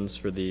positions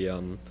for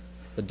the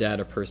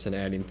data person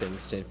adding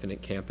things to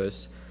Infinite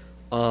Campus,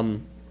 I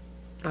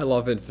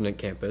love Infinite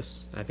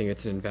Campus. I think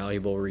it's an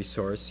invaluable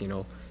resource.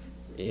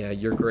 Yeah,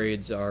 your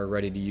grades are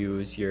ready to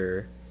use.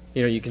 You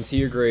can see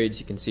your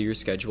grades, you can see your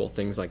schedule,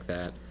 things like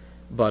that.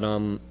 But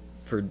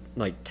for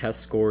like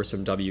test scores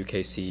from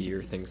WKC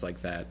or things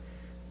like that,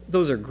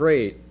 those are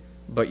great.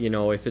 But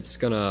if it's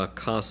gonna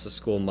cost the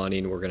school money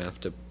and we're gonna have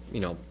to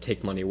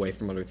take money away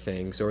from other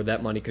things, or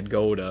that money could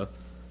go to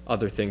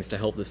other things to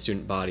help the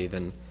student body,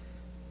 then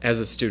as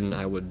a student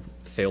I would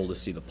fail to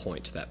see the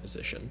point to that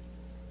position.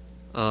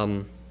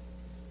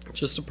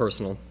 Just a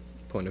personal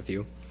point of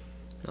view,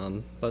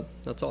 but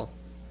that's all.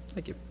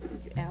 Thank you.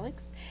 Thank you,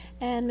 Alex.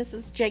 And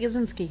Mrs.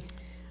 Jagosinski.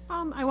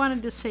 I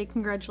wanted to say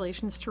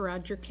congratulations to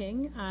Roger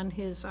King on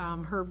his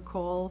Herb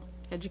Cole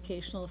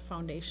Educational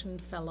Foundation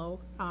Fellow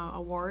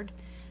Award.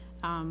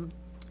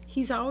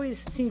 He's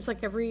always, it seems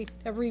like every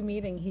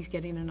meeting he's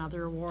getting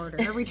another award,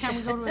 or every time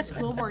we go to a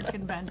school board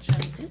convention,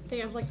 they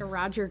have like a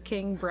Roger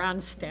King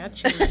bronze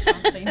statue or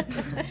something.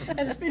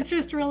 It's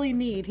just really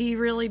neat. He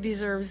really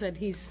deserves it.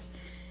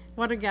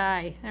 What a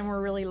guy, and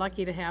we're really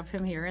lucky to have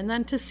him here. And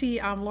then to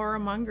see Laura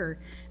Munger.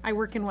 I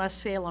work in West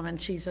Salem,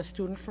 and she's a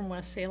student from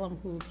West Salem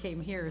who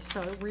came here.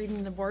 So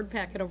reading the board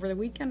packet over the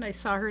weekend, I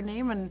saw her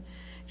name, and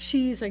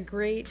she's a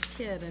great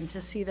kid. And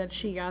to see that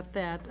she got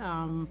that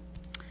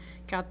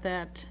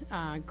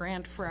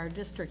grant for our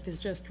district is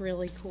just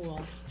really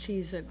cool.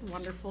 She's a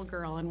wonderful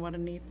girl, and what a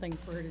neat thing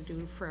for her to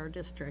do for our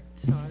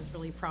district. So I was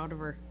really proud of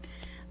her.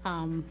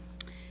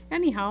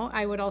 Anyhow,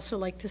 I would also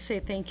like to say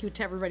thank you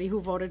to everybody who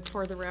voted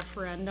for the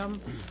referendum.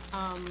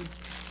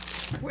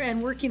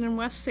 And working in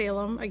West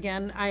Salem,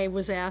 again, I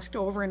was asked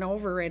over and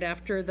over right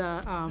after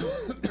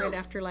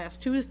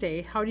last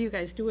Tuesday, how do you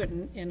guys do it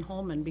in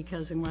Holmen?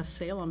 Because in West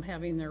Salem,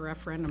 having their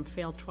referendum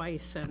fail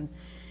twice, and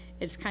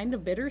it's kind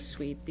of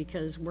bittersweet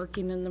because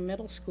working in the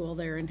middle school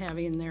there and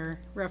having their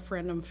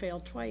referendum fail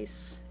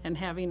twice and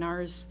having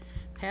ours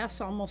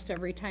pass almost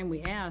every time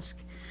we ask,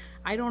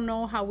 I don't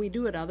know how we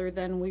do it other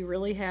than we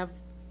really have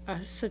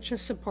such a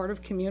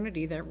supportive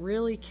community that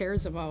really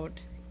cares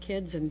about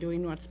kids and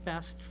doing what's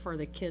best for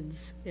the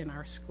kids in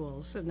our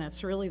schools, and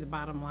that's really the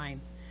bottom line.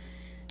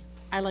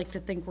 I like to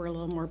think we're a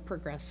little more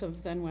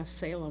progressive than West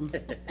Salem,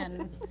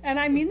 and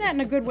I mean that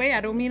in a good way. I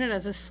don't mean it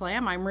as a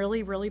slam. I'm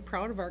really, really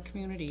proud of our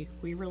community.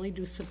 We really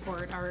do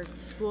support our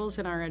schools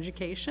and our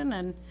education,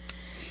 and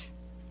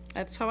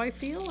that's how I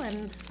feel,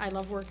 and I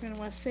love working in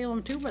West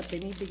Salem too, but they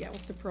need to get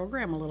with the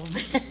program a little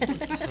bit.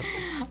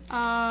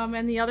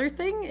 And the other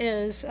thing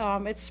is,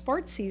 it's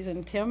sports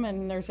season, Tim,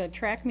 and there's a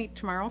track meet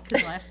tomorrow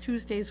because last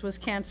Tuesday's was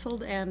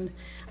canceled, and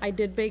I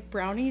did bake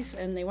brownies,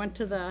 and they went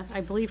to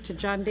I believe to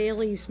John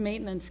Daly's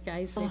maintenance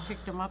guys. They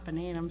picked them up and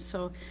ate them.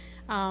 So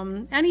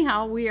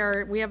anyhow, we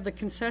have the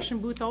concession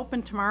booth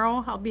open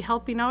tomorrow. I'll be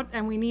helping out,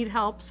 and we need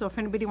help, so if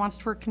anybody wants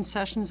to work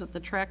concessions at the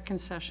track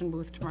concession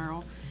booth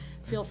tomorrow,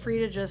 feel free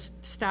to just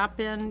stop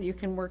in. You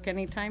can work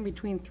anytime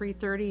between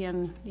 3:30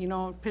 and, you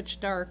know, pitch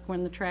dark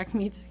when the track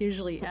meets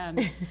usually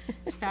end.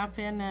 Stop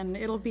in and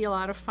it'll be a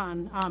lot of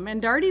fun.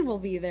 And Darty will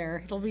be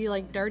there. It'll be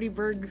like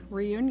Dartyburg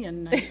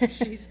reunion night.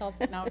 She's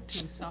helping out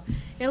too, so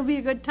it'll be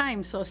a good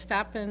time. So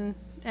stop in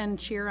and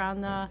cheer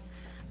on the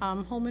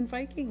Holmen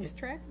Vikings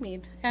track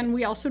meet. And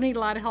we also need a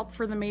lot of help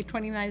for the May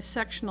 29th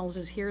sectionals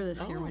is here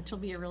this year, which will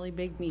be a really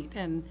big meet.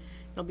 And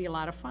it'll be a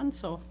lot of fun,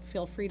 so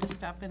feel free to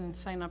stop in and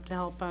sign up to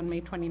help on May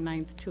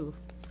 29th too.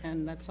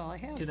 And that's all I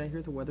have. Did I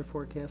hear the weather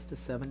forecast is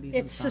 70s?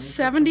 It's a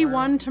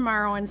 71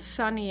 tomorrow and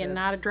sunny and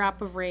not a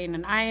drop of rain.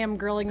 And I am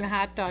grilling the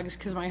hot dogs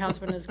because my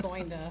husband is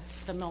going to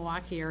the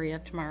Milwaukee area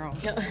tomorrow.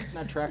 It's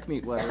not track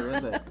meet weather,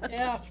 is it?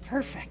 Yeah, it's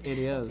perfect. It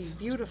is. It'll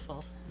be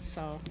beautiful,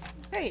 so.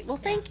 Great, well,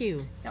 thank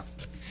you. Yep.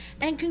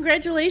 And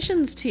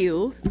congratulations to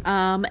you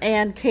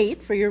and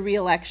Kate for your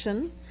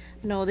reelection.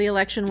 No, the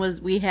election was,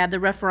 we had the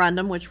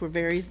referendum, which we're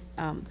very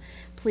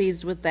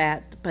pleased with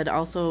that, but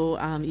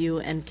also you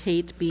and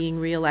Kate being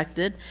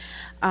reelected.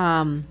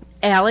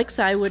 Alex,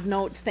 I would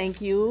note, thank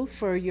you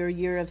for your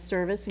year of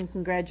service and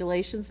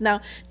congratulations.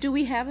 Now, do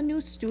we have a new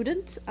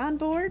student on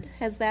board?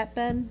 Has that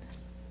been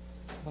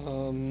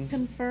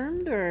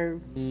confirmed,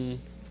 or? They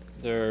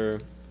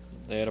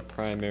had a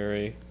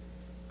primary.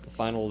 The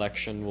final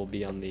election will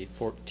be on the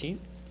 14th,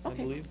 I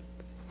believe.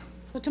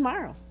 So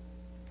tomorrow?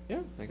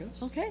 Yeah, I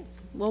guess. Okay,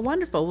 well,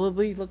 wonderful. Well,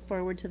 we look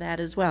forward to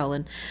that as well,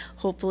 and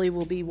hopefully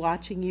we'll be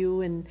watching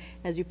you and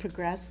as you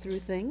progress through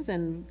things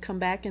and come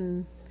back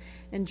and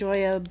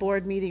enjoy a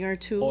board meeting or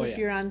two. Oh, if yeah.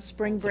 you're on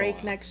spring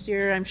break next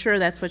year. I'm sure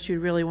that's what you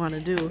really want to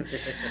do.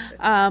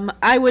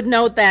 I would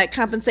note that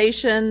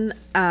compensation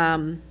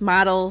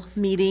model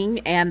meeting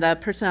and the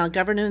personnel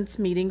governance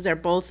meetings are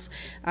both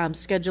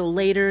scheduled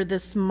later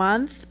this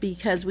month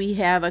because we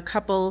have a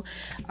couple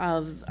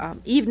of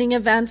evening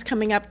events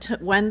coming up to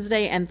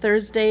Wednesday and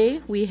Thursday.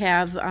 We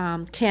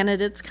have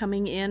candidates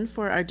coming in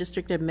for our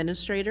district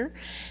administrator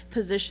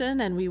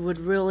position, and we would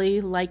really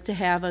like to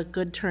have a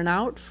good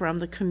turnout from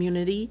the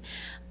community,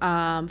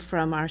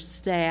 from our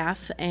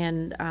staff,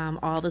 and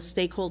all the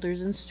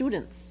stakeholders and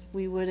students.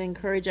 We would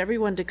encourage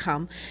everyone to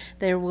come.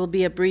 There will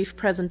be a brief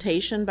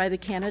presentation by the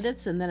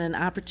candidates and then an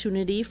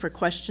opportunity for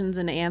questions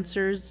and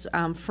answers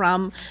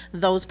from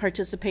those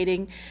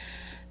participating.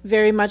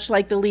 Very much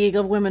like the League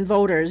of Women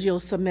Voters, you'll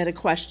submit a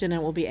question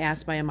and it will be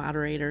asked by a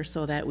moderator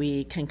so that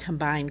we can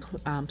combine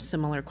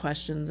similar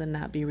questions and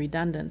not be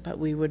redundant. But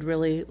we would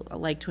really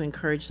like to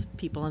encourage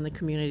people in the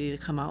community to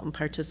come out and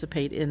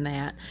participate in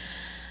that.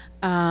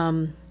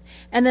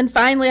 And then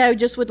finally, I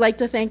just would like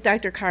to thank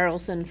Dr.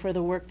 Carlson for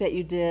the work that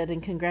you did,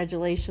 and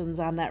congratulations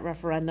on that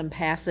referendum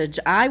passage.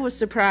 I was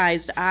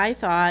surprised. I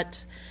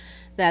thought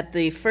that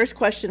the first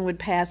question would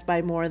pass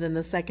by more than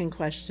the second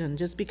question,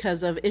 just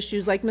because of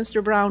issues like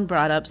Mr. Brown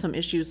brought up, some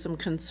issues, some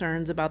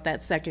concerns about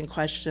that second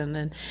question,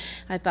 and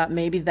I thought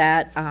maybe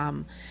that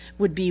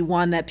would be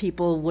one that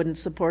people wouldn't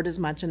support as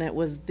much, and it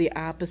was the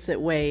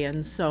opposite way.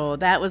 And so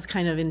that was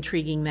kind of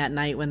intriguing that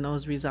night when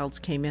those results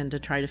came in, to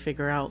try to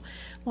figure out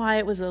why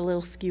it was a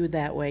little skewed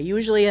that way.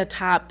 Usually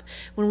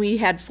when we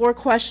had 4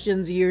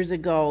 questions years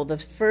ago, the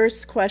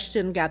first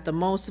question got the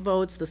most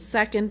votes, the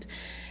second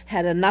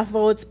had enough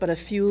votes but a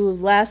few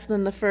less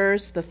than the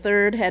first, the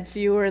third had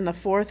fewer, and the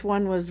fourth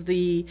one was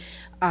the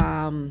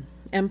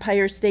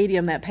Empire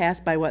Stadium that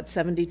passed by, what,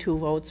 72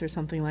 votes or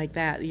something like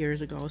that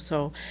years ago.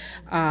 So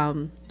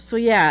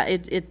yeah,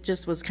 it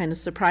just was kind of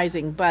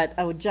surprising, but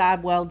a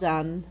job well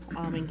done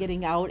in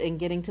getting out and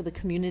getting to the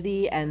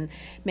community and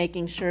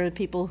making sure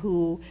people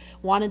who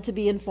wanted to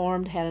be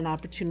informed had an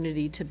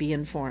opportunity to be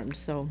informed.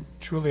 So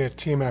Truly a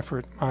team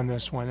effort on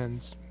this one,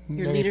 and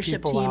your many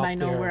leadership people team, out I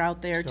know, there, we're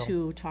out there so.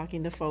 too,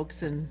 talking to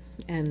folks, and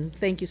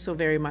thank you so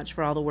very much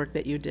for all the work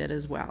that you did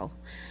as well.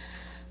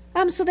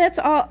 So that's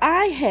all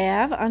I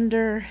have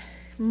under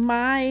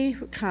my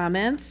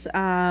comments.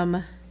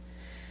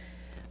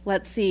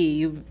 Let's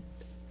see,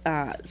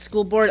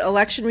 school board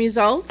election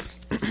results.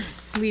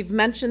 We've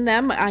mentioned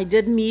them. I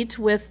did meet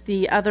with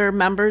the other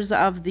members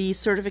of the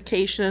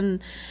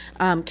certification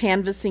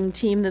canvassing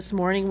team this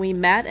morning. We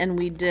met and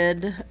we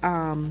did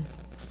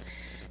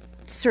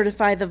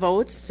certify the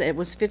votes. It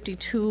was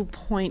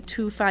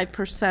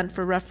 52.25%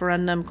 for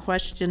referendum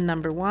question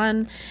number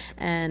 1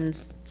 and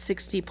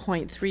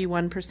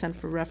 60.31%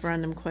 for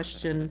referendum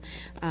question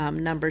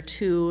number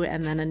 2,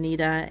 and then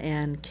Anita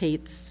and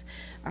Kate's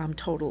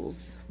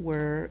totals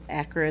were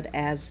accurate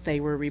as they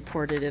were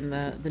reported in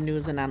the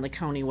news and on the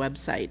county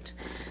website.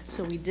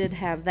 So we did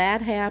have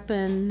that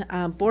happen.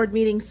 Board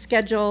meeting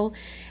schedule,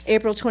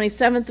 April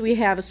 27th, we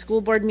have a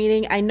school board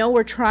meeting. I know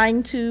we're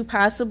trying to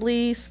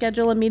possibly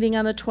schedule a meeting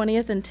on the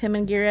 20th, and Tim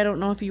and Gary, I don't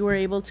know if you were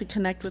able to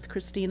connect with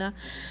Christina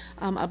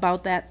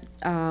about that.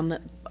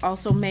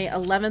 Also, May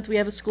 11th, we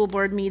have a school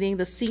board meeting.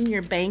 The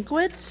senior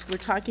banquet, we're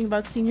talking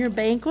about senior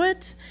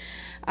banquet,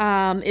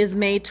 is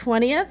May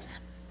 20th.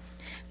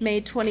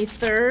 May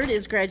 23rd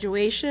is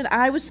graduation.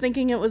 I was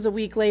thinking it was a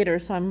week later,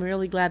 so I'm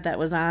really glad that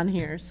was on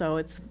here. So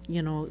it's,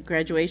 you know,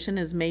 graduation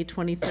is May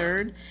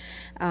 23rd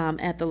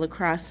at the La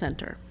Crosse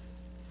Center.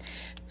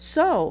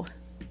 So,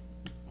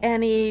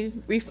 any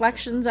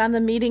reflections on the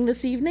meeting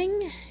this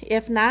evening?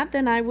 If not,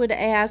 then I would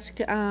ask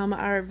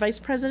our Vice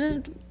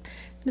President,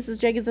 Mrs.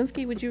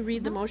 Jagosinski, would you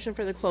read the motion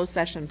for the closed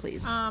session,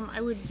 please? I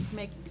would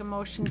make a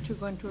motion to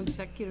go into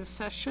executive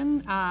session.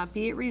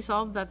 Be it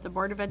resolved that the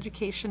Board of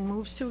Education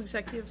moves to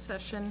executive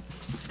session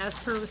as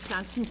per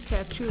Wisconsin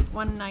Statute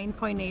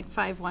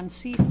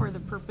 19.851C for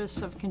the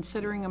purpose of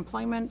considering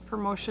employment,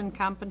 promotion,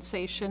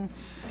 compensation,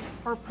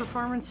 or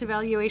performance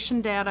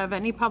evaluation data of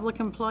any public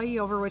employee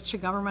over which a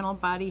governmental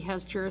body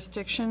has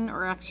jurisdiction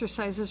or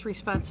exercises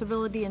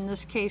responsibility, in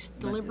this case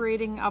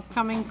deliberating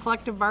upcoming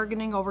collective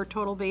bargaining over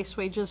total base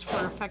wages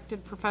for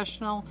affected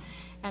professional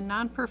and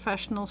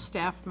non-professional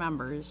staff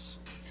members.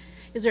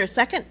 Is there a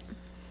second?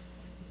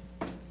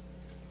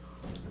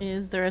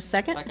 Is there a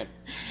second? Second.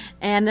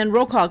 And then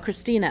roll call,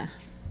 Christina.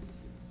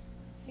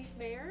 Keith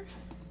Mayer.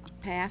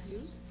 Pass.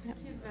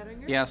 Tim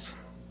Ettinger. Yes.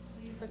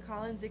 Lisa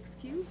Collins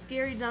excused.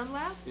 Gary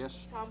Dunlap.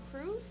 Yes. Tom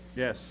Cruise.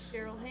 Yes.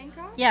 Cheryl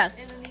Hancock.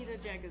 Yes. And Anita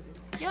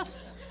Jagosinski.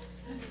 Yes.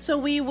 So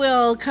we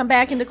will come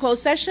back into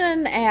closed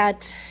session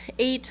at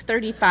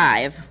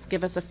 8:35.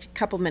 Give us a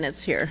couple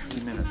minutes here.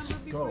 Minutes.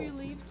 Before you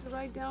leave, to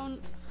write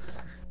down